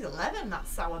go. He's 11, that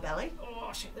sour belly.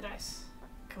 Oh, shake the dice.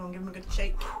 Come on, give him a good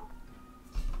shake.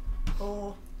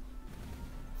 4.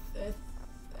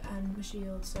 And and my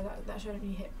shield, so that should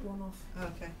only hit one off.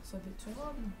 Okay. So it'd be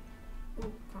 21. Oh,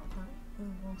 can't count. Oh,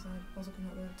 wrong side. I was looking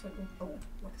at the total. Oh,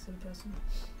 like a silly person.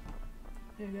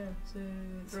 Here we go. So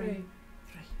 3.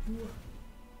 Ooh.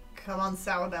 Come on,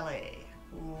 Sour Belly.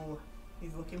 Ooh,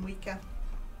 he's looking weaker.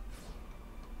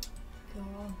 Go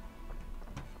on.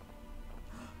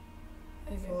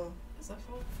 There you 4. go. Is that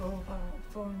 4? 4. Alright,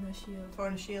 4 in the shield. 4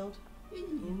 and a shield.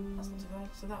 Ooh. That's not too bad.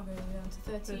 So that'll go down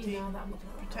to 13 now that I'm looking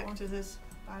at that one. Protected us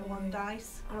by Yeah. 1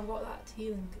 dice. And I've got that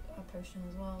healing potion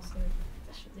as well, so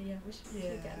that should be, we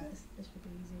should get this. This should be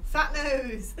easy. Fat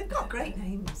Nose! They've got great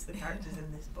names, the characters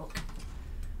in this book.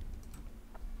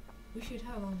 We should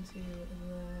head on to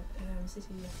the City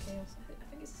of Chaos. I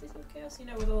think it's City of Chaos, you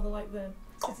know, with all the the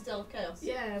Citadel of Chaos.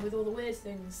 yeah, with all the weird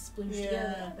things splooshed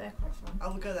together. They're quite fun. I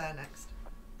will go there next.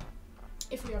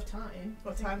 If we have time.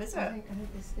 What time is it? I think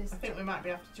this I think we might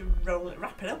be able to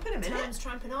wrap it up in a minute. time's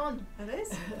tramping on. It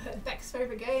is. Beck's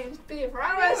favourite games, be here for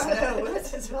I hours. know,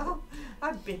 it as well.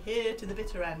 I'd be here to the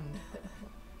bitter end.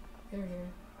 Here we go.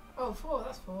 Oh, 4,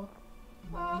 that's 4.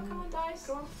 Oh, come on, dice.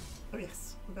 Go on. Oh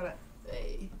yes, we got it.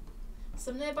 Hey.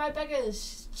 Some nearby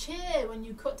beggars cheer when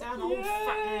you cut down old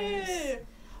Fat Nose.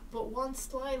 But one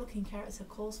sly-looking character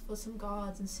calls for some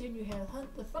guards, and soon you hear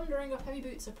the thundering of heavy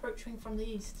boots approaching from the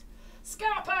east.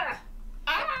 Scarper!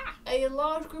 Ah! A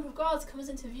large group of guards comes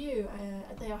into view.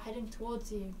 They are heading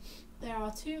towards you. There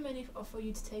are too many for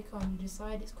you to take on. You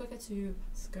decide it's quicker to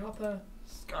Scarper.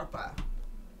 Scarpa.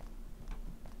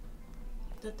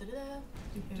 Here we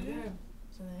go.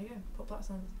 So there you go. Put that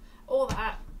sound. All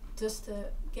that just to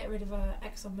get rid of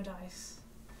X on my dice.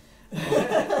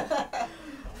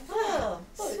 Oh,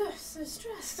 So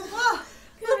stressed. oh,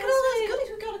 look at all those goodies.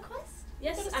 We got a quest.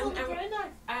 Yes, Got a silver very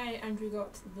nice. Andrew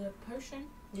got the potion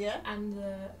Yeah. and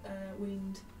the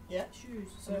winged Yeah. shoes.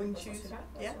 So Winged that's not shoes. too bad.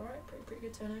 That's Yeah. alright. Pretty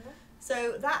good turnover.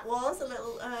 So that was a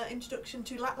little introduction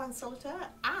to Lapland Solitaire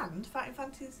and Fighting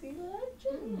Fantasy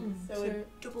Legends. So a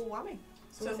double whammy.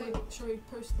 So I think, shall we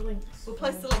post the links? We'll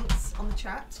place the links on the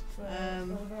chat. For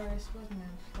the various Where's my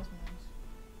mouse?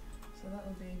 So that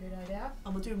would be a good idea.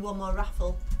 And we'll do one more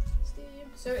raffle Steam.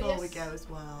 So before yes, we go as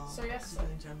well. So yes, I'm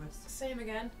really generous. same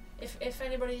again. If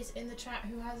anybody's in the chat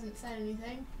who hasn't said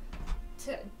anything,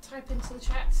 type into the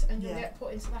chat and you'll get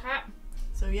put into the hat.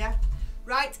 So yeah,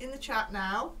 write in the chat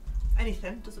now.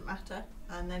 Anything, doesn't matter.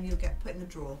 And then you'll get put in the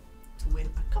draw to win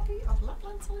a copy of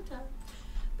Lapland Solitaire.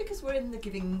 Because we're in the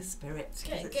giving spirit.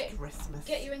 Because it's Christmas.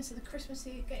 Get you into the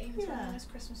Christmassy, get you into a nice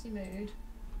Christmassy mood.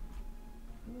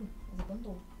 Ooh, there's a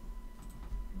bundle.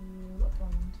 Ooh,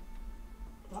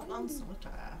 Lapland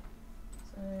Solitaire.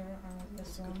 So this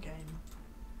It's a one. good game.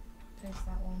 Paste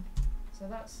that one. So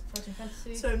that's Fighting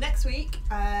Fantasy. So next week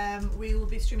we will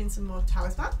be streaming some more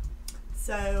Talisman.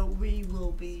 So we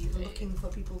will be looking for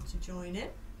people to join in.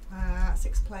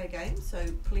 6-player game, so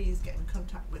please get in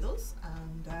contact with us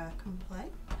and come play.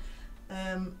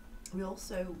 We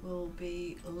also will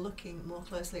be looking more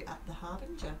closely at the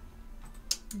Harbinger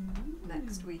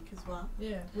next week as well.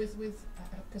 Yeah, with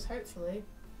because hopefully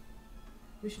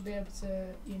we should be able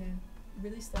to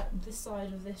release that this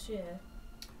side of this year.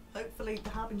 Hopefully the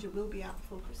Harbinger will be out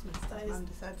before Christmas, as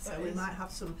Amanda said, so we might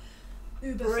have some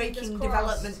breaking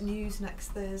development news next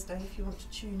Thursday if you want to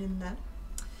tune in then.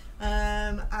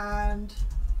 And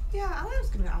yeah, I was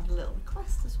going to add a little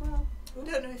request as well. I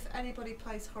don't know if anybody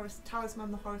plays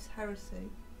Talisman the Horus Heresy,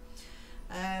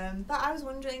 but I was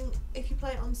wondering if you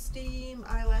play it on Steam,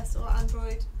 iOS or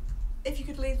Android, if you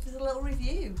could leave us a little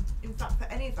review. In fact, for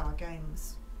any of our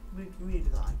games, we'd really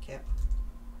like it.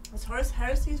 As Horus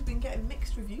Heresy has been getting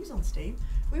mixed reviews on Steam,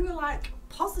 we were like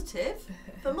positive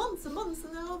for months and months,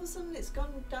 and then all of a sudden it's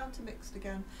gone down to mixed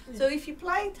again. Yeah. So if you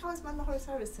play Talisman the Horus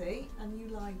Heresy and you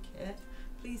like it,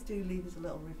 please do leave us a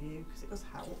little review because it does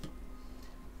help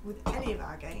with any of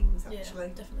our games actually.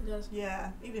 Yeah, definitely does.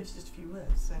 Yeah, even if it's just a few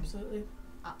words. So Absolutely.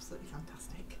 absolutely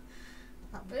fantastic.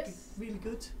 That would be really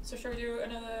good. So shall we do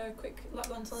another quick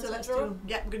Lapland Solitaire So let's draw?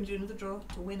 we're going to do another draw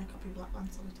to win a copy of Lapland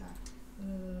Solitaire.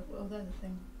 Well, they're the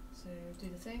thing. So do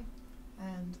the thing,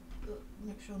 and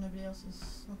make sure nobody else is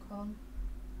snuck on.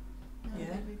 Yeah.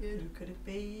 That'd be good. Who could it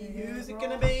be? Yeah, Who's it roll.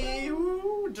 going to be?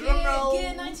 Ooh, drum roll.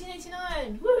 Gear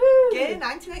 1989. Woohoo! Gear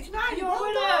 1989. You're well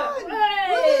a done. winner.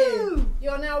 Hooray! Woo!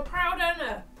 You're now a proud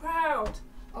owner. Proud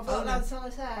of Owner. Lapland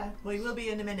Solitaire. Well, you will be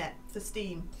in a minute for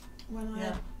Steam. When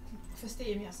Yeah. for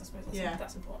Steam, yes, I suppose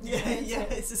that's important. Yeah, isn't it? yeah,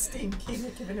 it's a Steam key we're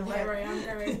giving away. Here I am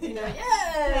going, Yeah.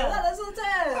 yeah, Lapland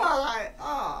Solitaire.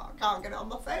 I can't get it on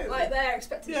my phone. Like they're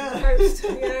expecting Yeah. to post,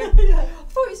 Yeah. I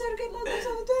thought you said get Lapland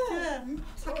Solitaire. Yeah,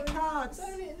 pack of cards. It's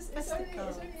only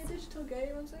a digital game,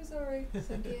 I'm so sorry.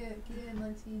 So Gear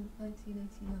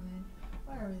 1989.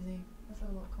 Where is he? Let's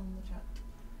have a look on the chat.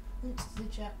 Into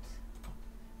the chat.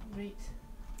 Right.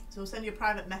 So we'll send you a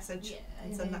private message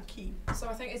and send that key. So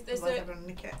I think is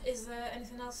there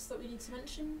anything else that we need to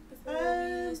mention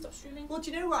before we stop streaming? Well, do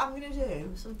you know what I'm going to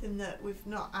do? Something that we've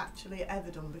not actually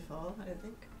ever done before, I don't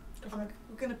think.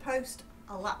 We're going to post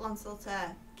a Lapland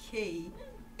Solitaire key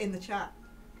in the chat.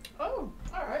 Oh,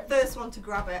 alright. First one to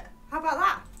grab it. How about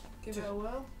that? Give it a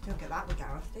whirl. You don't get that with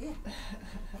Gareth, do you?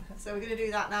 So we're going to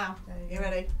do that now. You You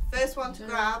ready? First one to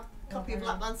grab, copy of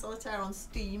Lapland Solitaire on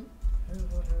Steam. Ho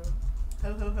ho ho.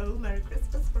 Ho ho ho, Merry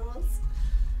Christmas for us.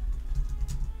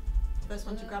 First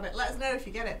one to grab it. Let us know if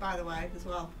you get it, by the way, as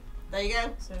well. There you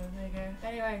go. So there you go.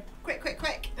 Anyway, Quick.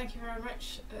 thank you very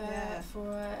much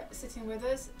for sitting with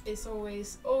us. It's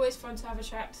always fun to have a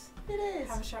chat. It is.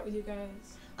 Have a chat with you guys.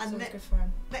 And it's good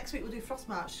fun. next week we'll do Frost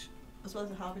March as well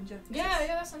as a Harbinger. Yeah,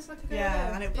 that sounds like a good idea.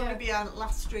 Yeah, and it'll probably be our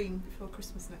last stream before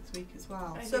Christmas next week as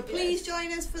well. I So think please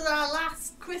join us for our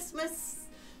last Christmas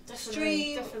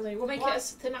stream. Definitely. We'll make it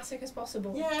as thematic as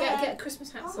possible. Yeah. Get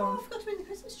Christmas hats Oh, on. I forgot to bring the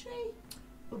Christmas tree.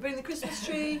 We'll bring the Christmas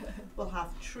tree. We'll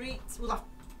have treats. We'll have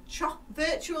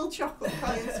virtual chocolate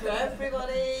coins for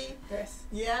everybody. Yes.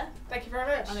 Yeah. Thank you very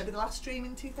much. And it'll be the last stream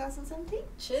in 2017.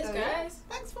 Cheers, So, guys.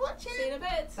 Thanks for watching. See you in a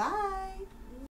bit. Bye.